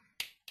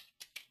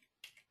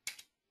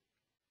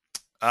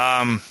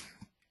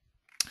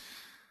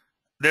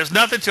 There's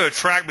nothing to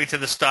attract me to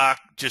the stock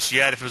just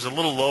yet. If it was a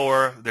little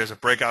lower, there's a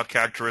breakout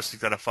characteristic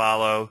that I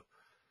follow.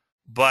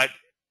 But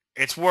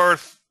it's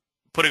worth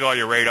putting on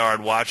your radar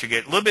and watching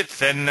it. A little bit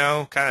thin,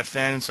 though, kind of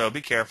thin, so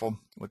be careful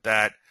with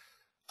that.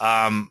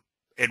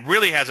 It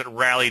really hasn't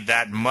rallied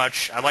that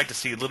much. I'd like to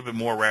see a little bit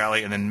more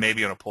rally and then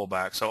maybe on a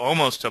pullback. So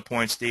almost to a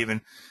point,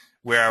 Stephen,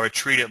 where I would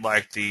treat it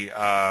like the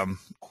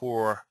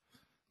core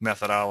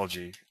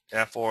methodology.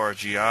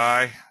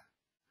 FRGI.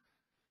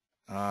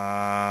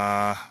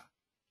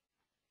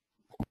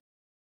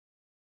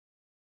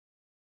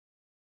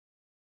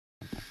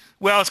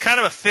 Well, it's kind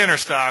of a thinner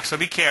stock, so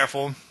be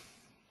careful.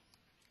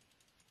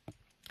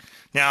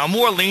 Now, I'm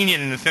more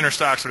lenient in the thinner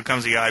stocks when it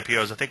comes to the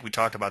IPOs. I think we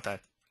talked about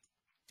that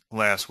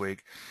last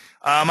week.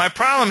 My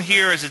problem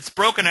here is it's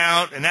broken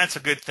out, and that's a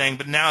good thing,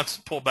 but now it's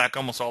pulled back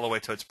almost all the way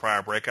to its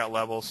prior breakout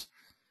levels.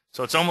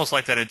 So it's almost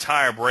like that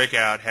entire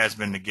breakout has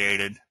been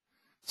negated.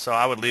 So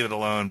I would leave it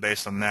alone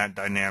based on that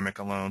dynamic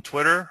alone.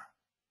 Twitter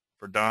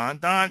for Don.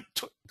 Don,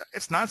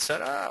 it's not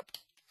set up.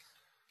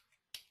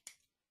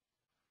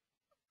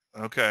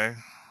 Okay.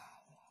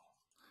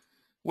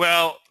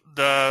 Well,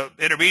 the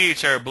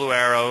intermediate blue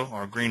arrow,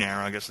 or green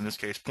arrow, I guess in this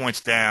case,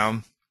 points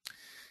down.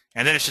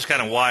 And then it's just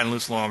kind of wide and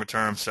loose longer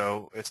term,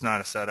 so it's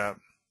not a setup.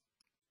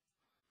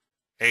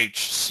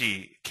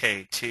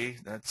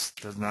 HCKT. That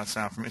does not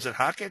sound familiar. Is it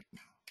Hackett?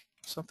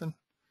 Something?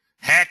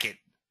 Hackett.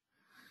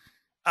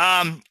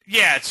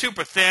 Yeah, it's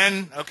super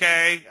thin,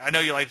 okay? I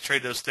know you like to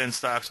trade those thin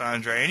stocks,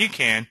 Andre, and you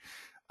can.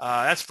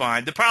 That's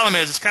fine. The problem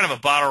is it's kind of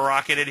a bottle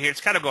rocket in here. It's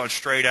kind of going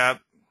straight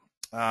up.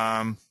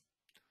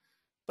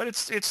 But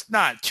it's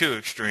not too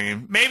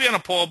extreme. Maybe on a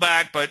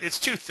pullback, but it's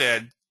too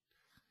thin.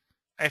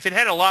 If it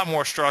had a lot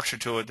more structure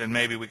to it, then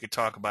maybe we could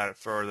talk about it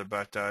further.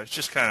 But it's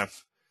just kind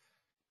of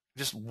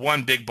just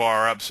one big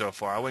bar up so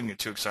far. I wouldn't get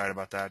too excited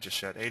about that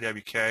just yet.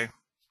 AWK.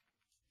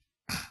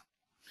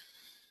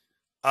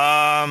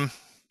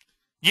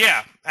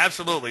 Yeah,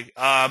 absolutely.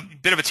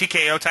 Bit of a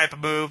TKO type of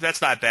move.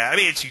 That's not bad. I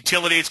mean, it's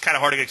utility. It's kind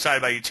of hard to get excited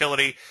about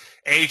utility.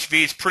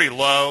 HV is pretty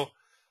low.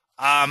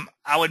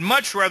 I would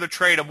much rather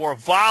trade a more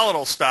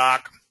volatile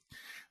stock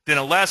than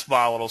a less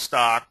volatile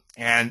stock.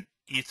 And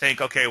you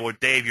think, okay, well,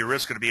 Dave, your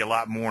risk is going to be a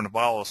lot more in a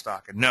volatile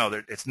stock. And no,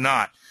 it's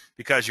not,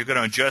 because you're going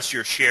to adjust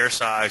your share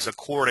size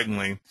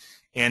accordingly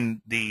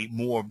in the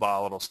more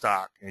volatile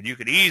stock. And you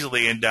could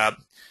easily end up,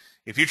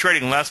 if you're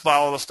trading less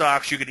volatile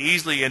stocks, you could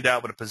easily end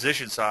up with a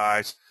position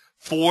size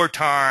 4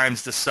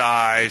 times the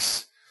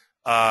size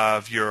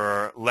of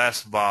your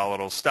less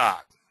volatile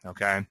stock,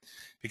 okay?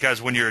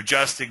 Because when you're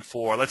adjusting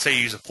for, let's say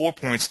you use a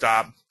 4-point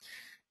stop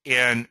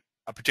in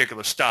a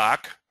particular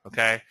stock,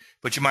 okay,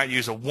 but you might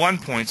use a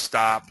 1-point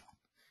stop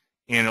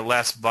in a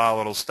less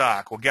volatile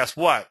stock. Well, guess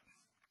what?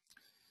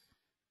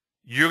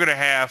 You're going to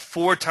have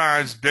 4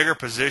 times bigger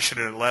position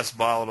in a less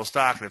volatile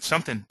stock. And if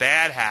something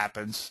bad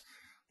happens,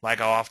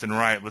 like I often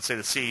write, let's say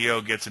the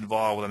CEO gets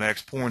involved with an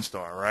ex-porn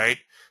star, right?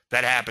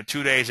 That happened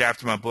 2 days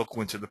after my book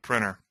went to the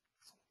printer,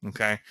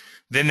 okay?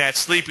 Then that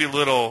sleepy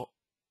little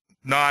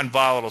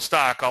non-volatile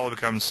stock all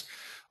becomes,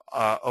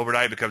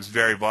 overnight becomes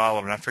very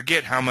volatile. And I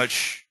forget how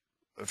much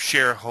of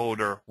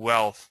shareholder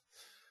wealth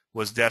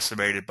was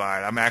decimated by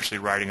it. I'm actually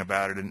writing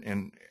about it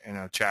in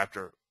a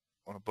chapter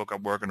on a book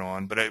I'm working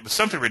on. But it was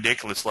something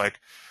ridiculous, like,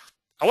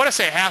 I want to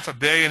say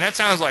 $500 million. That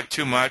sounds like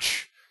too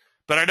much,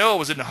 but I know it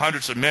was in the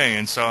hundreds of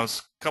millions. So it's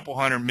a couple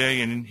 $100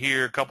 million in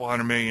here, a couple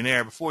 $100 million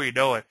there. Before you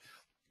know it,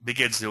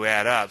 begins to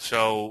add up.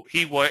 So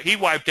he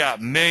wiped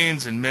out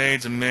millions and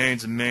millions and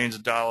millions and millions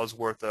of dollars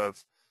worth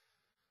of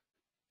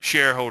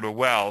shareholder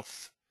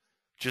wealth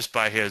just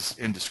by his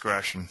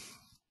indiscretion.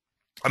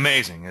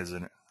 Amazing,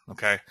 isn't it?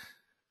 Okay.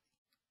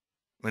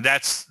 I mean,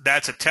 that's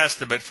a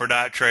testament for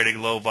not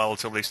trading low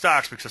volatility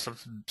stocks, because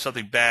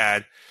something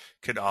bad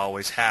could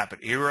always happen.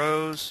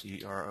 Eros,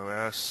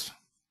 E-R-O-S.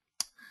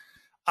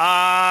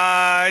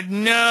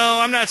 No,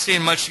 I'm not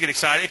seeing much to get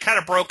excited. It kind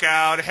of broke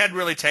out. It hadn't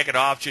really taken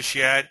off just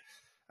yet.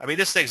 I mean,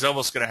 this thing's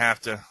almost going to have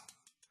to,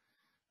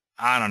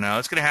 I don't know,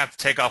 it's going to have to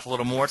take off a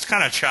little more. It's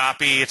kind of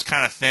choppy. It's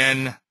kind of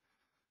thin.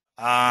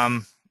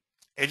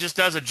 It just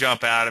doesn't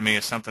jump out at me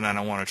as something I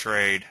don't want to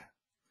trade.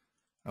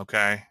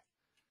 Okay.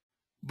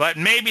 But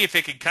maybe if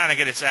it could kind of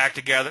get its act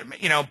together,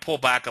 you know, pull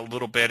back a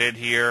little bit in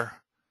here.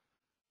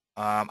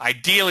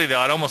 Ideally, though,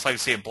 I'd almost like to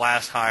see it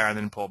blast higher and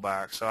then pull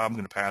back. So I'm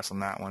going to pass on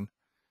that one.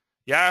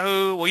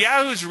 Yahoo. Well,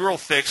 Yahoo's a real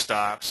thick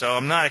stock, so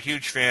I'm not a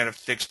huge fan of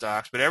thick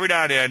stocks. But every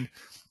now and then,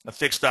 a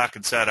thick stock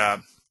can set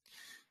up.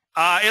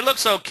 It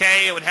looks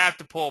okay. It would have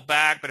to pull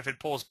back, but if it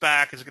pulls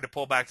back, it's going to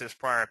pull back to this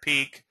prior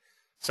peak.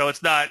 So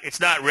it's not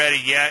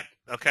ready yet.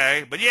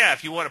 Okay. But yeah,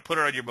 if you want to put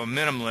it on your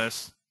momentum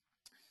list,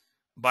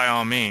 by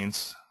all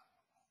means.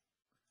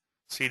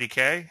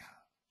 CDK.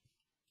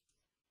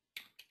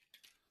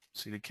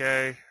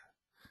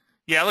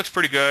 Yeah, it looks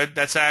pretty good.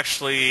 That's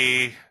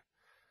actually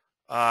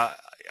on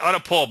a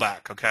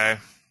pullback, okay?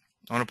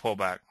 On a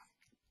pullback.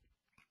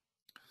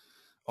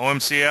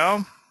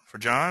 OMCL for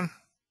John.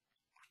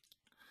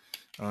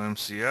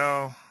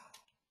 OMCL.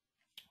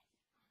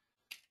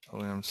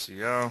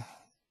 Are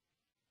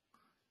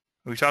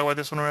we talking about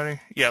this one already?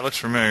 Yeah, it looks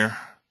familiar.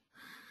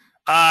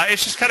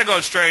 It's just kind of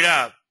going straight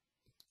up.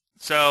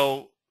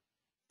 So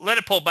let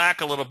it pull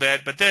back a little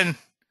bit, but then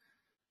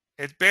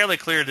it barely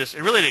cleared this.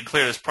 It really didn't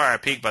clear this prior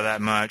peak by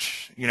that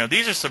much. You know,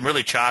 these are some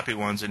really choppy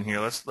ones in here.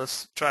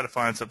 Let's try to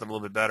find something a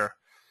little bit better.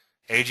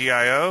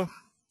 AGIO.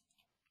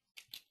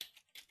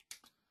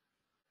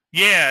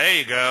 Yeah, there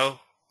you go.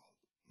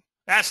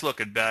 That's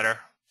looking better.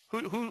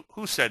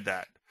 Who said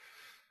that?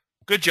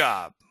 Good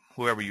job,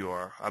 whoever you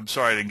are. I'm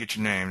sorry I didn't get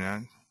your name,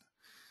 man.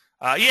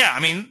 Yeah, I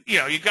mean, you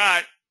know, you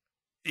got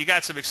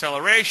some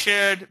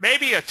acceleration,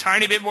 maybe a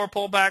tiny bit more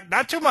pullback.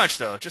 Not too much,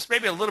 though. Just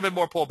maybe a little bit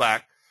more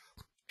pullback,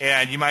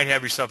 and you might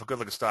have yourself a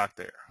good-looking stock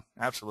there.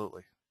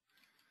 Absolutely.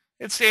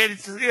 It's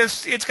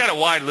kind of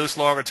wide, loose,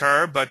 longer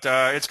term, but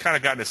it's kind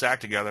of gotten its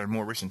act together in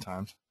more recent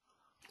times.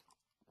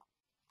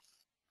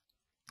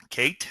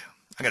 Kate,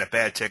 I got a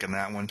bad tick on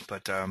that one,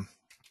 but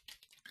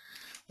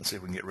let's see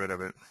if we can get rid of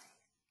it.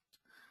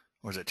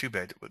 Or is it too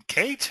bad?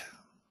 Kate?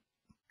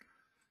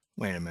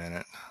 Wait a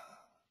minute.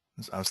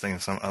 I was thinking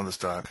of some other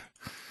stock.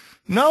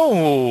 No,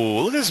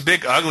 look at this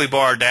big ugly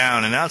bar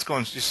down, and now it's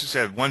going. Just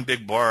had one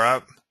big bar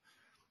up.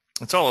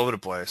 It's all over the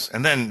place,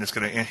 and then it's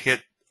going to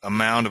hit a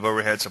mound of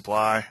overhead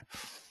supply.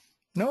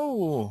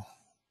 No,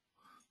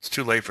 it's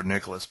too late for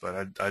Nicholas,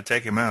 but I'd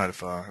take him out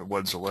if it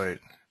wasn't so late.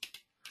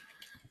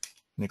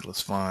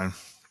 Nicholas, fine.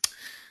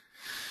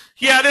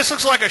 Yeah, this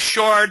looks like a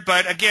short,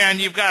 but again,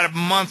 you've got a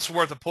month's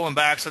worth of pulling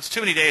back, so it's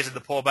too many days of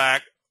the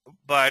pullback.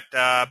 But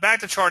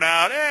back to chart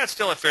out, it's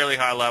still at fairly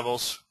high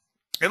levels.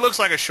 It looks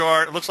like a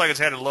short. It looks like it's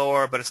headed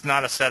lower, but it's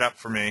not a setup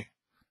for me.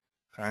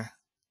 Okay.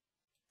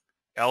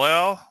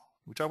 LL,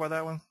 we talk about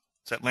that one?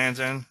 Is that Land's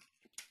End?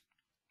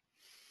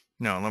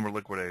 No, lumber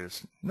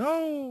liquidators.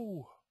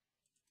 No.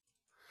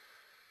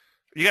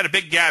 You got a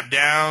big gap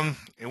down.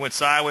 It went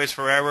sideways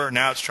forever.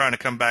 Now it's trying to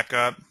come back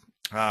up.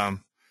 No,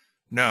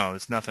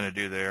 there's nothing to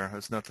do there.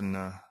 There's nothing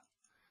that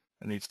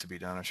needs to be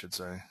done, I should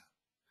say.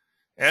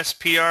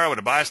 SPR with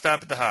a buy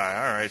stop at the high.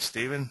 All right,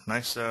 Steven.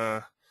 Nice.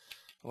 I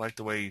like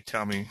the way you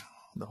tell me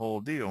the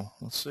whole deal.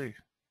 Let's see.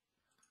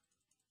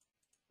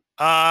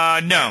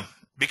 No,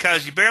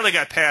 because you barely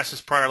got past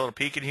this prior little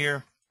peak in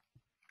here.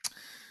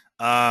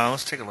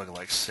 Let's take a look at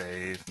like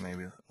save,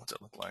 maybe. What's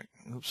it look like?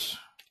 Oops.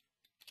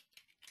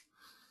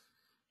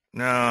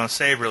 No,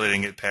 save really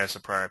didn't get past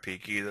the prior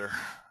peak either.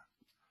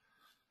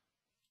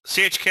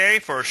 CHK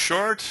for a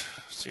short.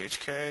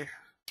 CHK.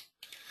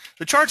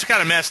 The charts are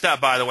kind of messed up,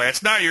 by the way.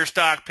 It's not your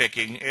stock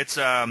picking. It's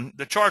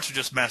the charts are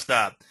just messed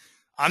up.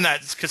 I'm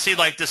not, because see,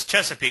 like this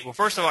Chesapeake. Well,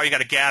 first of all, you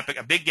got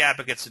a big gap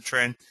against the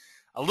trend.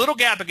 A little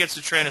gap against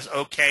the trend is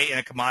okay in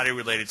a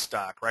commodity-related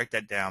stock. Write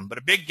that down. But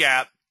a big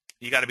gap,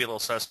 you got to be a little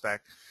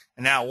suspect.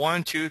 And now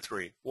 1, 2,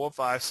 3, 4,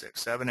 5,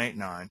 6, 7, 8,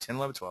 9, 10,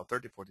 11, 12,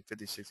 13, 14,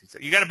 15, 16,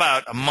 17. You got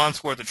about a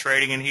month's worth of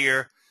trading in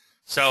here.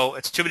 So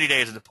it's too many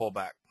days of the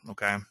pullback,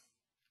 okay?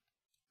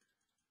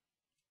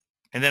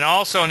 And then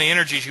also in the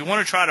energies, you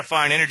want to try to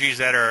find energies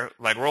that are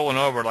like rolling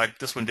over like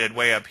this one did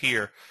way up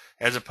here,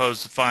 as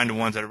opposed to finding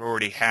ones that have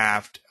already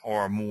halved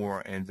or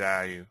more in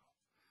value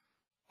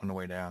on the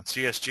way down.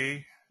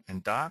 CSG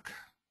and DOC.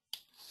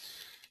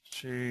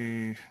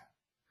 Did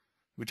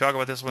we talk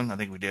about this one? I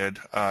think we did.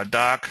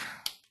 DOC.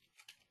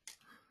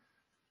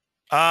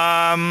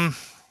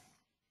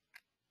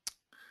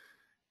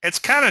 It's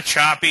kind of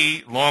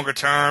choppy longer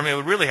term. It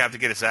would really have to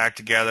get its act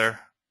together.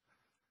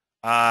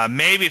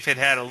 Maybe if it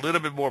had a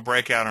little bit more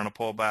breakout on a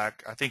pullback,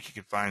 I think you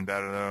could find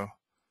better though.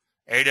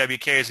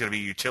 AWK is going to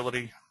be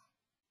utility.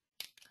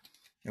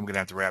 And we're going to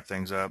have to wrap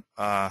things up.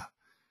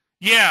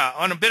 Yeah,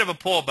 on a bit of a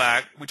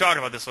pullback, we talked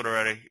about this one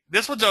already.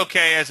 This one's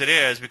okay as it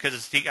is because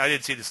it's I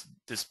did see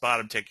this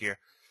bottom tick here.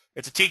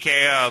 It's a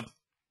TKO.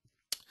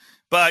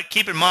 But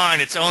keep in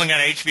mind, it's only got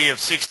an HV of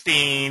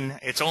 16.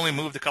 It's only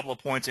moved a couple of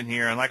points in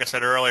here. And like I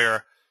said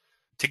earlier,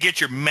 to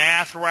get your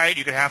math right,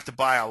 you're going to have to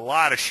buy a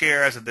lot of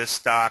shares of this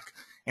stock.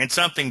 And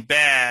something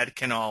bad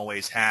can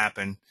always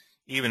happen,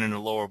 even in a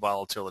lower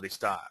volatility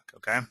stock,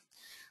 okay?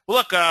 Well,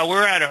 look,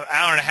 we're at an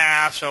hour and a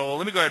half, so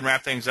let me go ahead and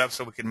wrap things up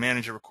so we can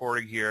manage a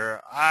recording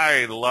here.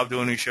 I love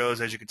doing these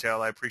shows, as you can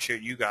tell. I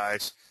appreciate you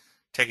guys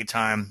taking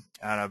time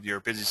out of your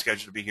busy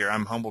schedule to be here.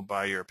 I'm humbled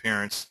by your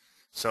appearance.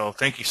 So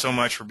thank you so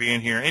much for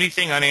being here.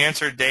 Anything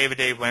unanswered,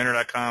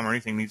 dave@davelandry.com, or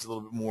anything needs a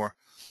little bit more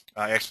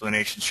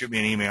explanation, shoot me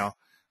an email.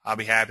 I'll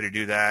be happy to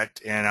do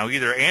that. And I'll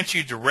either answer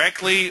you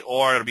directly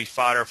or it'll be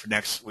fodder for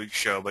next week's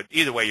show. But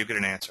either way, you'll get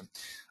an answer.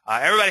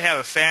 Everybody have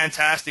a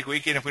fantastic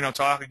weekend if we don't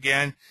talk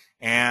again.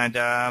 And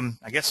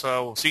I guess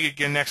we'll see you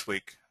again next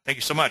week. Thank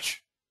you so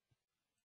much.